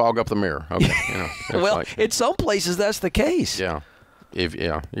 Did you fog up the mirror? Okay. Well, in some places that's the case. Yeah. You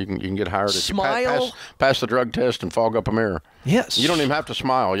can get hired if you pass the drug test and fog up a mirror. Yes. You don't even have to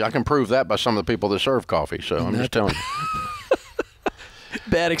smile. I can prove that by some of the people that serve coffee. So I'm just telling you.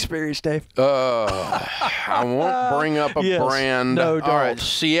 Bad experience, Dave. I won't bring up a brand. No, don't. All right,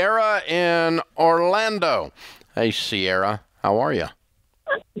 Sierra in Orlando. Hey, Sierra, how are you?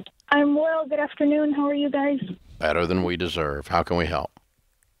 I'm well. Good afternoon. How are you guys? Better than we deserve. How can we help?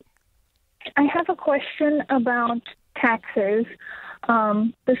 I have a question about taxes.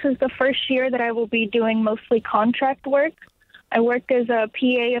 This is the first year that I will be doing mostly contract work. I work as a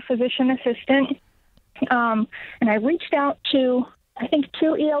PA, a physician assistant, and I reached out to, I think,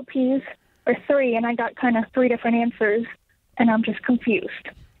 2 ELPs or 3, and I got kind of 3 different answers, and I'm just confused.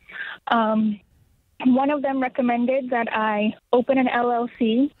 One of them recommended that I open an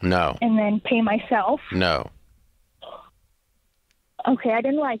LLC. No. And then pay myself. No. Okay, I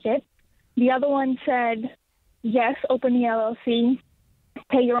didn't like it. The other one said, yes, open the LLC,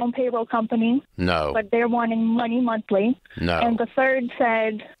 pay your own payroll company. No. But they're wanting money monthly. No. And the third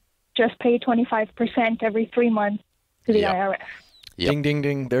said, just pay 25% every 3 months to the IRS. Yep. Ding, ding,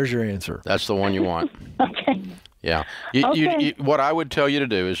 ding. There's your answer. That's the one you want. Okay. Yeah. Okay. What I would tell you to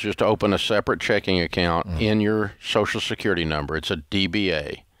do is just to open a separate checking account in your Social Security number. It's a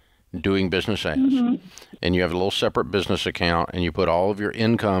DBA, doing business as. Mm-hmm. And you have a little separate business account, and you put all of your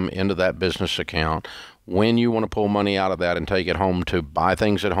income into that business account. When you want to pull money out of that and take it home to buy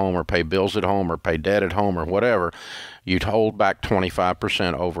things at home or pay bills at home or pay debt at home or whatever, you'd hold back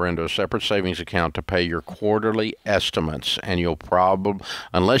 25% over into a separate savings account to pay your quarterly estimates. And you'll probably,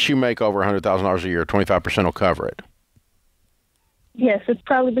 unless you make over $100,000 a year, 25% will cover it. Yes, it's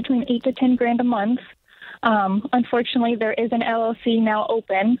probably between $8 to $10 grand a month. Unfortunately, there is an LLC now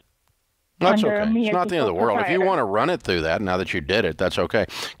open. That's okay. It's not the end of the world. If you want to run it through that, now that you did it, that's okay.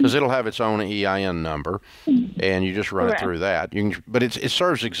 Because it'll have its own EIN number, and you just run it through that. But it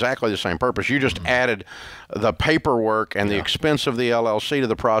serves exactly the same purpose. You just added the paperwork and the expense of the LLC to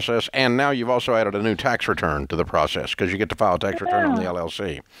the process, and now you've also added a new tax return to the process because you get to file a tax return on the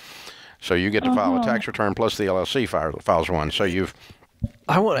LLC. So you get to file a tax return plus the LLC files one. So you've...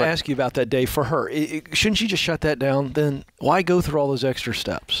 I want to ask you about that, Dave. For her, shouldn't she just shut that down? Then why go through all those extra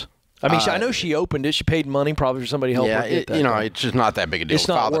steps? I mean, I know she opened it. She paid money probably for somebody helping her get that. It's just not that big a deal. It's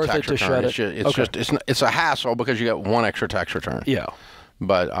not worth it to shut it. It's a hassle because you got one extra tax return. Yeah.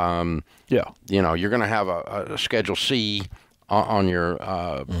 But you're going to have a Schedule C on your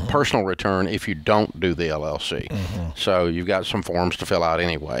personal return if you don't do the LLC. So you've got some forms to fill out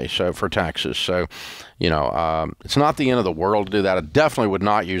anyway. So for taxes. So it's not the end of the world to do that. I definitely would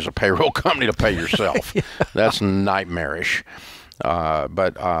not use a payroll company to pay yourself. That's nightmarish.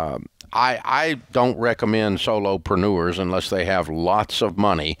 But I don't recommend solopreneurs unless they have lots of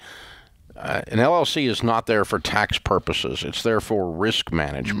money. An LLC is not there for tax purposes. It's there for risk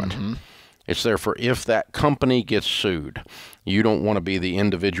management. It's there for if that company gets sued, you don't want to be the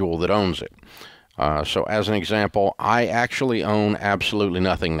individual that owns it. So as an example, I actually own absolutely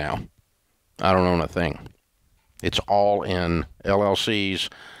nothing now. I don't own a thing. It's all in LLCs,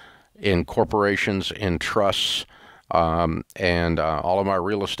 in corporations, in trusts. And all of my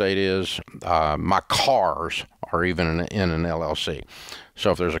real estate is. My cars are even in an LLC.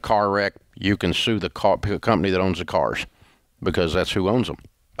 So if there's a car wreck, you can sue the company that owns the cars because that's who owns them.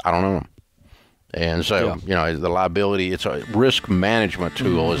 I don't own them. And so, the liability, it's a risk management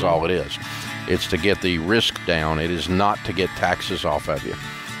tool is all it is. It's to get the risk down. It is not to get taxes off of you.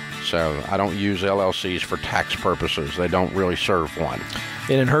 So I don't use LLCs for tax purposes. They don't really serve one.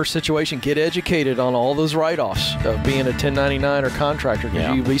 And in her situation, get educated on all those write-offs of being a 1099 or contractor,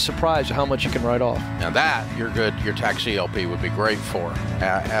 because you'd be surprised how much you can write off. Now that, your tax ELP would be great for.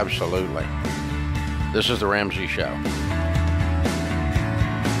 Absolutely. This is The Ramsey Show.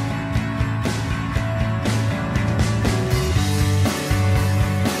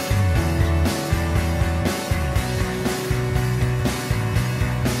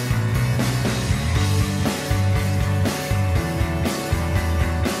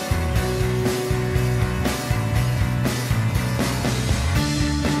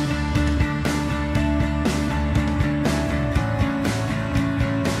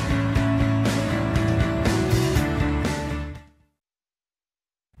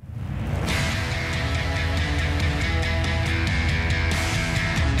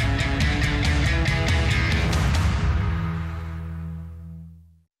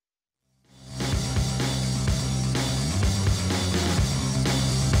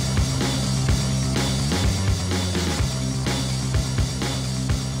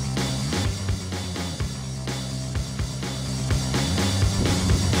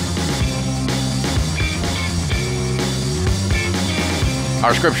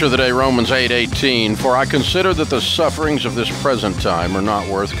 Our scripture of the day, Romans 8:18. For I consider that the sufferings of this present time are not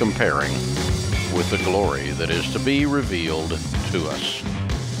worth comparing with the glory that is to be revealed to us.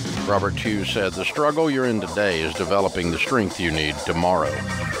 Robert Hughes said, the struggle you're in today is developing the strength you need tomorrow.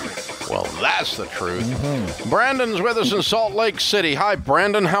 Well, that's the truth. Mm-hmm. Brandon's with us in Salt Lake City. Hi,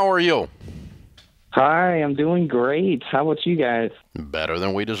 Brandon. How are you? Hi, I'm doing great. How about you guys? Better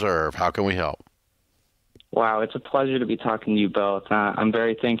than we deserve. How can we help? Wow, it's a pleasure to be talking to you both. I'm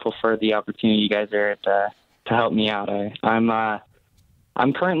very thankful for the opportunity you guys are to help me out.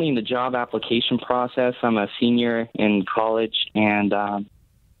 I'm currently in the job application process. I'm a senior in college, and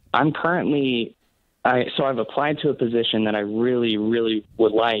I'm currently so I've applied to a position that I really, really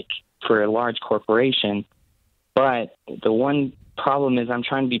would like for a large corporation. But the one problem is I'm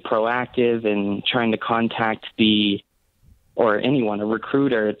trying to be proactive and trying to contact anyone, a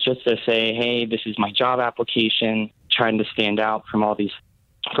recruiter, just to say, hey, this is my job application, trying to stand out from all these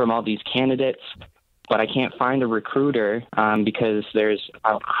candidates. But I can't find a recruiter because there's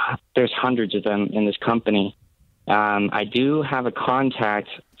hundreds of them in this company. I do have a contact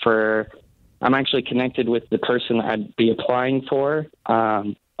I'm actually connected with the person I'd be applying for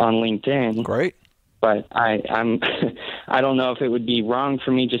on LinkedIn. Great. But I don't know if it would be wrong for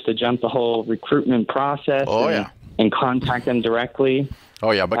me just to jump the whole recruitment process and contact them directly.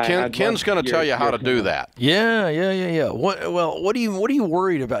 Oh yeah, but Ken's going to tell you how to do that. Yeah. What are you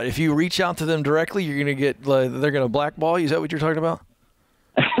worried about? If you reach out to them directly, you're going to get they're going to blackball you. Is that what you're talking about?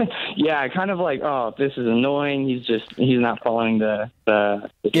 Yeah, kind of like, oh, this is annoying. He's not following the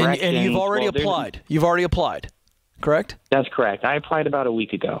directions. And you've already applied. You've already applied, correct? That's correct. I applied about a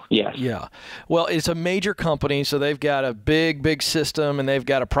week ago. Yes. Yeah. Well, it's a major company, so they've got a big system, and they've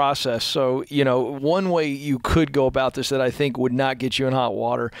got a process. So, one way you could go about this that I think would not get you in hot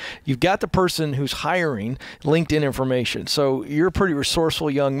water, you've got the person who's hiring LinkedIn information. So you're a pretty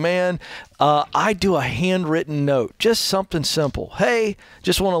resourceful young man. I do a handwritten note, just something simple. Hey,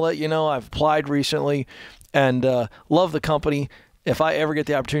 just want to let you know I've applied recently and love the company. If I ever get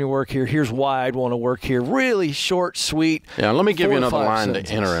the opportunity to work here, here's why I'd want to work here. Really short, sweet. Yeah, let me give you another line sentences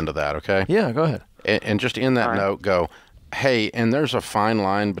to enter into that, okay? Yeah, go ahead. And just in that note, go, hey, and there's a fine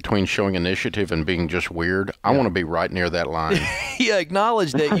line between showing initiative and being just weird. I want to be right near that line. Yeah,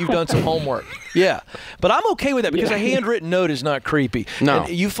 acknowledge that you've done some homework. Yeah, but I'm okay with that because a handwritten note is not creepy. No. And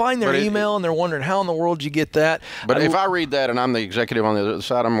you find their email and they're wondering how in the world did you get that. But if I read that and I'm the executive on the other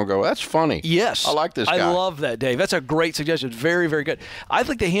side, I'm going to go, that's funny. Yes. I like this guy. I love that, Dave. That's a great suggestion. It's very, very good. I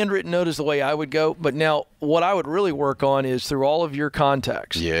think the handwritten note is the way I would go. But now what I would really work on is through all of your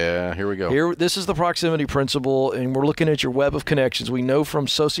contacts. Yeah, here we go. This is the proximity principle, and we're looking at your web of connections. We know from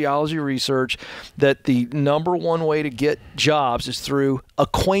sociology research that the number one way to get jobs is through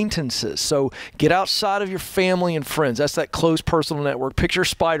acquaintances. So get outside of your family and friends. That's that close personal network. Picture a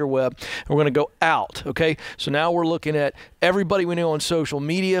spider web, and we're going to go out, okay? So now we're looking at everybody we know on social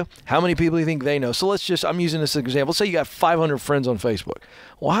media. How many people do you think they know? So I'm using this as an example. Say you got 500 friends on Facebook.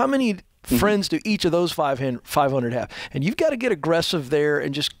 Well, how many friends do each of those 500 have? And you've got to get aggressive there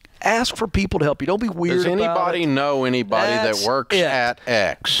and just ask for people to help you. Don't be weird about it. Does anybody know anybody that works at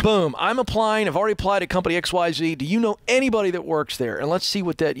X? Boom. I'm applying. I've already applied at company XYZ. Do you know anybody that works there? And let's see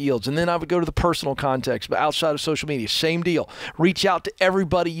what that yields. And then I would go to the personal context, but outside of social media, same deal. Reach out to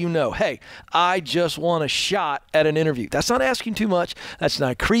everybody you know. Hey, I just want a shot at an interview. That's not asking too much. That's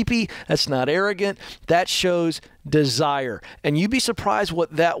not creepy. That's not arrogant. That shows desire, and you'd be surprised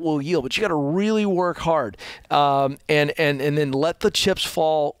what that will yield. But you got to really work hard, and then let the chips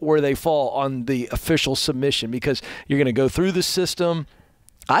fall where they fall on the official submission, because you're going to go through the system.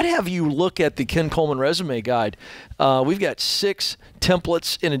 I'd have you look at the Ken Coleman resume guide. We've got 6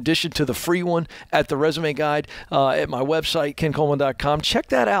 templates in addition to the free one at the resume guide at my website, kencoleman.com. Check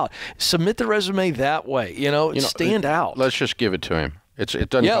that out. Submit the resume that way. Stand out. Let's just give it to him.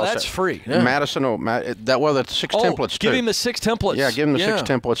 It doesn't. Yeah, that's free. Yeah. Madison, that's 6 templates too. Give him the 6 templates. Yeah, give him the 6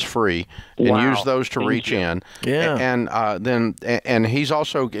 templates free, and use those to reach in. Yeah, and he's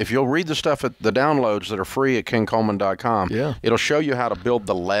also, if you'll read the stuff at the downloads that are free at kencoleman.com, it'll show you how to build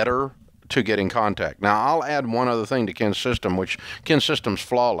the letter to get in contact. Now, I'll add one other thing to Ken's system, which Ken's system's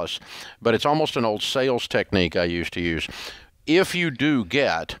flawless, but it's almost an old sales technique I used to use. If you do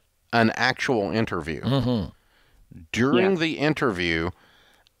get an actual interview. During the interview,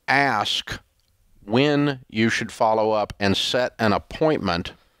 ask when you should follow up and set an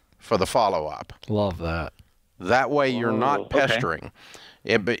appointment for the follow-up. Love that. That way you're not pestering.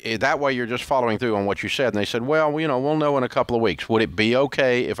 That way you're just following through on what you said. And they said, well, we'll know in a couple of weeks. Would it be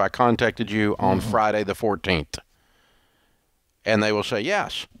okay if I contacted you on Friday the 14th? And they will say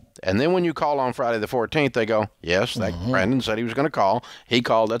yes. And then when you call on Friday the 14th, they go, yes, Brandon said he was going to call. He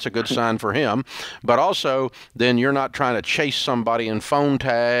called. That's a good sign for him. But also, then you're not trying to chase somebody in phone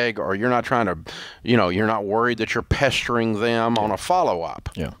tag, or you're not trying to, you're not worried that you're pestering them on a follow-up.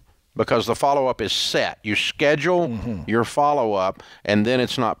 Yeah. Because the follow-up is set. You schedule your follow-up, and then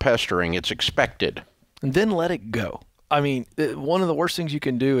it's not pestering. It's expected. And then let it go. I mean, one of the worst things you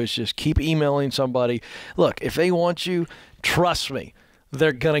can do is just keep emailing somebody. Look, if they want you, trust me,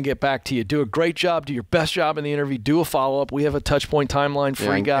 they're going to get back to you. Do a great job. Do your best job in the interview. Do a follow-up. We have a touchpoint timeline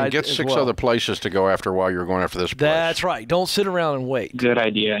free guide. And get six other places to go after while you're going after this place. That's right. Don't sit around and wait. Good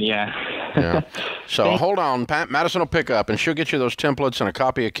idea, yeah. So hold on. Madison will pick up, and she'll get you those templates and a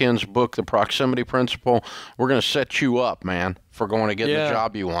copy of Ken's book, The Proximity Principle. We're going to set you up, man, for going to get the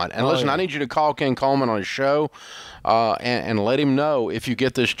job you want. And listen, I need you to call Ken Coleman on his show and let him know if you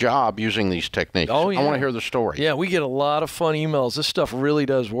get this job using these techniques. Oh, yeah. I want to hear the story. Yeah, we get a lot of fun emails. This stuff really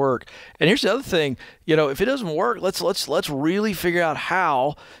does work. And here's the other thing, if it doesn't work, let's really figure out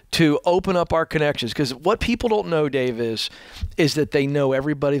how to open up our connections. Because what people don't know, Dave, is that they know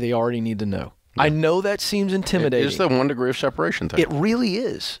everybody they already need to know. Yeah. I know that seems intimidating. It's the 1 degree of separation thing. It really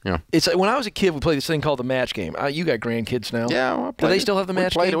is. Yeah. It's when I was a kid, we played this thing called the match game. You got grandkids now. Yeah. Well, do they still have the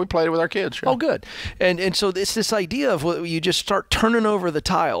match game? We played it with our kids. Sure. Oh, good. And so it's this idea of you just start turning over the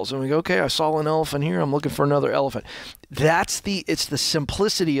tiles, and we go, okay, I saw an elephant here. I'm looking for another elephant. It's the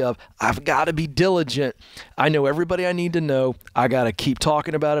simplicity of I've got to be diligent. I know everybody I need to know. I got to keep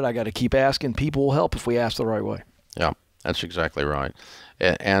talking about it. I got to keep asking. People will help if we ask the right way. Yeah, that's exactly right.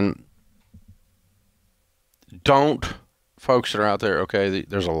 And don't, folks that are out there, okay,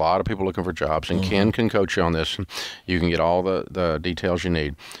 there's a lot of people looking for jobs, and Ken can coach you on this. You can get all the details you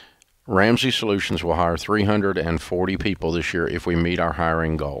need. Ramsey Solutions will hire 340 people this year if we meet our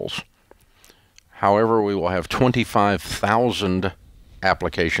hiring goals. However, we will have 25,000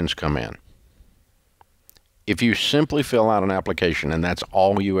 applications come in. If you simply fill out an application and that's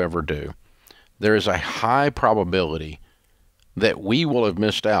all you ever do, there is a high probability that we will have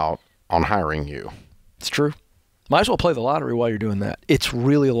missed out on hiring you. It's true. Might as well play the lottery while you're doing that. It's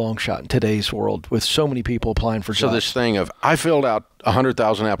really a long shot in today's world with so many people applying for jobs. So this thing of, I filled out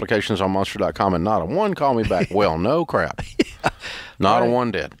 100,000 applications on Monster.com and not a one called me back. Well, no crap. Not a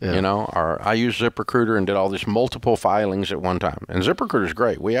one did. Or I used ZipRecruiter and did all these multiple filings at one time. And ZipRecruiter is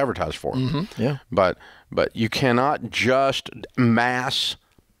great. We advertise for it. Yeah. But you cannot just mass,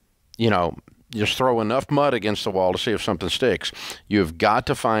 just throw enough mud against the wall to see if something sticks. You've got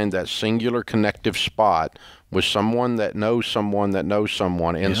to find that singular connective spot with someone that knows someone that knows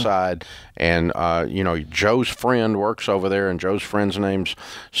someone inside. And, Joe's friend works over there, and Joe's friend's name's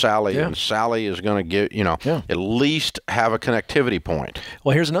Sally, and Sally is going to get, at least have a connectivity point.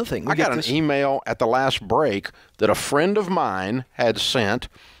 Well, here's another thing. I got an email at the last break that a friend of mine had sent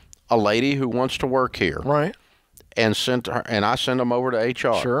a lady who wants to work here. Right. And sent her, and I sent them over to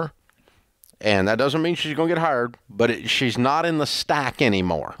HR. Sure. And that doesn't mean she's going to get hired, but she's not in the stack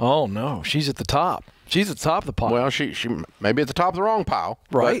anymore. Oh, no. She's at the top. She's at the top of the pile. Well, she may be at the top of the wrong pile.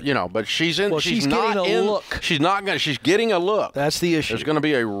 Right. But she's in. Well, she's not getting a look. She's not going to. She's getting a look. That's the issue. There's going to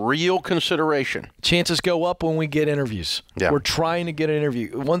be a real consideration. Chances go up when we get interviews. Yeah. We're trying to get an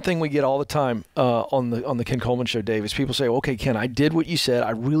interview. One thing we get all the time on the Ken Coleman Show, Dave, is people say, okay, Ken, I did what you said. I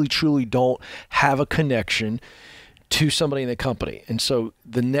really, truly don't have a connection to somebody in the company. And so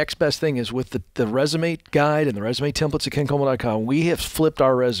the next best thing is with the resume guide and the resume templates at kencoleman.com, we have flipped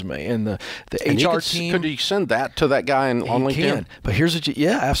our resume, and the HR team. Could you send that to that guy on LinkedIn? Can. But here's what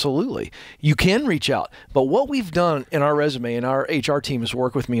absolutely. You can reach out. But what we've done in our resume, and our HR team has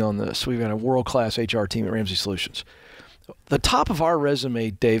worked with me on this. We've got a world-class HR team at Ramsey Solutions. The top of our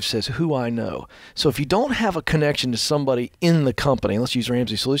resume, Dave, says who I know. So if you don't have a connection to somebody in the company, let's use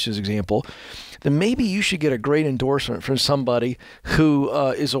Ramsey Solutions example, then maybe you should get a great endorsement from somebody who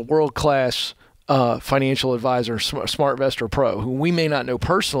is a world-class financial advisor, Smart Investor Pro, who we may not know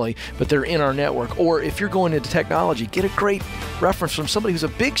personally, but they're in our network. Or if you're going into technology, get a great reference from somebody who's a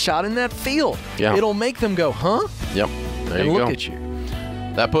big shot in that field. Yeah. It'll make them go, huh? Yep. There and you look go. at you.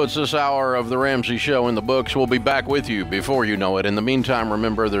 That puts this hour of The Ramsey Show in the books. We'll be back with you before you know it. In the meantime,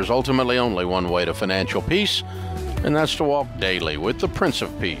 remember, there's ultimately only one way to financial peace, and that's to walk daily with the Prince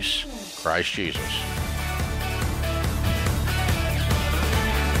of Peace, Christ Jesus.